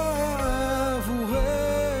נאמר בעבורך,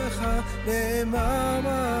 נאמר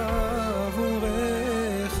בעבורך.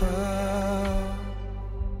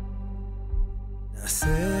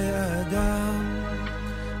 נעשה אדם,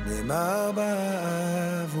 נאמר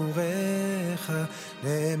בעבורך,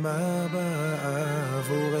 נאמר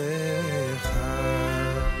בעבורך.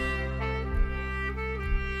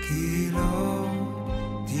 כי לא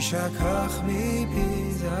תשכח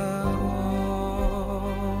מפי זרעו.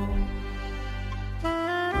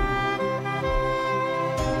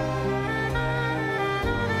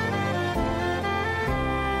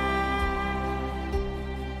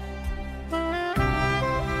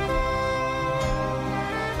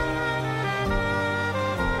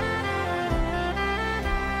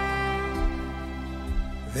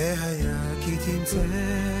 והיה כי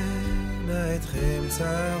תמצאנה אתכם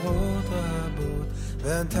צרות רבות,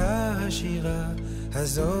 וענתה השירה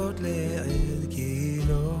הזאת לעד, כי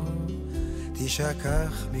לא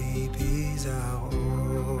תשכח מפי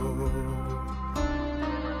זרעו.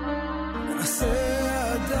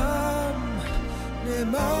 נעשה אדם,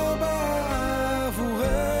 נאמר בעבורך,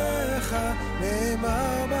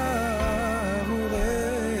 נאמר בעבורך.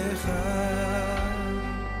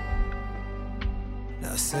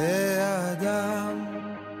 נעשה אדם,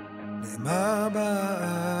 נאמר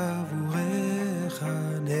בעבורך,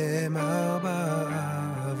 נאמר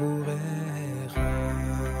בעבורך.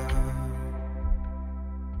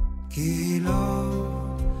 כי לא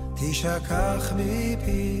תשכח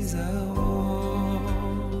מפי זרעו,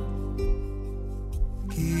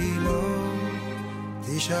 כי לא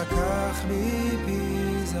תשכח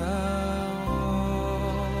מפי זרעו.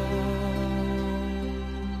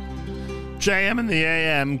 JM in the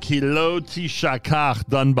AM, Kilo Tishakach,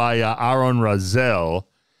 done by Aaron Razel.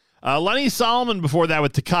 Lenny Solomon before that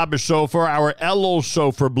with Takaba Shofar, our Elul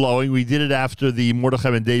Shofar blowing. We did it after the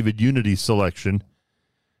Mordechai and David Unity selection.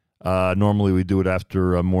 Normally we do it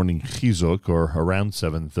after Morning Chizuk or around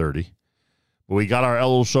 7:30. But we got our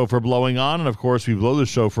Elul Shofar blowing on, and of course we blow the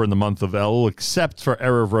shofar in the month of Elul, except for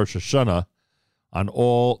Erev Rosh Hashanah, on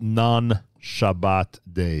all non-Shabbat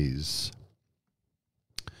days.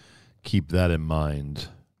 Keep that in mind.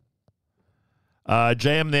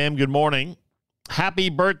 JM Nam, good morning. Happy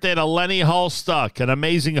birthday to Lenny Holstuck, an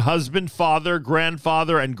amazing husband, father,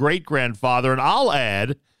 grandfather, and great-grandfather, and I'll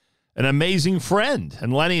add, an amazing friend.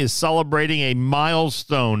 And Lenny is celebrating a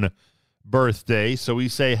milestone birthday, so we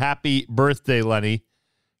say happy birthday, Lenny,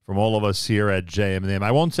 from all of us here at JM Nam.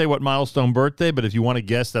 I won't say what milestone birthday, but if you want to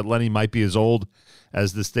guess that Lenny might be as old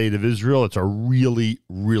as the state of Israel, it's a really,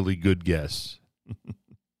 really good guess.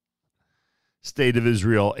 State of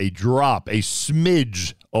Israel, a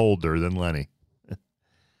smidge older than Lenny.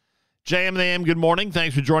 JM and the AM, good morning.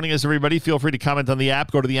 Thanks for joining us, everybody. Feel free to comment on the app.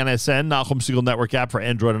 Go to the NSN, Nachum Segal Network app for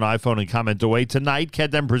Android and iPhone, and comment away. Tonight,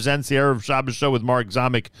 Kedem presents the Erev Shabbos show with Mark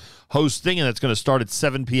Zamek hosting, and that's going to start at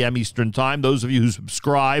 7 p.m. Eastern Time. Those of you who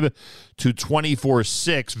subscribe to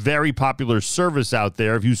 24/6, very popular service out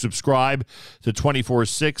there. If you subscribe to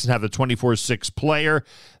 24/6 and have the 24/6 player,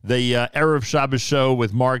 the Erev Shabbos show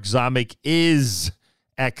with Mark Zamek is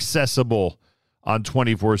accessible on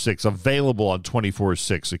 24/6, available on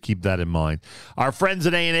 24/6, so keep that in mind. Our friends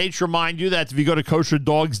at A&H remind you that if you go to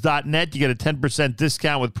kosherdogs.net, you get a 10%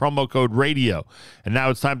 discount with promo code radio. And now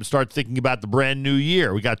it's time to start thinking about the brand new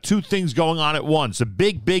year. We got two things going on at once. A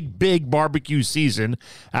big, big, big barbecue season.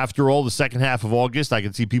 After all, the second half of August, I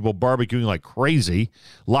can see people barbecuing like crazy.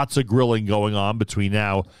 Lots of grilling going on between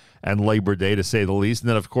now and Labor Day, to say the least. And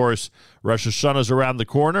then, of course, Rosh Hashanah is around the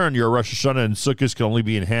corner, and your Rosh Hashanah and Sukkot can only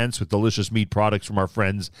be enhanced with delicious meat products from our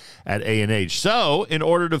friends at A&H. So, in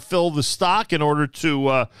order to fill the stock, in order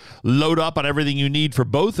to load up on everything you need for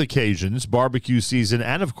both occasions, barbecue season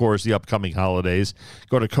and, of course, the upcoming holidays,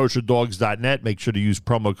 go to kosherdogs.net. Make sure to use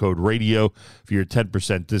promo code radio for your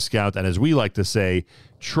 10% discount. And as we like to say,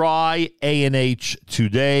 try A&H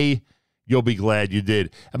today. You'll be glad you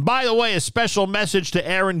did. And by the way, a special message to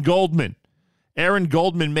Aaron Goldman. Aaron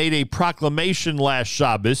Goldman made a proclamation last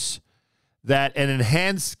Shabbos that an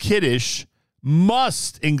enhanced Kiddush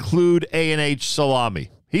must include A&H salami.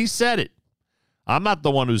 He said it. I'm not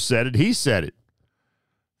the one who said it. He said it.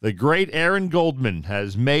 The great Aaron Goldman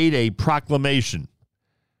has made a proclamation.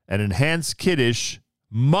 An enhanced Kiddush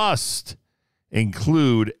must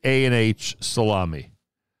include A&H salami.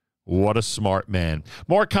 What a smart man.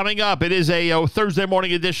 More coming up. It is a Thursday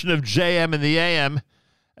morning edition of JM in the AM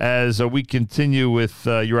as we continue with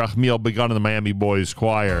Yerachmiel Begun and the Miami Boys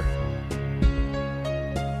Choir.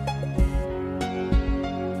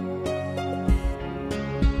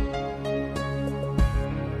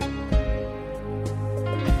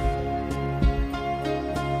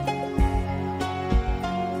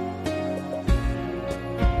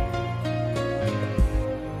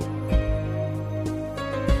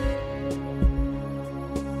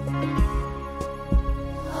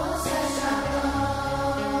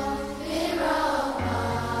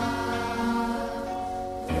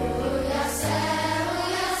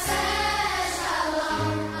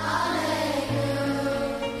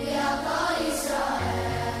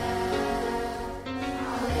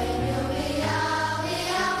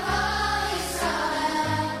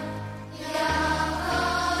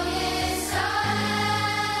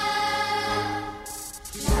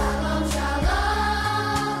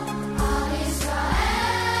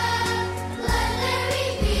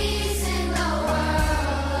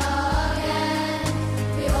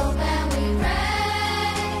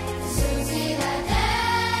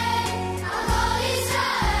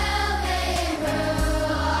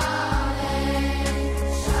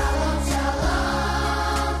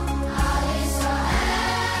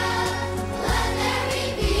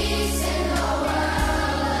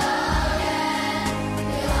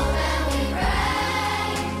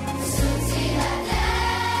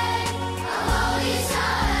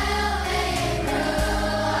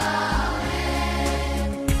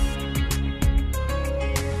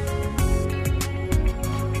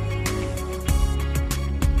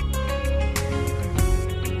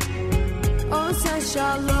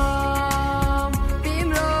 שלום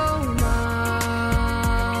במרומה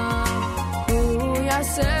הוא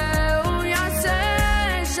יעשה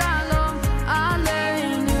שלום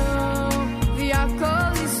עלינו ועל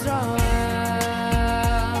כל ישראל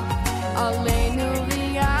עלינו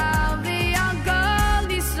ועל כל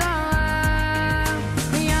ישראל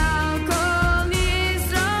ועל כל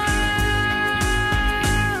ישראל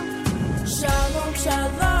שלום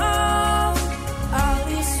שלום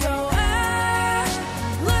על ישראל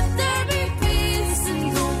let there be peace in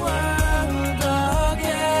the world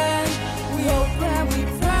again we hope and we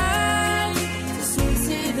pray to soon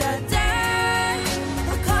see that day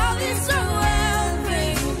the call Israel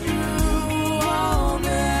ring through all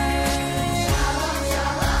men shalom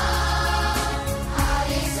shalom al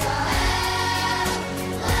Israel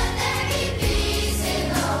let there be peace in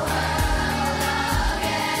the world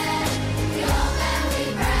again we hope and we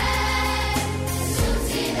pray to soon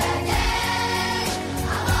see that day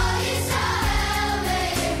the call Israel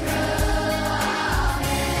ring through all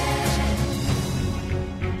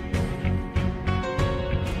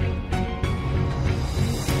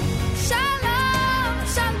Shalom,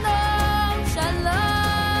 shalom,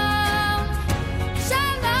 shalom,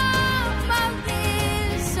 shalom al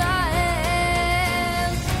Israel.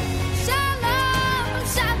 Shalom,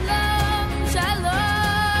 shalom,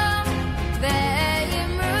 shalom,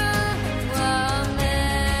 ve'imru amen.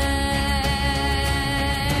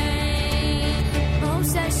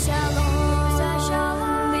 Moshe shalom,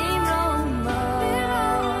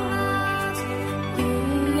 b'romat, hu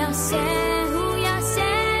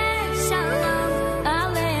yaseh shalom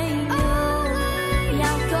aleinu,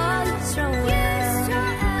 yal kol Yisrael.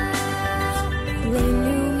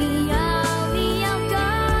 Aleinu yal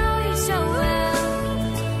kol Yisrael,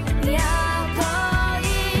 yal kol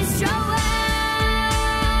Yisrael.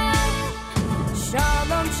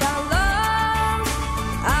 Shalom, shalom,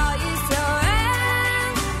 al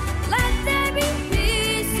Yisrael. Let there be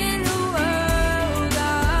peace in the world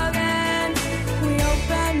again. We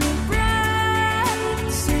hope and we pray to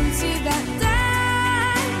soon see that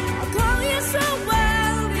day. I'll call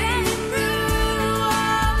Yisrael ring through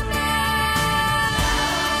all men.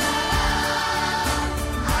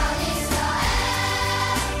 Al Yisrael,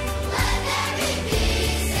 let there be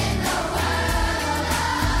peace in the world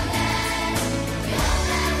again. We hope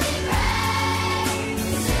and we pray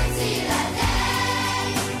to soon see that day.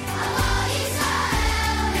 I'll call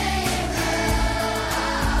Yisrael ring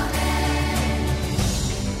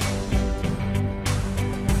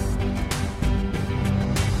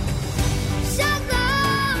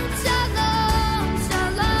Shalom, shalom,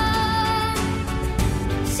 shalom,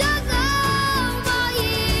 shalom al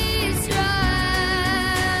Yisrael.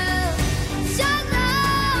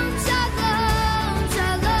 Shalom, shalom,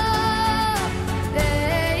 shalom,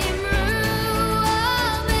 ve'imru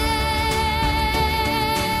amen.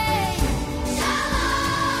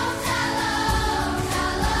 Shalom, shalom,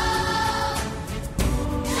 shalom,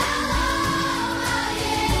 shalom al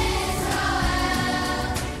Yisrael.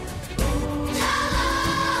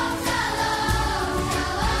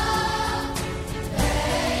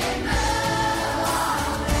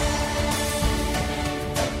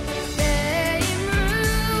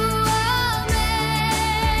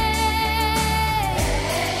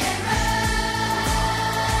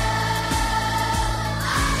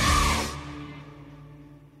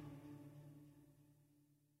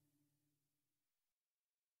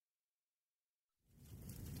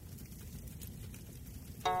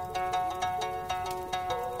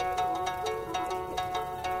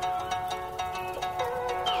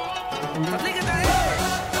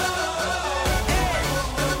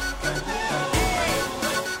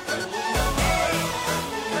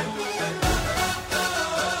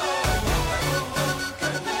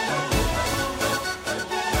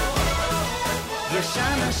 יש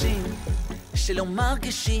אנשים שלא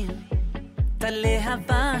מרגישים את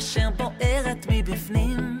הלהבה אשר בוערת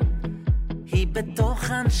מבפנים, היא בתוך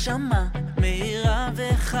הנשמה מהירה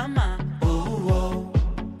וחמה.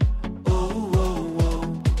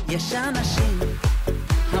 יש אנשים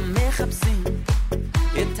המחפשים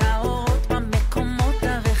את האורות במקומות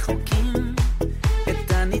הרחוקים,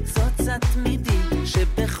 את הניצוץ התמידי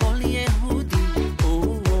שבכל יהודי.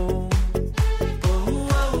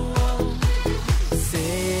 זה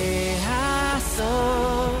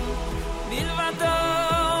הסוף מלבדו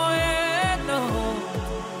אינו,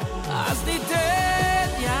 אז ניתן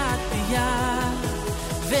יד ביד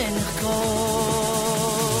ונחקור.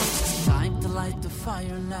 Time to light the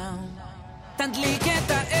fire now. תדליק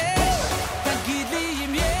את האש, תגיד לי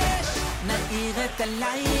אם יש, נאיר את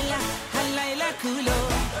הלילה, הלילה כולו.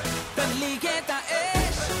 תדליק את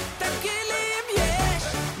האש, תגיד לי אם יש.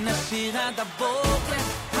 הבוקר,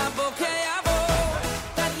 הבוקר יבוא,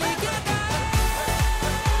 תדליק את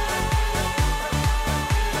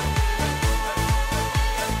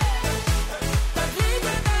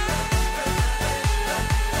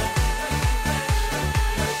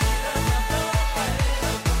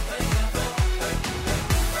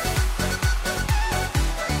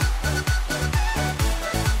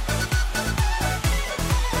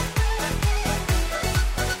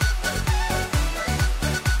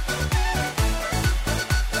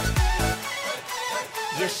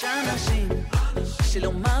יש אנשים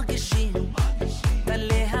שלא מרגישים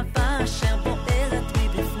בלהבה אשר בוערת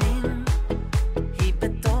מבפנים, היא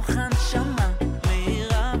בתוך הנשמה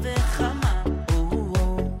מהירה וחמה.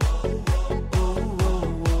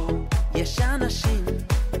 יש אנשים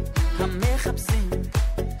המחפשים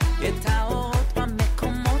את האורות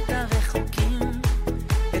במקומות הרחוקים,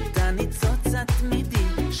 את הניצוץ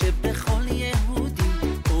התמידי שבכל יהודי.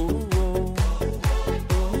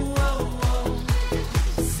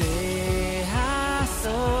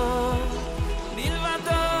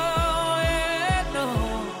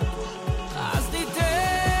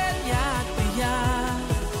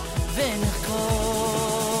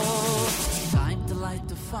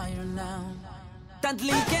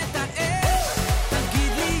 תדליק את האש,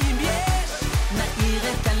 תגיד לי אם יש, נעיר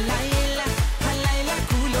את הלילה, הלילה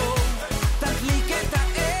כולו. תדליק את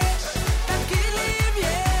האש, תגיד לי אם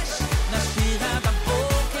יש, נשאיר עד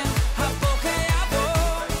הבוקר, הבוקר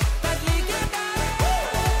יבוא. תדליק את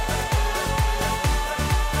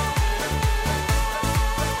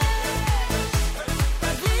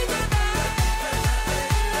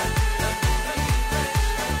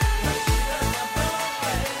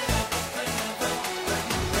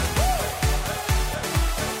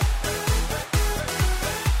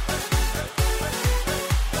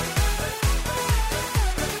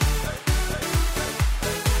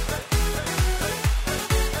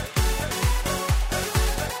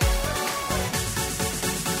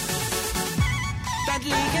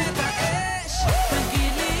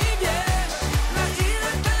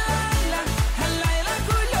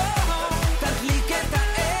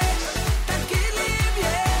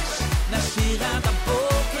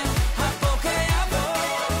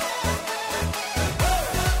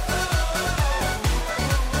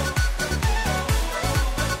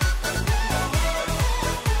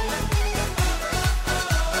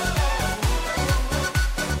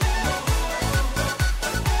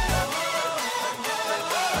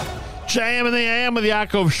JM in the AM with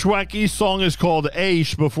Yaakov Shweki. Song is called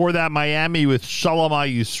Aish. Before that, Miami with Shalom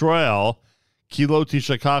Yisrael. Kilo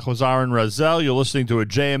Tishakach was Aaron Razel. You're listening to a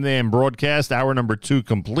JM in the AM broadcast, hour number 2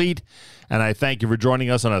 complete. And I thank you for joining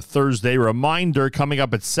us on a Thursday. Reminder, coming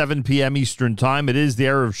up at 7 p.m. Eastern Time, it is the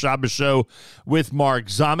Erev Shabbos show with Mark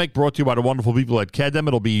Zamek, brought to you by the wonderful people at Kedem.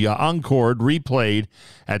 It'll be encored, replayed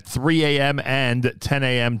at 3 a.m. and 10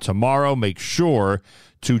 a.m. tomorrow. Make sure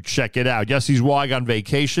to check it out. Yossi Zweig on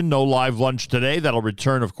vacation. No live lunch today. That'll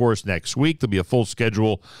return, of course, next week. There'll be a full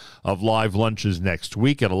schedule of live lunches next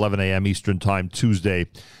week at 11 a.m. Eastern Time, Tuesday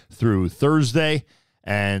through Thursday.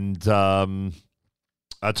 And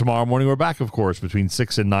tomorrow morning, we're back, of course, between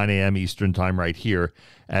 6 and 9 a.m. Eastern Time right here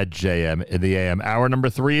at JM in the AM. Hour number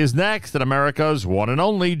 3 is next at America's one and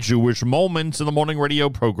only Jewish Moments in the Morning radio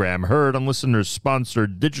program, heard on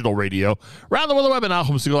listeners-sponsored digital radio around the world, the web at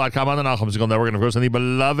NachumSegal.com, on the Nachum Segal Network, and, of course, on the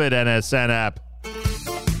beloved NSN app.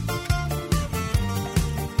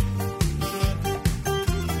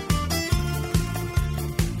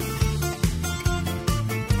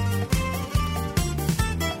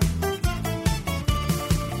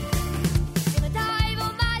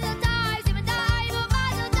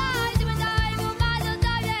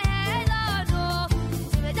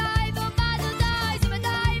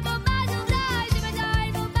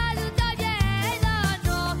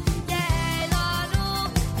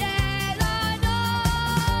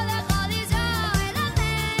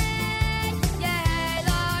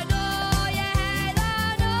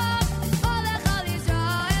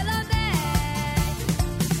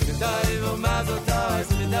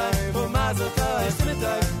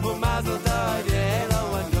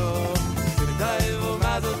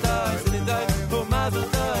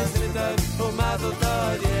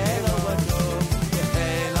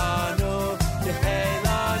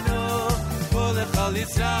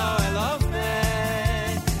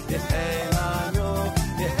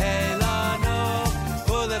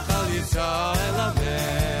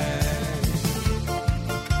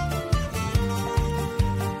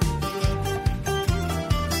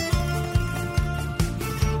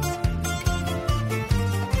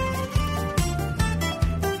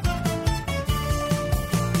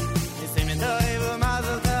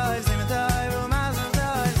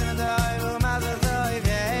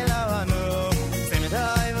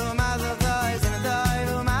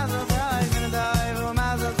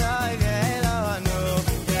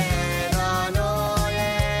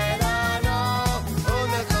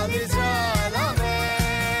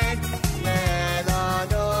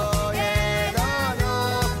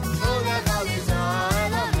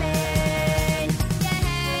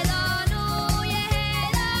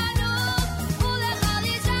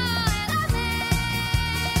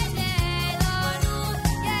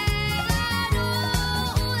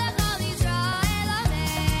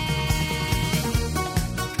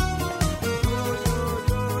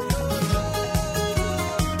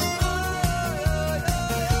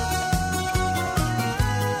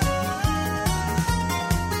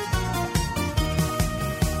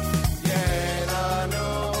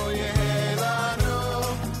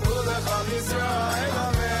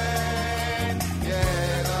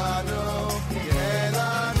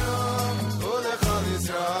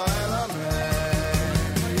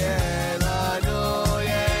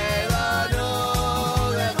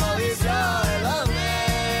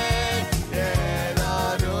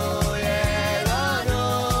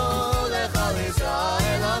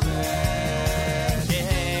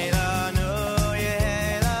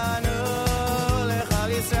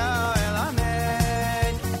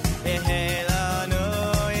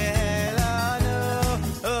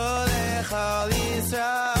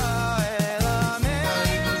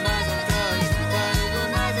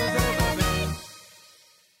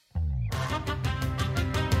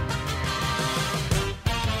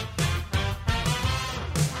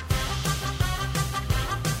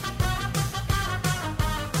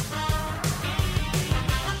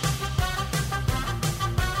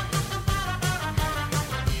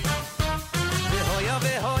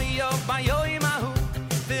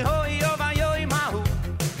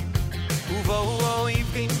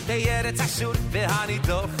 בארץ אשור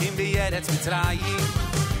והנידוחים בארץ מצרים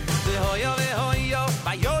והויו והויו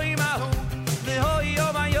ביום ההוא והויו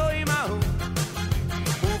ביום ההוא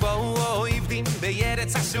ובואו אוהבים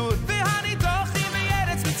בארץ אשור והנידוחים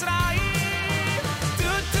בארץ מצרים דו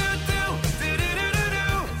דו דו דו דו דו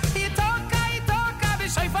דו יתוקה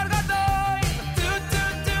בשופר גדול דו דו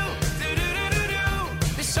דו דו דו דו דו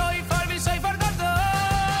בשופר גדול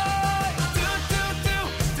דו דו דו דו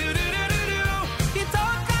דו דו דו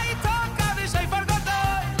יתוקה בשופר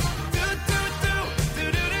גדול דו דו דו דו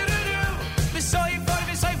דו דו דו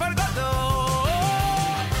בשופר גדול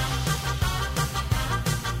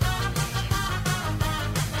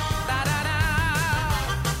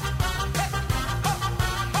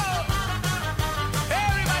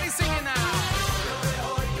Everybody singing now.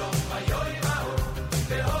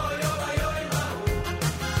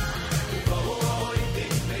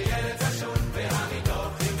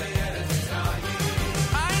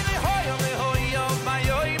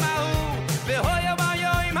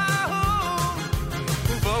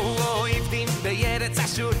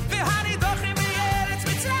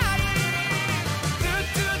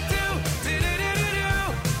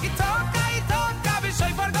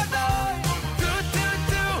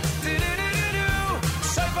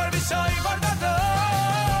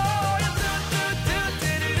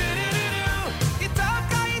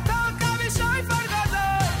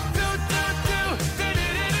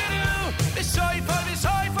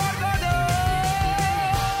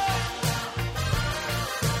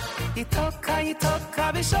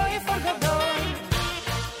 יתוקה בשופר גדול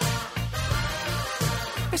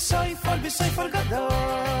בשופר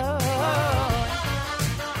גדול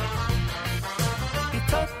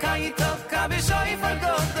יתוקה בשופר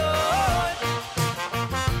גדול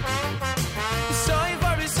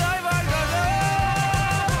בשופר גדול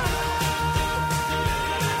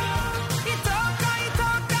יתוקה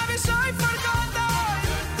בשופר גדול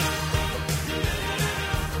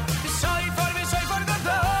בשופר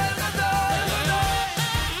גדול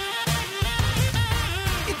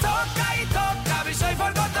יתוקה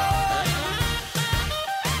בשופר גדול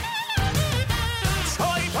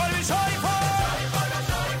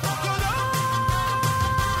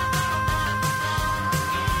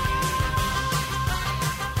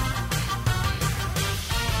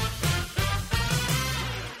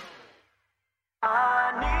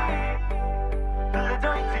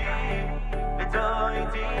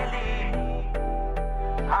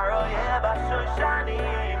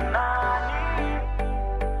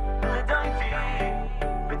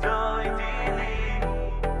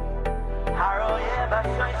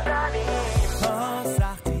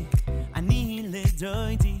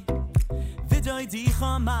די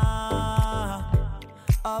חמה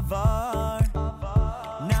עבר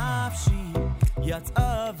נפשי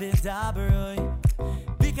יצאה ודברוי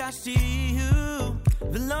ביקשתיהו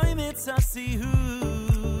ולא מצאסיהו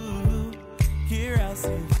קירסי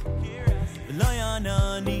ולא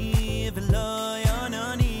ינני ולא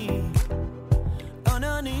ינני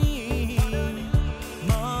ענני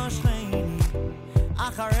משכני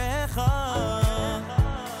אחריך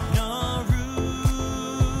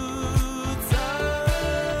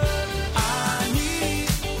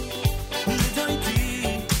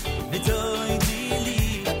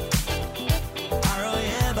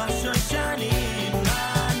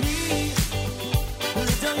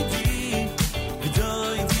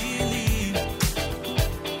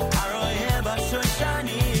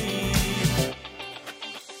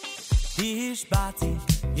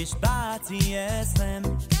השבעתי אצלם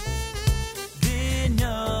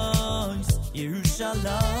בנויס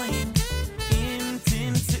ירושלים אם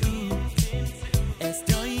תמצאו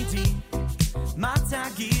אסתוידי מה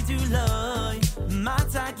תגידו לוי מה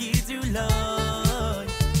תגידו לוי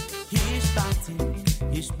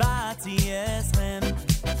השבעתי אצלם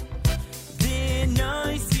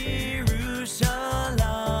בנויס ירושלים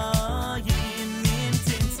אם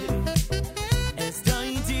תמצאו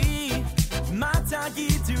אסתוידי מה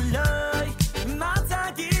תגידו לוי מה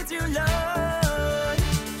תגידו לוי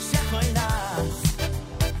שחולס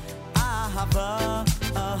אהבה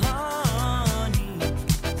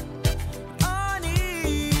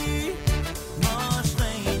אני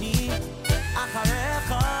משכני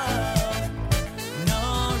אחריך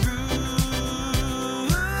נרוץ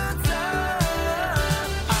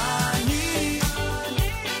אני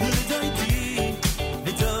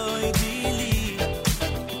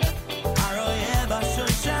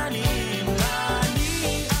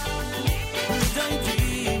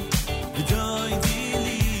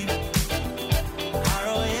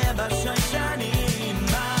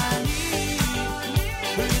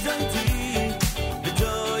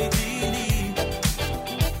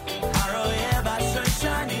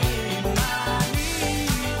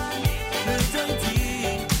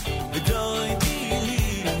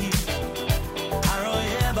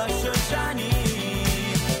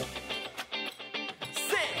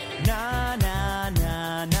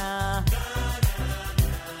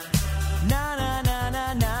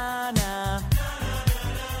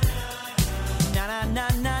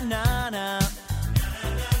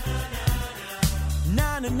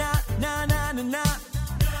na na na na na na.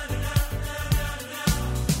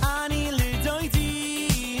 Ani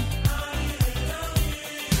lidoiti,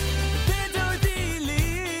 lidoiti li.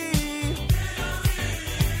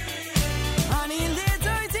 Ani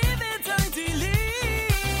lidoiti, lidoiti li.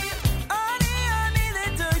 Ani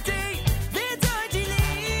lidoiti, lidoiti li.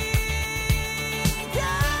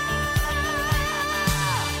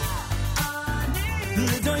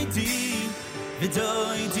 Lidoiti,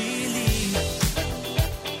 lidoiti li.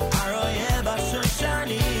 Aroye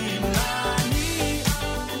bashoshani.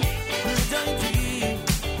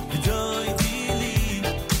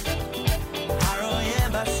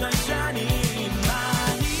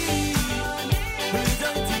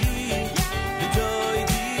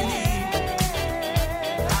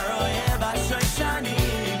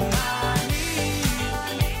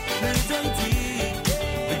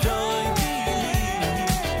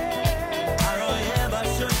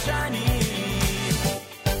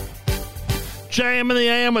 JM in the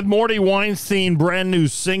AM with Morty Weinstein. Brand new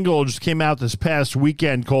single just came out this past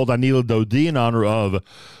weekend called Anila Dodi in honor of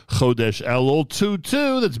Chodesh Elul.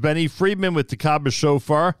 2-2. That's Benny Friedman with the Kaaba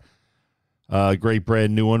Shofar. Great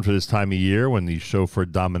brand new one for this time of year when the shofar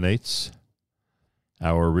dominates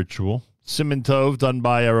our ritual. Siman Tov done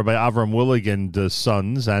by Rabbi Avram Willig and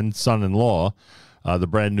sons and son-in-law. The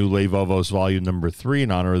brand new Leivovos volume number 3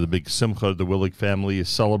 in honor of the big Simcha the Willig family is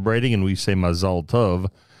celebrating, and we say Mazal Tov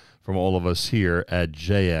from all of us here at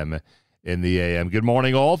JM in the AM. Good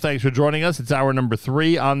morning, all. Thanks for joining us. It's hour number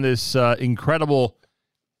 3 on this incredible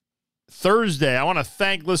Thursday. I want to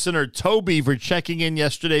thank listener Toby for checking in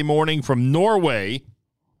yesterday morning from Norway.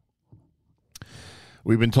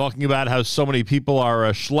 We've been talking about how so many people are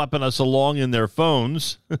schlepping us along in their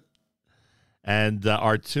phones and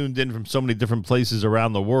are tuned in from so many different places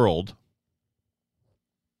around the world.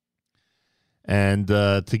 And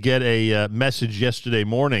to get a message yesterday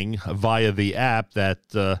morning via the app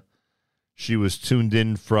that she was tuned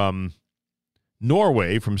in from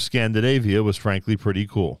Norway, from Scandinavia, was frankly pretty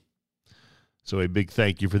cool. So a big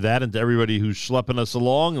thank you for that. And to everybody who's schlepping us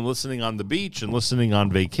along and listening on the beach and listening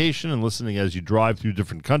on vacation and listening as you drive through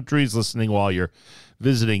different countries, listening while you're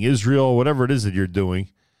visiting Israel, whatever it is that you're doing,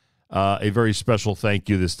 a very special thank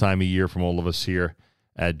you this time of year from all of us here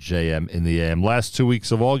at JM in the AM. Last 2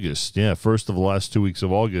 weeks of August. Yeah, first of the last 2 weeks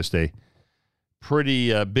of August, a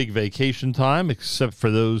pretty big vacation time, except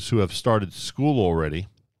for those who have started school already.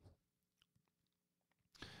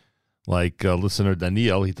 Like listener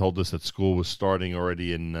Daniel, he told us that school was starting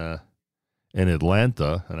already in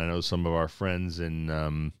Atlanta, and I know some of our friends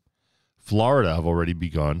in Florida have already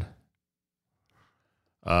begun.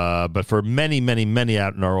 But for many, many, many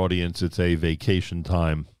out in our audience, it's a vacation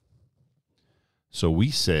time. So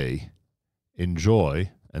we say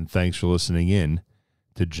enjoy, and thanks for listening in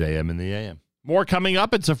to JM in the AM. More coming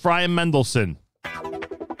up. It's Ephraim Mendelssohn.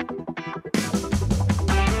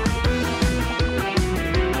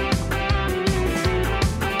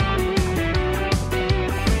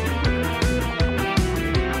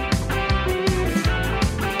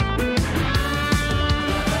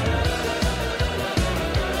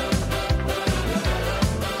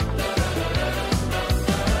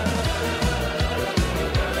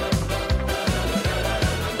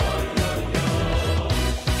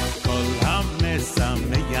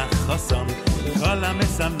 כל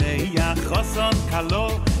המשמח חוסון קלו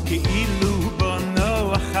כאילו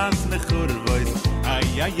בונו אחז לחורבויס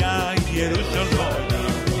איי איי איי ירושלים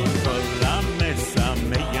כל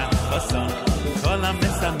המשמח חוסון כל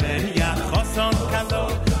המשמח חוסון קלו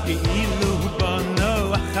כאילו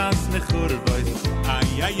בונו אחז לחורבויס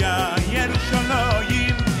איי איי איי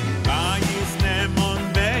ירושלים בייס נמון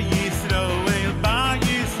בישראל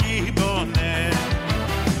בייס יבונה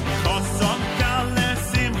חוסון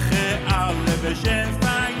Beshem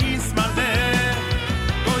Fayis Maleh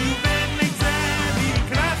Goyu ben Litzeh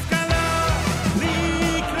Likras Kalo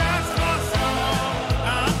Likras Choso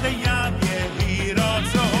Ante Yad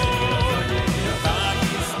Yehirotzo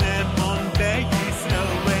Fayis Nemon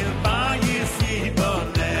Beyisrael Fayis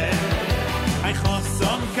Yiboneh Ay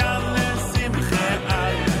Choson Kalo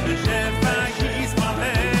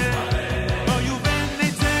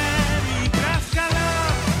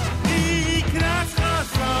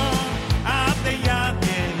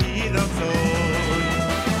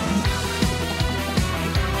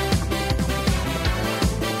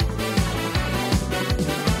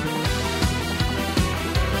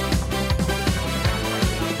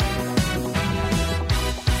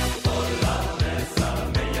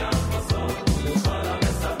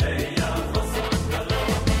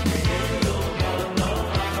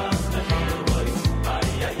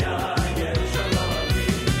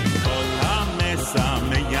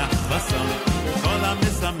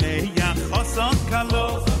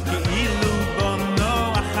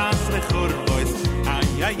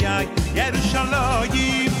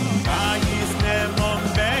Yerushalayim Bayis Nemon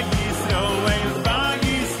Beyisroel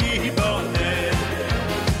Bayis Yiboneh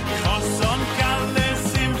Choson Kale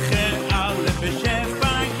Simche Ale B'Shef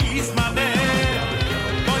Bayis Maleh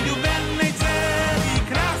Boyu Ben Neitzer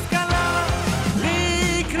Likras Kala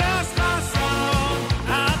Likras Chason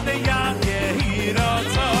Ate Yad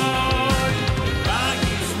Yehirotzoy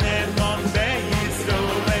Bayis Nemon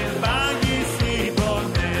Beyisroel Bayis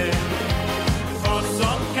Yiboneh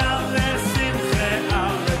Choson Kale Simche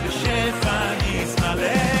Ale B'Shef Bayis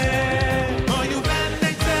Maleh Boyu Ben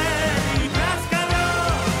Neitzer Likras Kala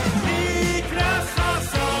Likras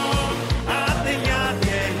Chason Ate Yad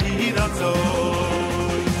Yehirotzoy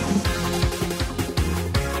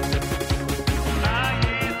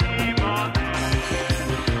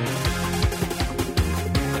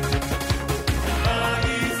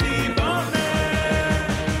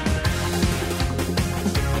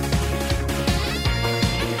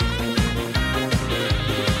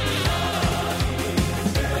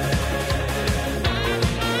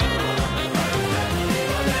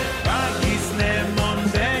Bayis Nemon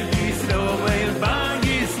Beyisroel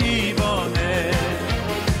Bayis Yiboneh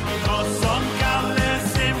Choson Kale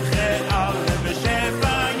Simche Ale B'Shef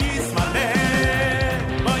Bayis Maleh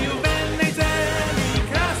Boyu Ben Neitzer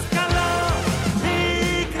Likras Kala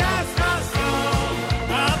Likras Chason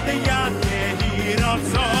Ate Yad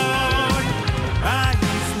Yehirotzoy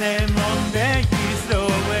Bayis Nemon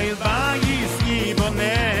Beyisroel Bayis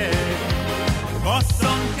Yiboneh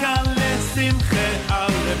Choson Kale Simche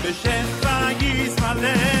Ale B'Shef Bayis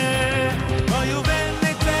Maleh Boyu Ben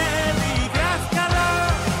Neitzer Likras Kala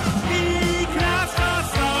Likras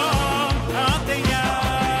Chason Ate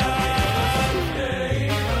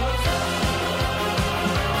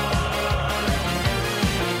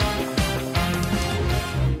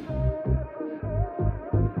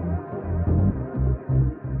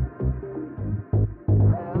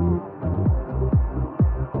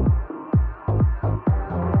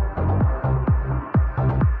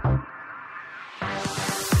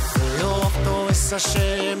ואהבתו es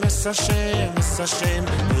Hashem, es Hashem, es Hashem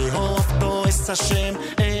ואהבתו es Hashem,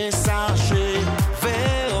 es Hashem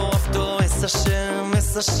ואהבתו es Hashem,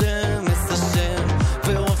 es Hashem, es Hashem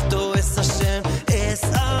ואהבתו es Hashem, es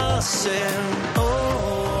Hashem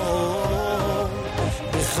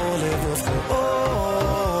בכל לבבך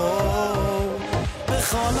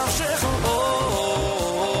בכל נפשך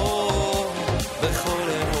בכל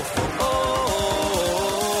לבבך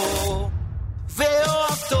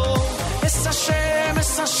ואהבתו es Hashem,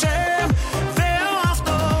 es Hashem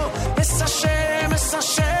ואהבתו es Hashem, es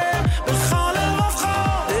Hashem בכל לבבך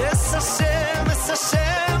es Hashem, es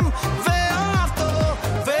Hashem ואהבתו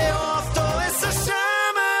es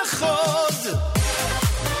Hashem אחד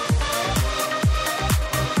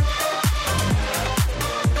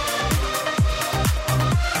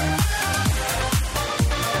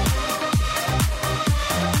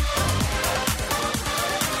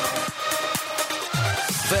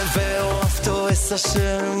ואהבתו es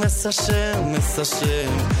Hashem, es Hashem, es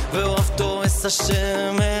Hashem ואהבתו es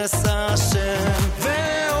Hashem, es Hashem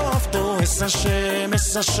ואהבתו es Hashem,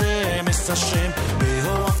 es Hashem, es Hashem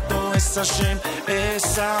ואהבתו es Hashem,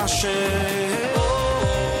 es Hashem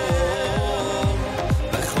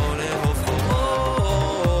בכל לבבך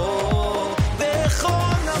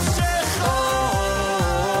בכל נפשך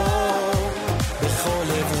בכל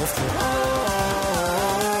לבבך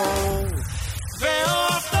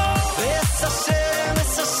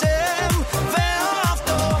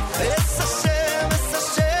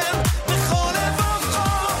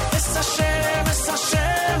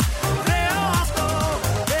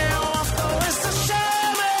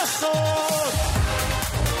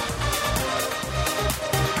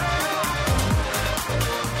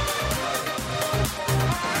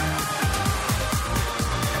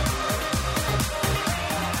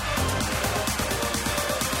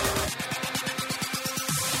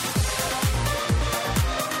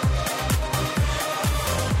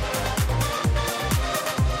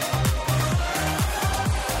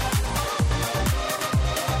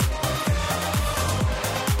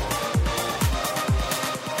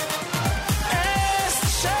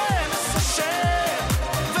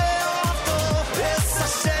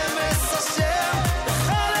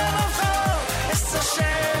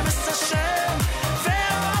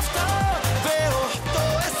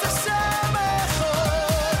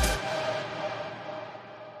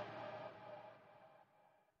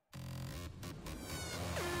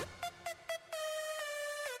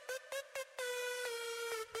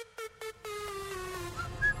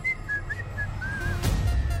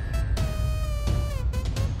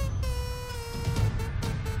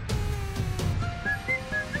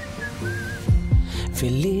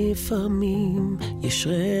ולפעמים יש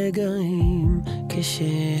רגעים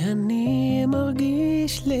כשאני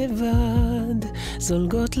מרגיש לבד,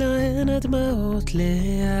 זולגות להן הדמעות לאט.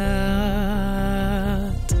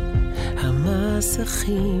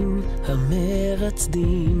 המסכים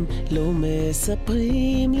המרצדים לא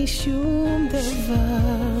מספרים לי שום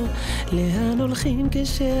דבר, לאן הולכים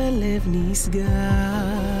כשהלב נסגר.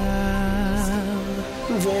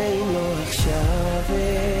 ואם לא עכשיו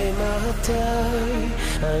ומתי,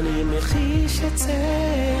 אני מחיש את צעדיי,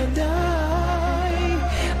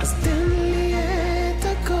 אז תן לי את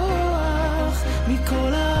הכוח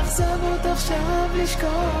מכל האכזבות עכשיו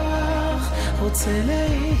לשכוח, רוצה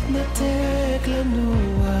להתנתק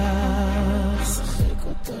לנוח, שחק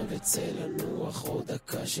אותה וצא לנוח, עוד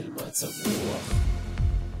דקה של מצב רוח,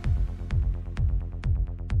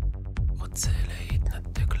 רוצה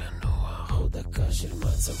להתנתק לנוח, עוד דקה של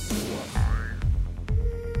מצב רוח,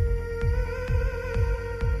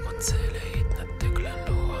 רוצה להתנתק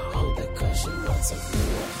לנוח, עוד דקה של מצב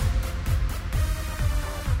רוח,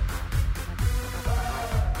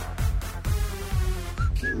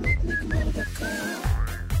 כמעט נגמר דקה,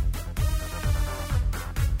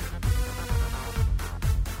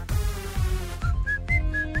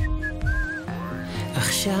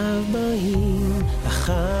 עכשיו באים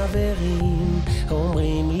החברים,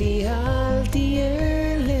 אומרים לי אל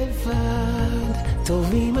תהיה לבד,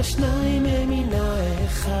 טובים השניים הם מן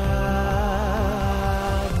האחד.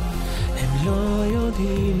 הם לא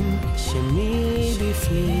יודעים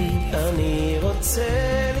שמבפנים אני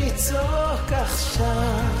רוצה לצעוק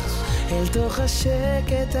עכשיו, אל תוך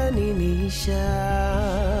השקט אני נשאר.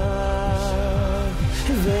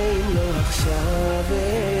 ואם לא עכשיו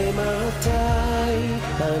ומתי,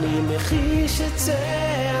 אני מחיש את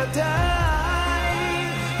צעדיי,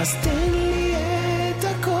 אז תן לי את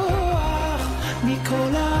הכוח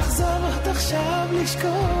מכל האכזבות עכשיו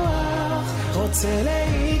לשכוח, רוצה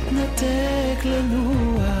להתנתק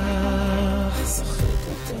לנוח, שחק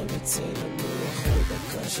אותה וצא לנוח, עוד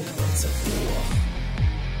דקה של מצב רוח,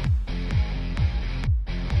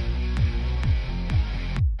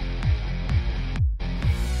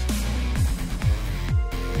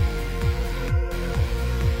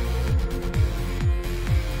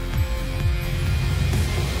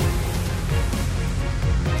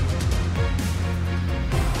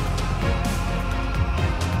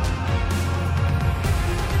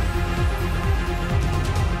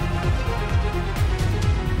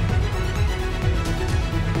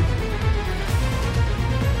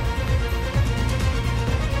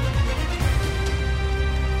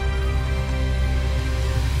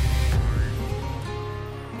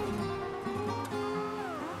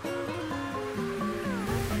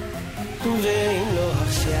 ואם לא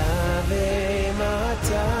עכשיו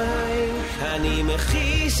ומתי, אני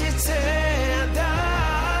מחיש את צעדיי,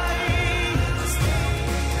 אז תן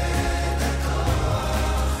לי את הכוח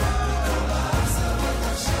מכל האכזבות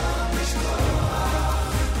עכשיו לשכוח,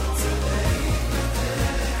 רוצה להתנתק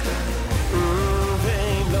לנוח.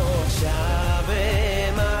 ואם לא עכשיו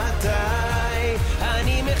ומתי,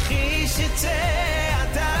 אני מחיש את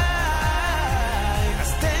צעדיי,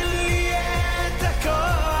 אז תן לי את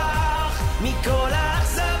הכוח מכל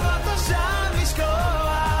האכזבות עכשיו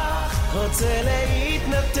לשכוח, רוצה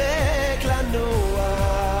להתנתק לנוח,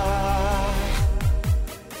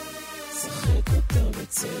 שחק אותה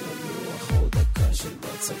וצא לנוח, עוד דקה של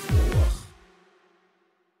מצב רוח.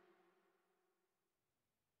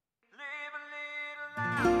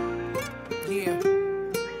 Yeah,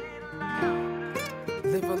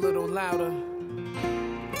 live a little louder,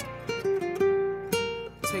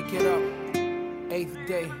 take it up, 8th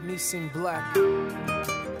day, Nissan Black.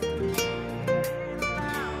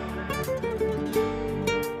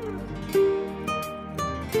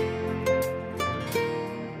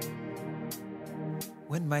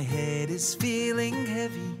 When my head is feeling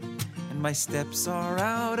heavy and my steps are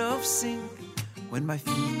out of sync, when my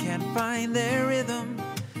feet can't find their rhythm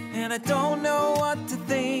and I don't know what to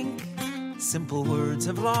think, simple words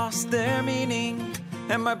have lost their meaning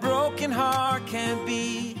and my broken heart can't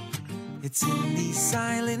beat. It's in these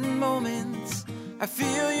silent moments I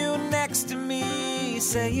feel you next to me,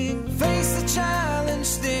 saying face the challenge,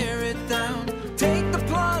 stare it down, take the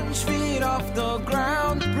plunge, feet off the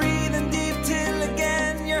ground, breathing deep till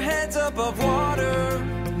again your head's above water,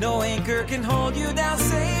 no anchor can hold you down,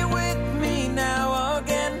 say it with me now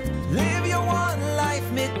again, live your one life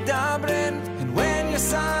mitdabren, and when your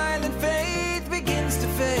silent faith begins to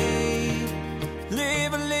fade,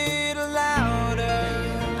 live a little louder,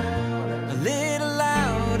 a little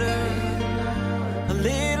louder, a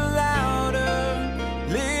little louder,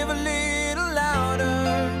 live a little louder,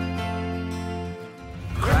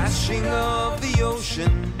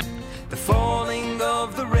 the falling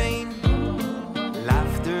of the rain,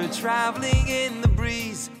 laughter traveling in the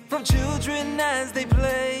breeze from children as they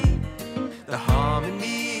play, the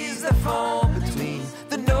harmonies that fall between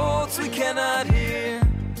the notes we cannot hear,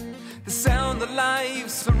 the sound of life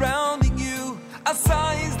surrounding you, are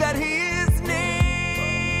signs that he is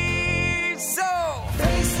near. So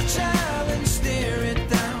face the challenge, steer it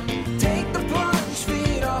down, take the plunge,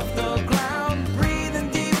 feet off the ground, breathing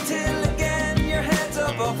deep till again your head's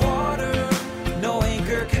above water, no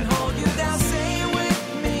anchor can hold you down. Say it with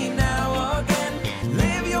me now again,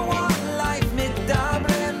 live your one life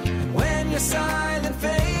middaben, when your silent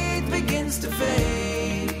faith begins to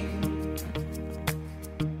fade,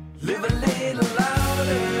 live a little louder.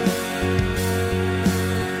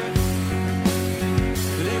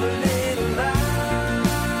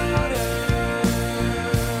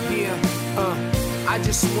 I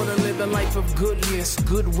just wanna live a life of goodness,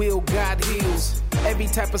 goodwill, God heals every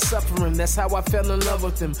type of suffering. That's how I fell in love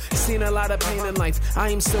with him. Seen a lot of pain in life, I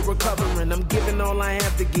am still recovering. I'm giving all I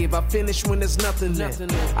have to give, I finish when there's nothing there.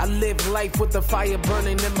 I live life with the fire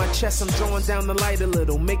burning in my chest. I'm drawing down the light a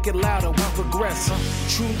little, make it louder, we progress.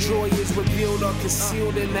 True joy is revealed or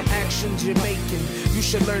concealed in the actions you're making. You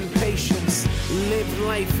should learn patience, live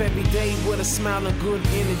life every day with a smile and good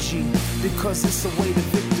energy, because it's the way to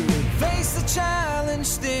victory. Face the challenge,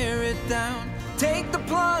 steer it down, take the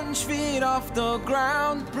plunge, feet off the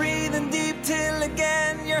ground, breathing deep till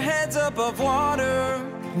again your head's above water,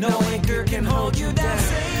 no anchor can hold you down.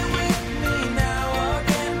 Say it with me now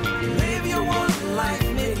again, live your one life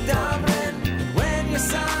middaben, when your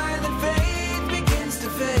silent faith begins to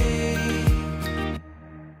fade,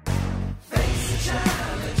 face the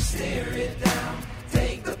challenge, steer it down,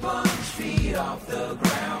 take the plunge, feet off the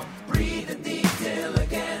ground, breathing deep till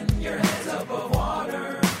again your head's above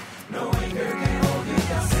water, no anchor can hold you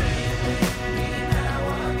down. Say it with me now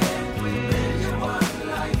again, live your one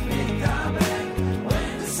life middaben,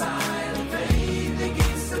 when the silent faith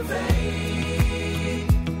begins to fade,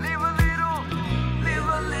 live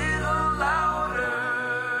a little louder.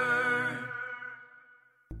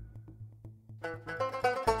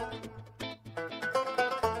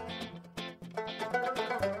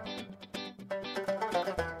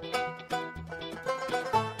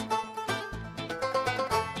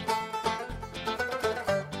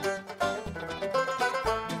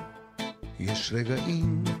 יש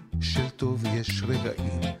רגעים של טוב, יש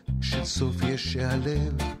רגעים של סוף, יש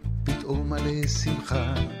שהלב פתאום מלא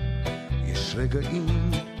שמחה, יש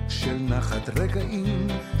רגעים של נחת, רגעים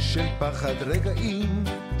של פחד, רגעים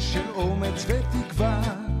של אומץ ותקווה,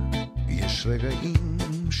 יש רגעים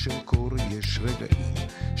של קור, יש רגעים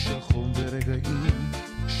של חום ורגעים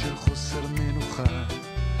של חוסר מנוחה,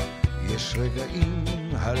 יש רגעים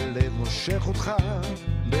הלב מושך אותך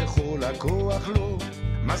בכל הכוח, לא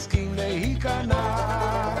מסכים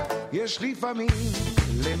להיכנע, יש לפעמים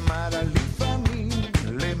למעלה, לפעמים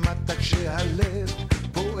למטה, כשהלב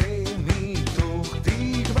פועם מתוך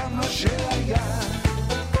תקווה, מה שהיה,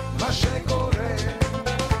 מה שקורה,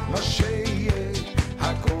 מה שיהיה,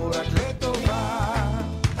 הכל רק לטובה.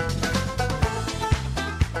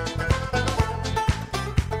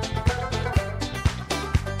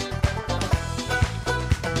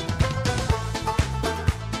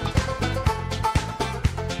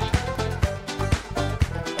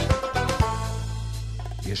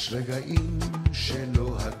 יש רגעים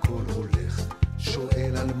שלא הכל הולך,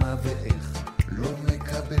 שואל על מה ואיך, לא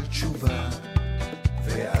מקבל תשובה,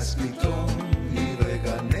 ואז פתאום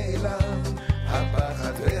מרגע נעלם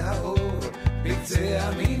הפחד והאור בקצה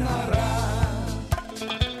המנהרה.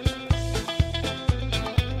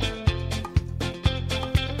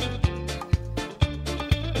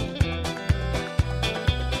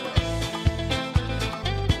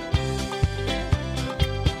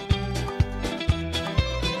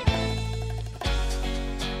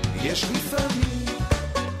 יש לפעמים,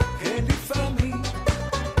 כן לפעמים,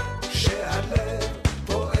 שהלב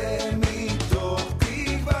פועם מתוך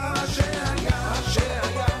תקווה, מה שהיה,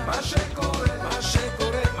 מה שקורה,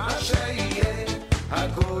 מה שיהיה,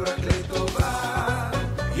 הכל רק לטובה.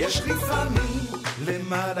 יש לפעמים,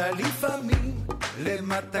 למעלה לפעמים,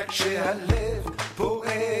 למטה, כשהלב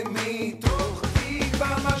פועם מתוך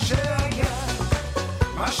תקווה, מה שהיה,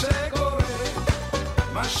 מה שקורה,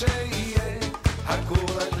 מה שיהיה, הכל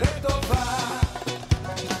רק לטובה.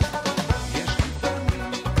 יש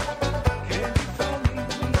לפעמים, כן לפעמים,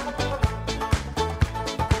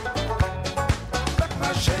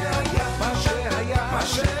 מה שהיה, מה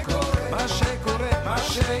שקורה, מה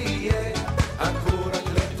שיהיה, הכל רק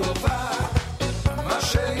לטובה. מה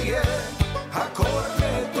שיהיה, הכל רק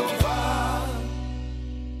לטובה.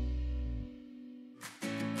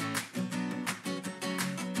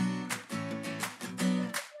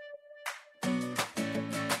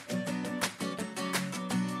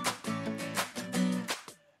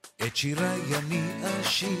 את שיריי אני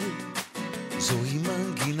אשיר, זוהי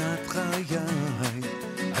מנגינת חיי,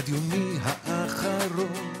 עד יומי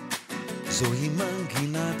האחרון, זוהי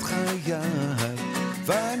מנגינת חיי,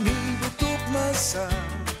 ואני בתוך מסע,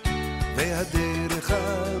 והדרך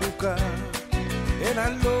ארוכה, אל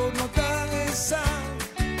הלא נודע אסע,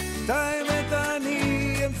 את האמת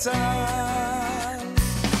אני אמצא.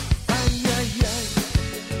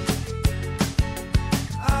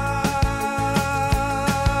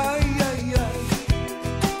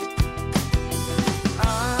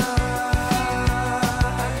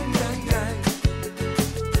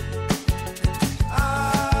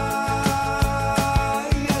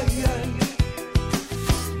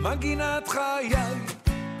 מנגינת חיי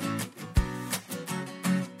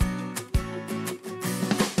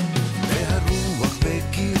והרוח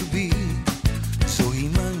בקרבי זוהי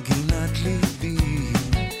מנגינת ליבי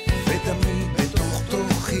ודמי בתוך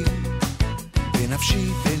תוכי בנפשי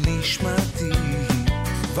ונשמתי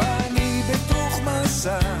ואני בתוך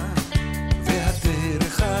מסע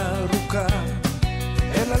והדרך ארוכה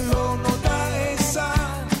אל הלא נודע אסע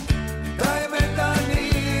את האמת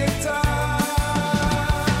אני אמצא.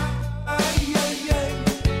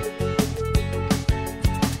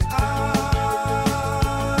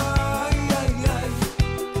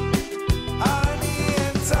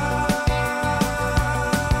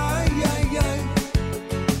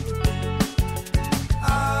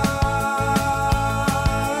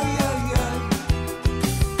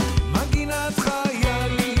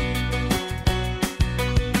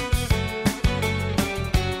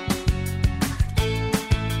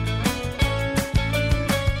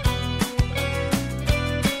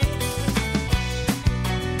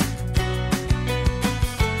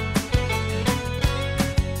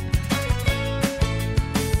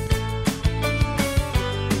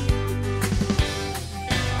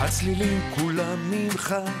 הצלילים כולם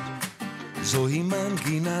ממך, זוהי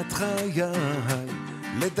מנגינת חיי,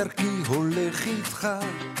 לדרכי הולך איתך,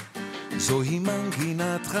 זוהי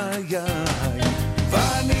מנגינת חיי,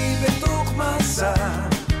 ואני בתוך מסע,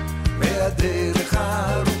 והדרך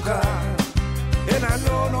ארוכה, אל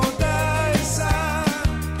הלא נודע אסע,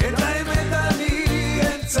 את האמת אני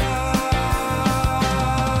אמצא.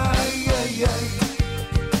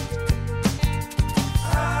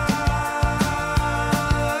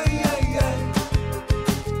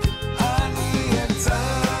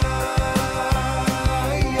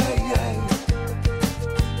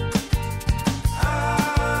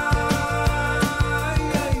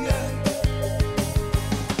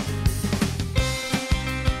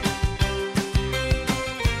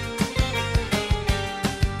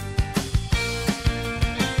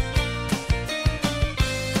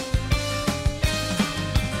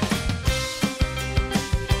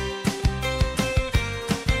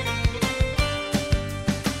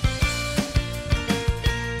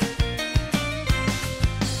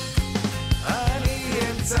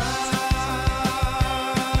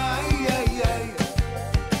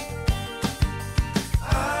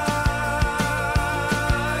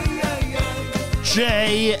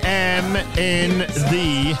 JM in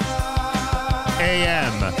the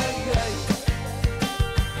AM.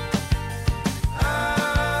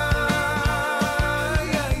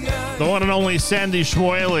 The one and only Sandy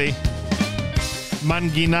Shmueli,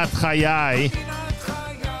 Manginat Chayai,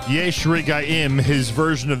 Yesh Rigaim, his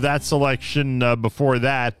version of that selection before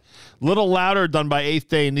that. Little louder, done by Eighth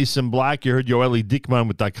Day and Nissan Black. You heard Yoeli Dickman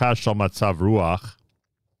with Dakash al Matzav Ruach.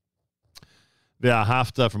 The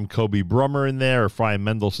Hafta from Kobe Brummer in there, or Ephraim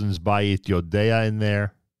Mendelssohn's Bayit Yodea in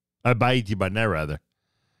there. Bayit Yibaneh, rather,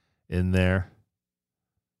 in there.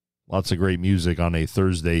 Lots of great music on a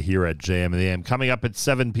Thursday here at JM and the AM. Coming up at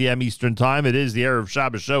 7 p.m. Eastern Time, it is the Erev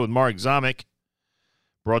Shabbos Show with Mark Zamek.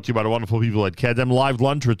 Brought to you by the wonderful people at Kedem. Live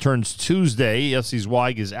Lunch returns Tuesday. Yossi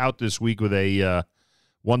Zweig is out this week with a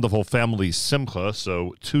wonderful family simcha.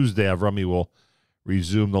 So Tuesday, Avrami will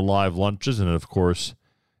resume the live lunches. And, of course,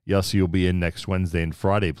 Yossi will be in next Wednesday and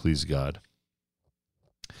Friday, please God.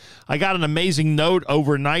 I got an amazing note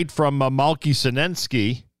overnight from Malki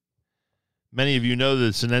Sinensky. Many of you know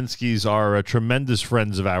that Sinenskys are tremendous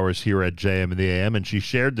friends of ours here at JM and the AM, and she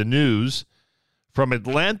shared the news from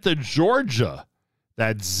Atlanta, Georgia,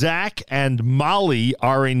 that Zach and Molly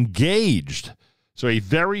are engaged. So a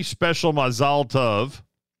very special Mazal Tov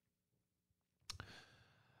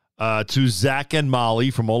to Zach and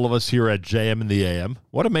Molly from all of us here at JM and the AM.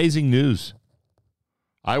 What amazing news.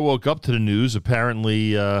 I woke up to the news.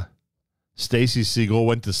 Apparently, Stacy Segal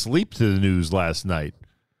went to sleep to the news last night.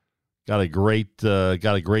 Got a great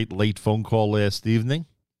late phone call last evening.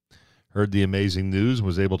 heard the amazing news and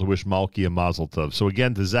was able to wish Malki a Mazel Tov. So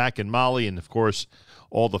again, to Zach and Molly, and of course,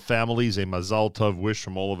 all the families, a Mazel Tov wish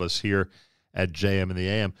from all of us here at JM and the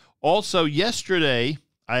AM. Also, yesterday,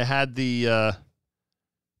 I had the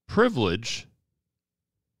privilege,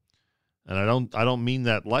 and I don't mean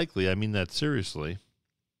that lightly, I mean that seriously.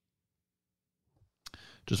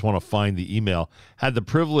 Just want to find the email. Had the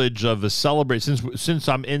privilege of celebrating, since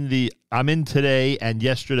I'm in today, and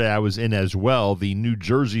yesterday I was in as well, the New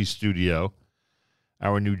Jersey studio,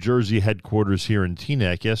 our New Jersey headquarters here in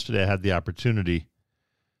Teaneck. Yesterday I had the opportunity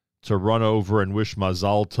to run over and wish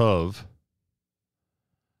Mazal Tov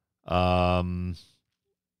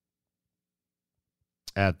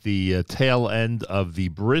at the tail end of the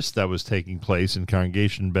bris that was taking place in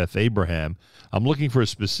Congregation Beth Abraham. I'm looking for a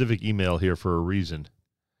specific email here for a reason,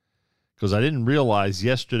 because I didn't realize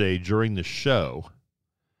yesterday during the show,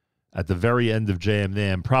 at the very end of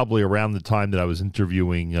JMNAM, probably around the time that I was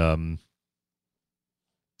interviewing, Ari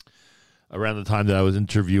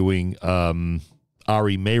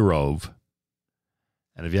Meirov.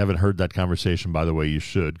 And if you haven't heard that conversation, by the way, you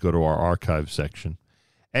should go to our archive section.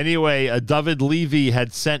 Anyway, David Levy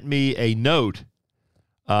had sent me a note.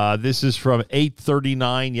 This is from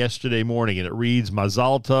 8:39 yesterday morning, and it reads,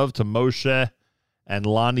 Mazal Tov to Moshe and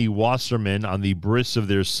Lonnie Wasserman on the bris of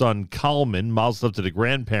their son Kalman. Mazel Tov to the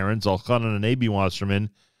grandparents, Elchanan and Abi Wasserman,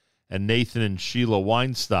 and Nathan and Sheila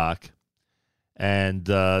Weinstock. And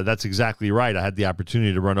that's exactly right. I had the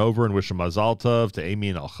opportunity to run over and wish a Mazal Tov to Amy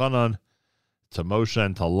and Elchanan, to Moshe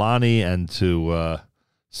and to Lonnie, and to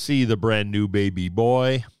see the brand new baby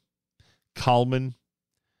boy, Kalman.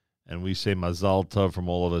 And we say Mazal Tov from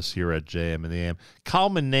all of us here at JM and the AM.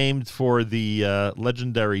 Kalman named for the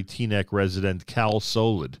legendary Teaneck resident Cal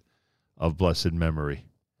Solid of blessed memory.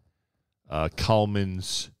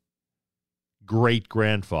 Kalman's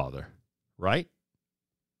great-grandfather, right?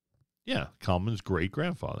 Yeah, Kalman's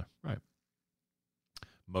great-grandfather, right.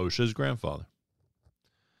 Moshe's grandfather.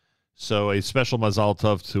 So a special Mazal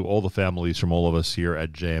Tov to all the families from all of us here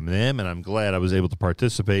at JM and the AM, and I'm glad I was able to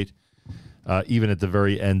participate even at the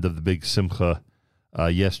very end of the big simcha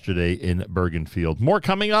yesterday in Bergenfield. More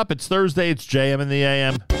coming up. It's Thursday. It's JM and the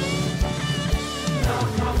AM.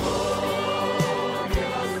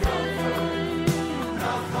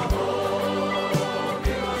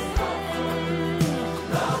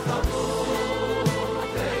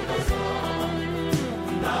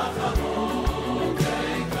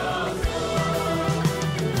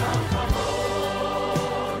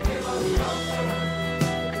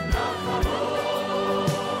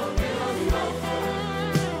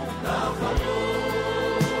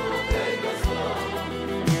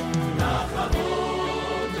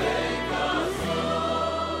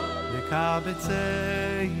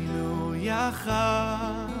 Kabetzeinu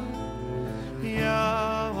yachad,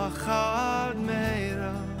 yachad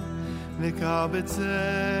meira.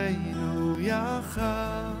 Kabetzeinu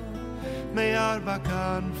yachad, me'arba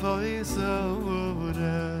kanfoi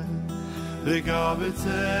sore.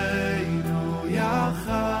 Kabetzeinu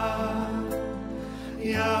yachad,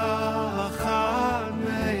 yachad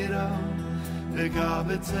meira.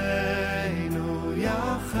 Kabetzeinu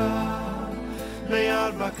yachad.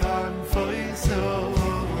 Me'arba kanfoi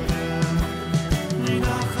sore.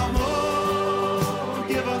 Nachamo,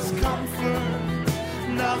 give us comfort.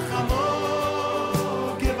 Nachamo,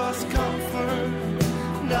 give us comfort.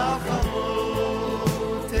 Nachamo,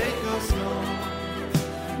 take us home.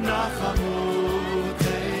 Nachamo,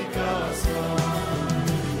 take us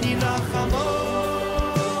home. Nachamo,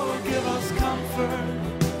 give us comfort.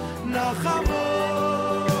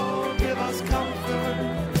 Nachamo, give us comfort.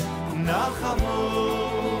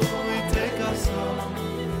 Nachamo, take us home.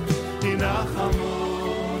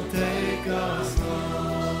 Nachamo, take us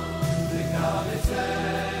home.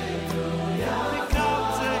 Kabetzeinu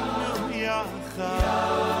yachad,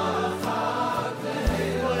 yachad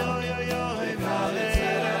meira. Oy oy oy oy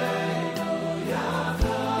meira.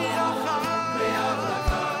 Yachad meira.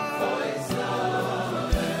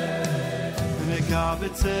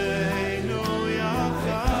 Kabetzeinu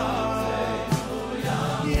yachad,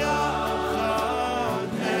 yachad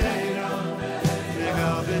meira.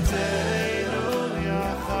 Kabetzeinu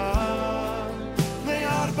yachad,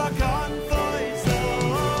 me'arba kanfoi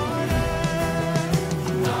sore.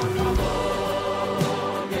 Nachamo,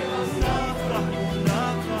 give us comfort.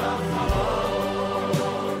 Nachamo,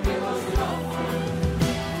 give us comfort.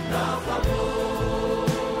 Nachamo,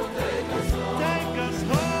 take us home. Take us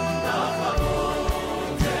home. Nachamo,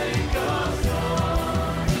 take us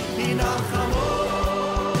home. Nachamo,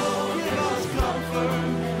 give us comfort.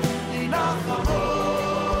 Nachamo,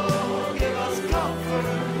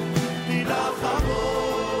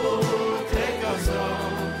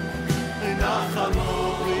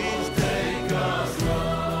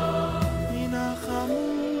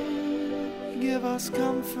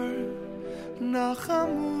 comfort.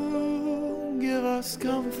 Nachamu, give us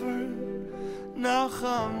comfort.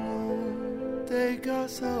 Nachamu, take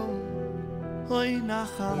us home. Oy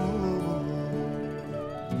Nachamu,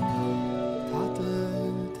 Tata,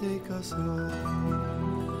 take us home.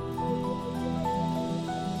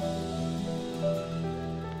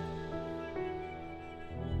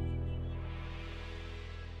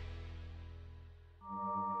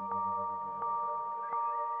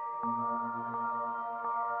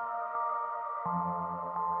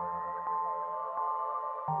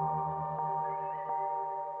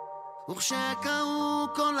 וכשקעו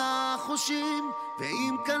כל החושים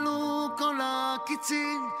ואם קלו כל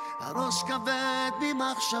הקיצים, הראש כבד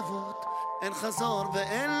ממחשבות, אין חזור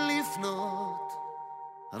ואין לפנות.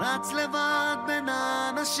 רץ לבד בין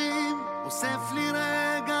האנשים, אוסף לי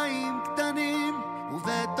רגעים קטנים,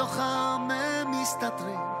 ובתוכם הם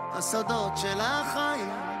מסתתרים הסודות של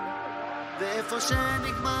החיים. ואיפה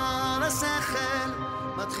שנגמר השכל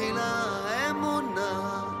מתחילה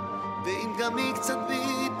האמונה, ואם גם היא קצת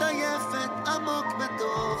מתעייפת עמוק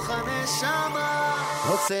בתוך הנשמה.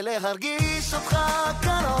 רוצה להרגיש אותך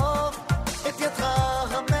קרוב, את ידך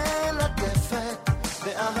המלטפת,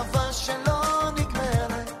 באהבה שלא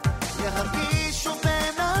נגמרת, להרגיש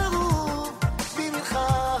ובן אהוב, במנחה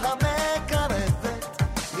המקרבת,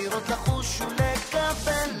 לראות לחוש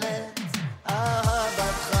ולקבל את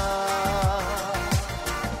אהבתך.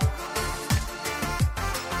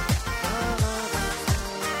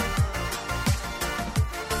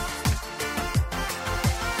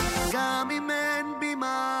 גם אם אין בי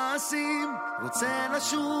מעשים, רוצה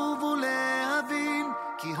לשוב ולהבין,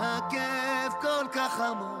 כי הכאב כל כך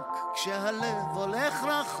עמוק כשהלב הולך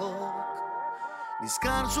רחוק.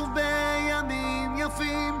 נזכר שוב בימים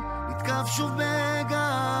יפים, נתקף שוב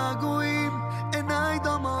בגעגועים, עיניי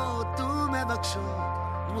דומות ומבקשות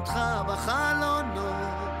דמותך בחלונות.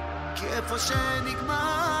 כי איפה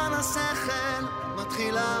שנגמר השכל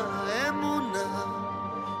מתחילה האמונה,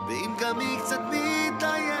 ואם גם היא קצת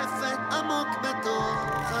מתעייפת עמוק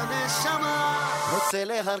בתוך הנשמה. רוצה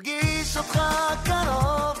להרגיש אותך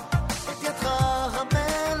קרוב, את ידך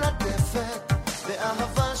המלטפת,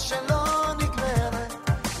 באהבה שלא נגמרת,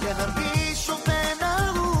 להרגיש ובן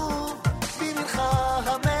אהוב, במנחה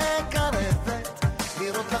המקרבת,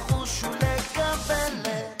 לראות לחוש ולקבל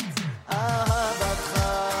את אהבתך.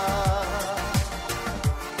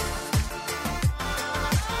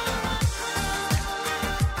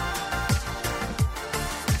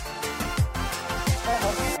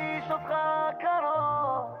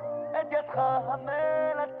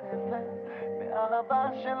 המלטפת, באהבה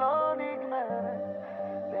שלא נגמרת,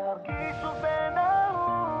 להרגיש ובן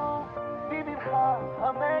אהוב, במנחה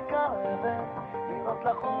המקרבת, לראות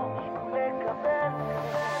לחוש ולקבל.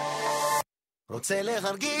 רוצה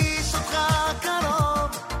להרגיש אותך קרוב,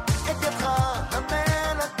 את ידך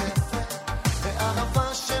המלטפת, באהבה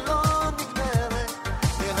שלא נגמרת,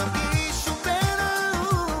 להרגיש ובן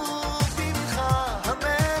אהוב, במנחה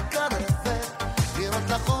המקרבת, לראות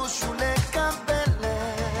לחוש ולקבל.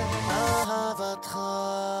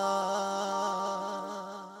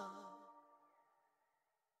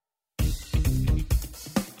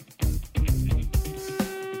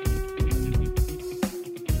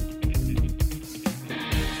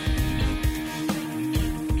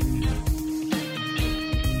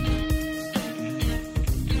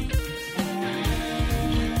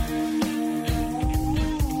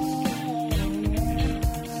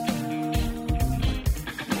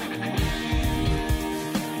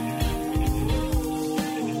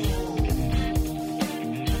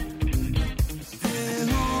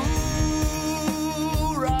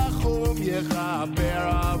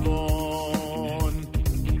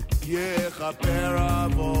 יכפר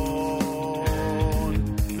עוון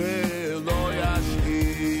ולא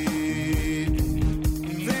ישחית,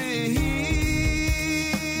 והיא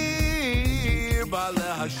בא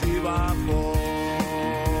להשיב עמו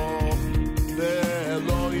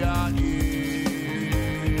ולא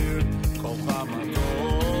יאיר כל חמתו.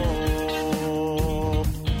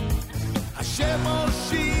 השם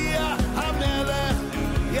מושיע המלך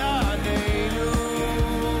יעננו,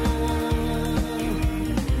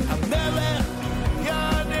 המלך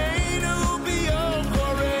יעננו ביום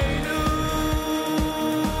קורנו.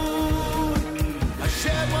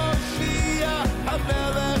 השם מושיע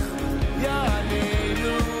המלך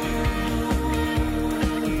יעננו,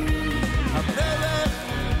 המלך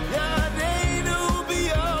יעננו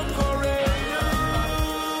ביום קורנו.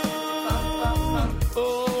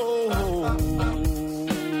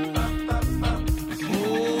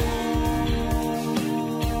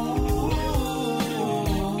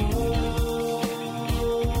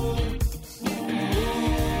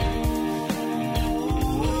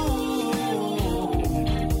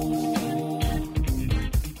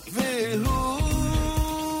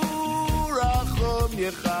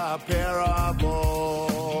 יכפר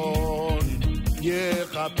עוון,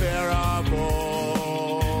 יכפר עוון,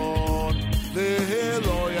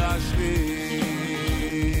 ולא ישחית,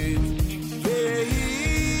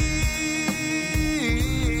 והיא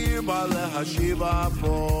בא להשיב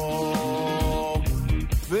אפו,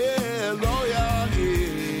 ולא יאיר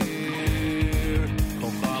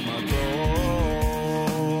כוחם הטוב.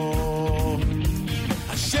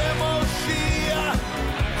 השם הושיע,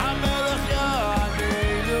 המלך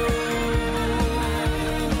יעננו,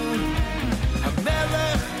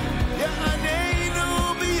 המלך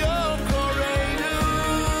יעננו ביום קורנו.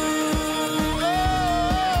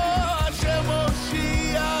 השם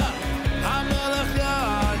הושיע, המלך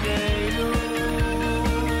יעננו,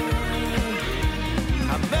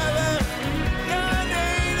 המלך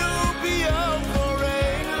יעננו ביום קורנו.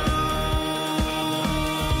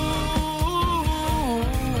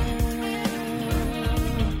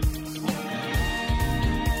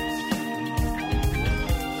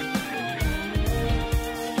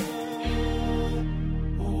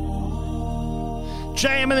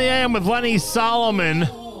 JM in the AM with Lenny Solomon.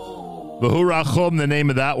 V'hu Rachum, the name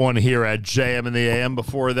of that one here at JM in the AM.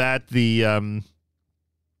 Before that, the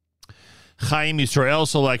Chaim Yisrael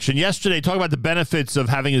selection. Yesterday, talking about the benefits of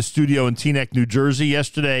having a studio in Teaneck, New Jersey.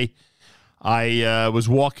 Yesterday, I was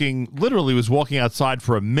walking outside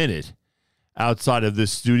for a minute outside of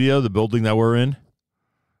this studio, the building that we're in.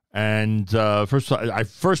 And first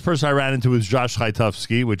person I ran into was Josh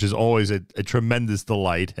Chaitovsky, which is always a tremendous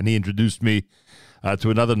delight. And he introduced me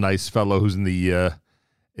to another nice fellow who's in the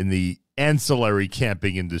ancillary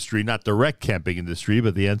camping industry, not direct camping industry,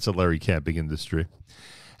 but the ancillary camping industry.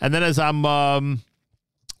 And then as I'm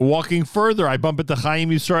walking further, I bump into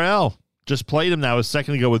Chaim Yisrael. Just played him now a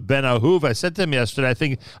second ago with Ben Ahuv. I said to him yesterday, I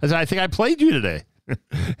think I played you today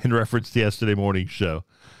in reference to yesterday morning's show.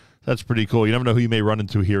 That's pretty cool. You never know who you may run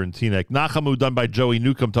into here in Teaneck. Nachamu done by Joey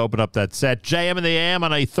Newcomb to open up that set. JM in the AM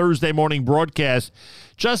on a Thursday morning broadcast.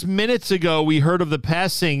 Just minutes ago, we heard of the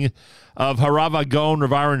passing of Harav Agon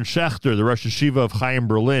Rav Aaron Schechter, the Rosh Hashiva of Chaim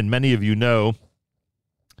Berlin. Many of you know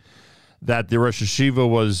that the Rosh Hashiva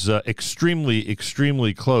was extremely,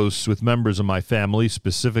 extremely close with members of my family,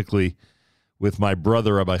 specifically with my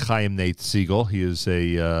brother, Rabbi Chaim Nate Segal. He is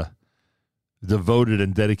a devoted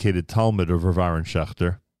and dedicated Talmud of Rav Aaron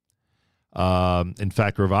Schechter. In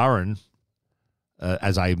fact, Rav Aaron,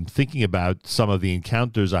 as I'm thinking about some of the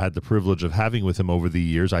encounters I had the privilege of having with him over the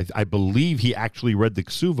years, I believe he actually read the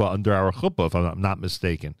Ksuva under our chuppah, if I'm not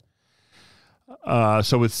mistaken.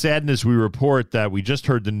 So with sadness, we report that we just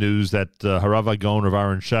heard the news that Harav Agon Rav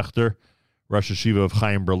Aaron Schechter, Rosh Hashiva of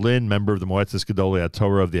Chaim Berlin, member of the Moetzes Gedolei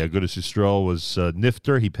HaTorah of the Agudas Yisrael, was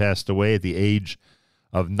nifter. He passed away at the age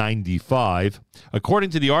of 95.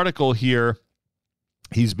 According to the article here,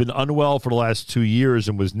 he's been unwell for the last 2 years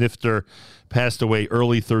and was nifter, passed away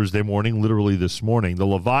early Thursday morning, literally this morning. The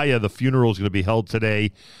Levaya, the funeral, is going to be held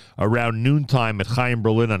today around noontime at Chaim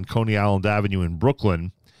Berlin on Coney Island Avenue in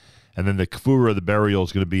Brooklyn. And then the Kfura, the burial,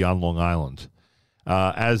 is going to be on Long Island.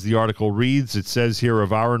 As the article reads, it says here,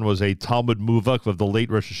 Rav Aaron was a Talmud Muvak of the late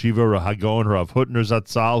Rosh Hashiva, Rav Hagon Rav Hutner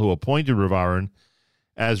Zatzal, who appointed Rav Aaron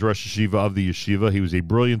as Rosh Hashiva of the yeshiva. He was a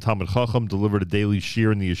brilliant Talmud Chacham, delivered a daily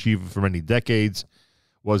shir in the yeshiva for many decades,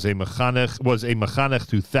 was a mechanech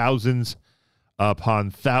to thousands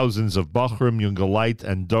upon thousands of Bachrim, Yungalite,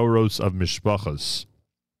 and Doros of Mishpachas.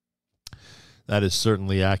 That is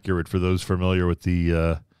certainly accurate for those familiar with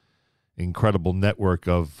the incredible network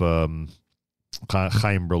of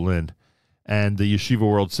Chaim Berlin. And the Yeshiva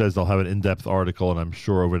World says they'll have an in-depth article, and I'm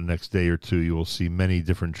sure over the next day or two you will see many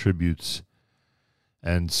different tributes,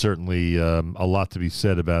 and certainly a lot to be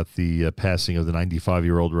said about the passing of the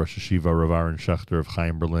 95-year-old Rosh Hashiva Rav Aaron Schechter of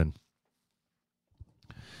Chaim Berlin.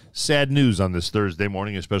 Sad news on this Thursday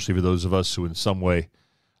morning, especially for those of us who in some way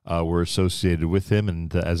were associated with him.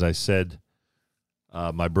 And as I said,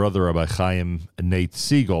 my brother, Rabbi Chaim Nate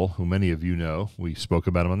Segal, who many of you know, we spoke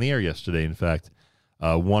about him on the air yesterday, in fact,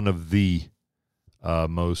 one of the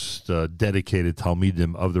most dedicated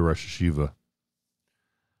Talmidim of the Rosh Hashiva.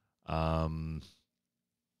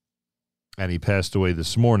 And he passed away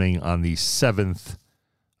this morning on the 7th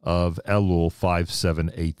of Elul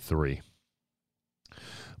 5783.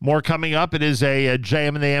 More coming up. It is a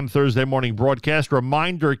JM and AM Thursday morning broadcast.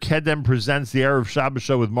 Reminder, Kedem presents the Erev Shabbos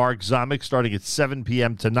show with Mark Zamek starting at 7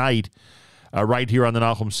 p.m. tonight right here on the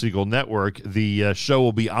Nachum Segal Network. The show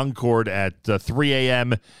will be encored at 3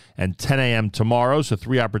 a.m. and 10 a.m. tomorrow, so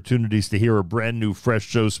 3 opportunities to hear a brand new, fresh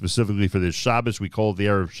show specifically for this Shabbos. We call it the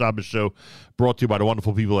Erev Shabbos Show, brought to you by the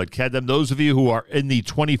wonderful people at Kedem. Those of you who are in the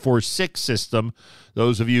 24/6 system,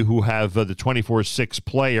 those of you who have the 24/6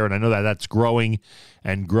 player, and I know that that's growing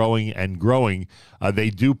and growing and growing, they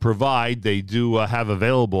do have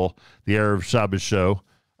available the Erev Shabbos Show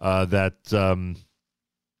that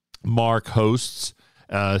Mark hosts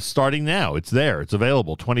starting now. It's there. It's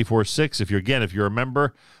available 24/6. If you're a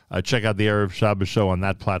member, check out the Erev Shabbos Show on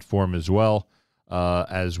that platform as well,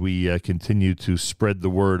 as we continue to spread the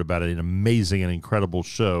word about an amazing and incredible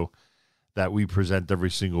show that we present every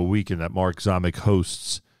single week and that Mark Zamek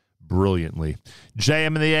hosts brilliantly.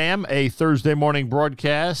 JM in the AM, a Thursday morning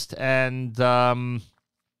broadcast, and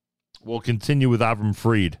we'll continue with Avram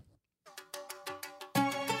Fried.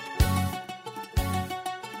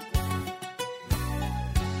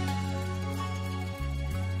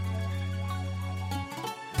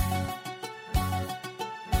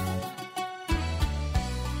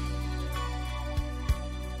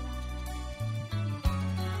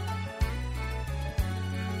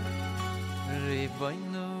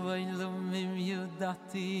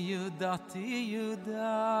 Yudati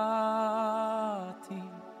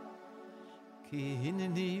Ki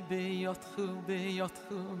hineni beyotchu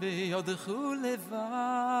beyodchu levad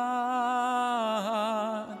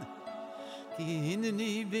Ki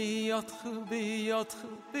hineni beyotchu beyodchu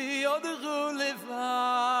levad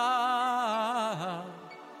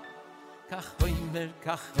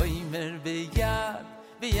Kach hoimer beyad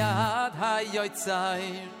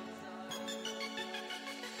hayotzayr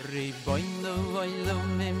Riboyno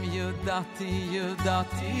oilomim yudati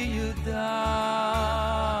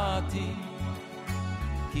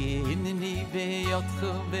Ki hineni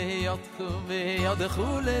beyotchu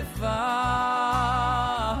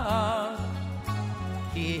levad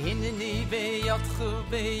Ki hineni beyotchu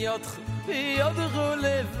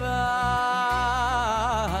levad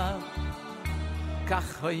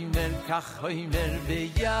Kach hoimer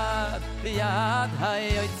beyad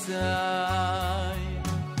hayotzay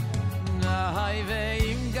Hay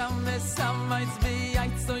veim gam mesamayts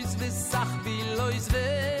beyaytsois besach bilois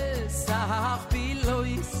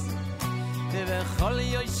Bechol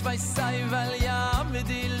yoish vaysay vel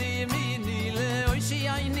yamdili mini leoish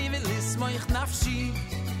yayni velis moich nafshi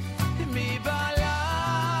mi bala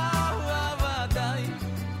avadai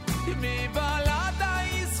mi bala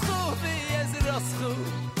dai schu bezroschu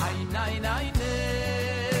ay nay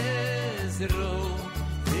nezro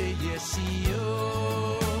yeshio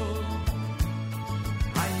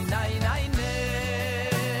Nay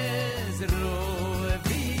nezro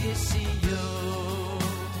vishio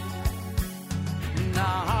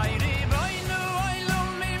Nay riboynu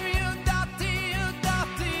oilomim yudati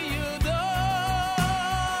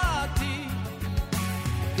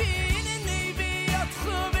Ki hineni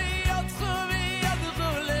beyotchu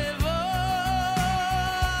levad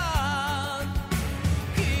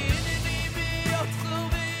Ki hineni beyotchu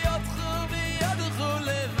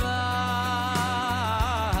levad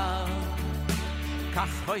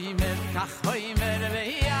Kach hoimer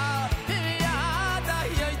beyad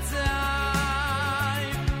hayotzay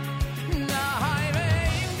Nahay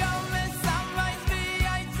veim gam mesamayts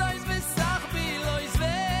beyaytzois besach bilois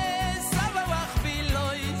Besavavach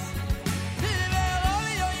bilois Verol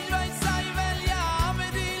yoish vaysay vel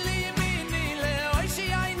yamdili mini leoish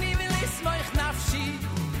yayni velis moich nafshi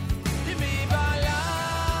Mi bala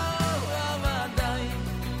avadai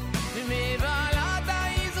Mi bala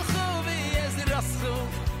dai zchu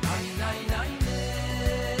bezroschu Nay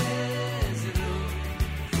nezro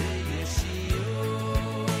yeshio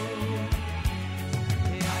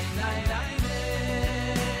Nay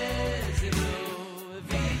nezro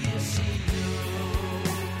yeshio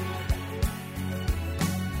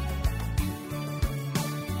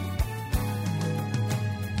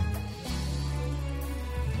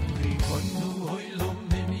Rikoinu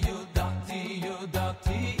oilomim yudati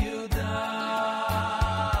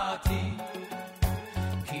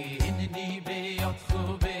Ki hineni beyotchu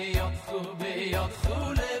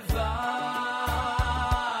levad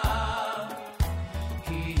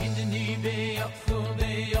Ki hineni beyotchu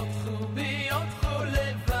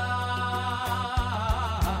levad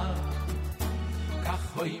Kach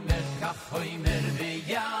hoimer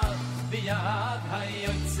beyad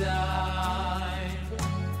hayotzay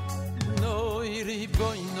Noy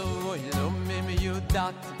riboyno oilomim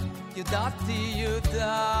yudati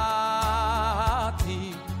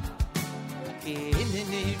Ki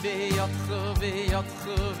hineni beyotchu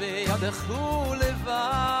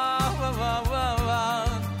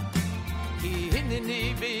levad Ki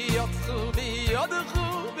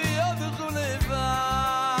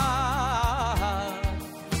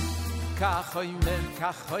kachoimer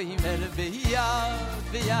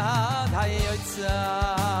biyad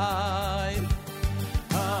hayotzai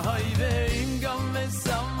Ay veim gam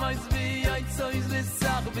mesamais biyatzois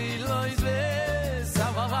besach bilois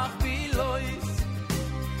besamach bilois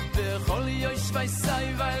Bechol yosh vaisai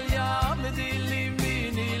val yam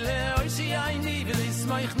dilimini leoshi ayni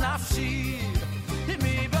v'lismoich nafshi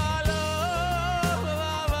mi balo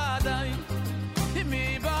avadai mi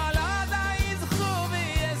baladai zchu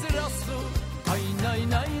v'yezroschu ay nay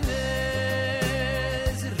nay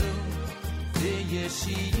nezru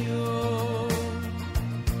v'yeshiyu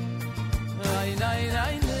ay nay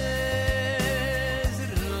nay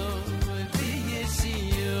nezru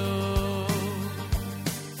v'yeshiyu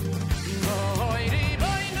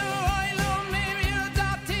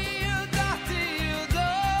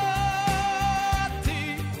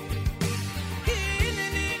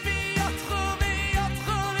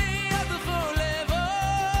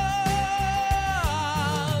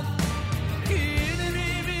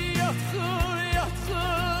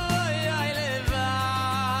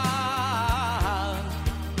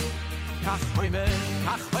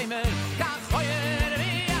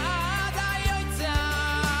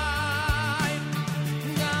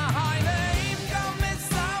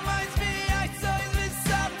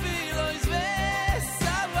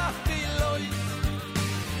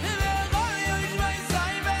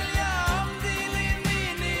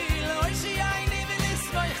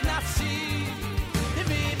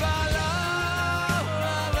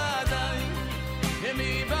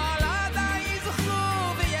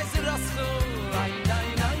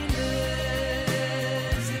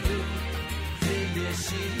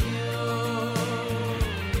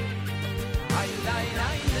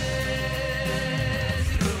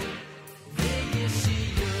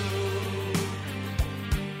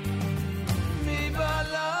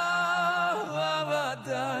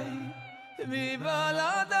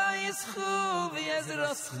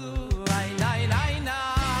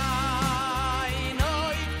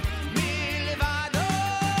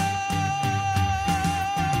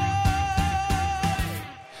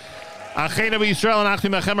Achenu Israel and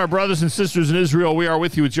Achim Achem, our brothers and sisters in Israel, we are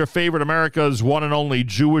with you. It's your favorite America's one and only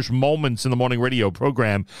Jewish Moments in the Morning radio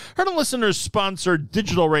program. Heard on listeners-sponsored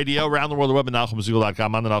digital radio around the world, the web at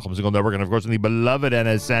NachumSegal.com, on the Nachum Segal Network, and of course on the beloved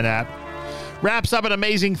NSN app. Wraps up an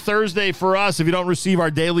amazing Thursday for us. If you don't receive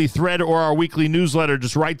our daily thread or our weekly newsletter,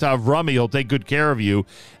 just write to Avrami. He'll take good care of you.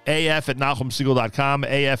 AF at NachumSegal.com,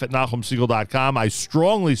 AF at NachumSegal.com. I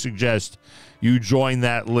strongly suggest you join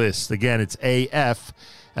that list. Again, it's AF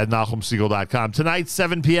at NachumSegal.com. Tonight,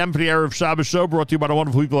 7 p.m. for the Erev Shabbos show, brought to you by the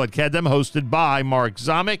wonderful people at Kedem, hosted by Mark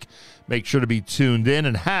Zamek. Make sure to be tuned in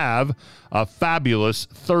and have a fabulous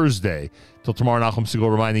Thursday. Till tomorrow, Nachum Segal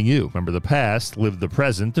reminding you, remember the past, live the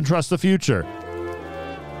present, and trust the future.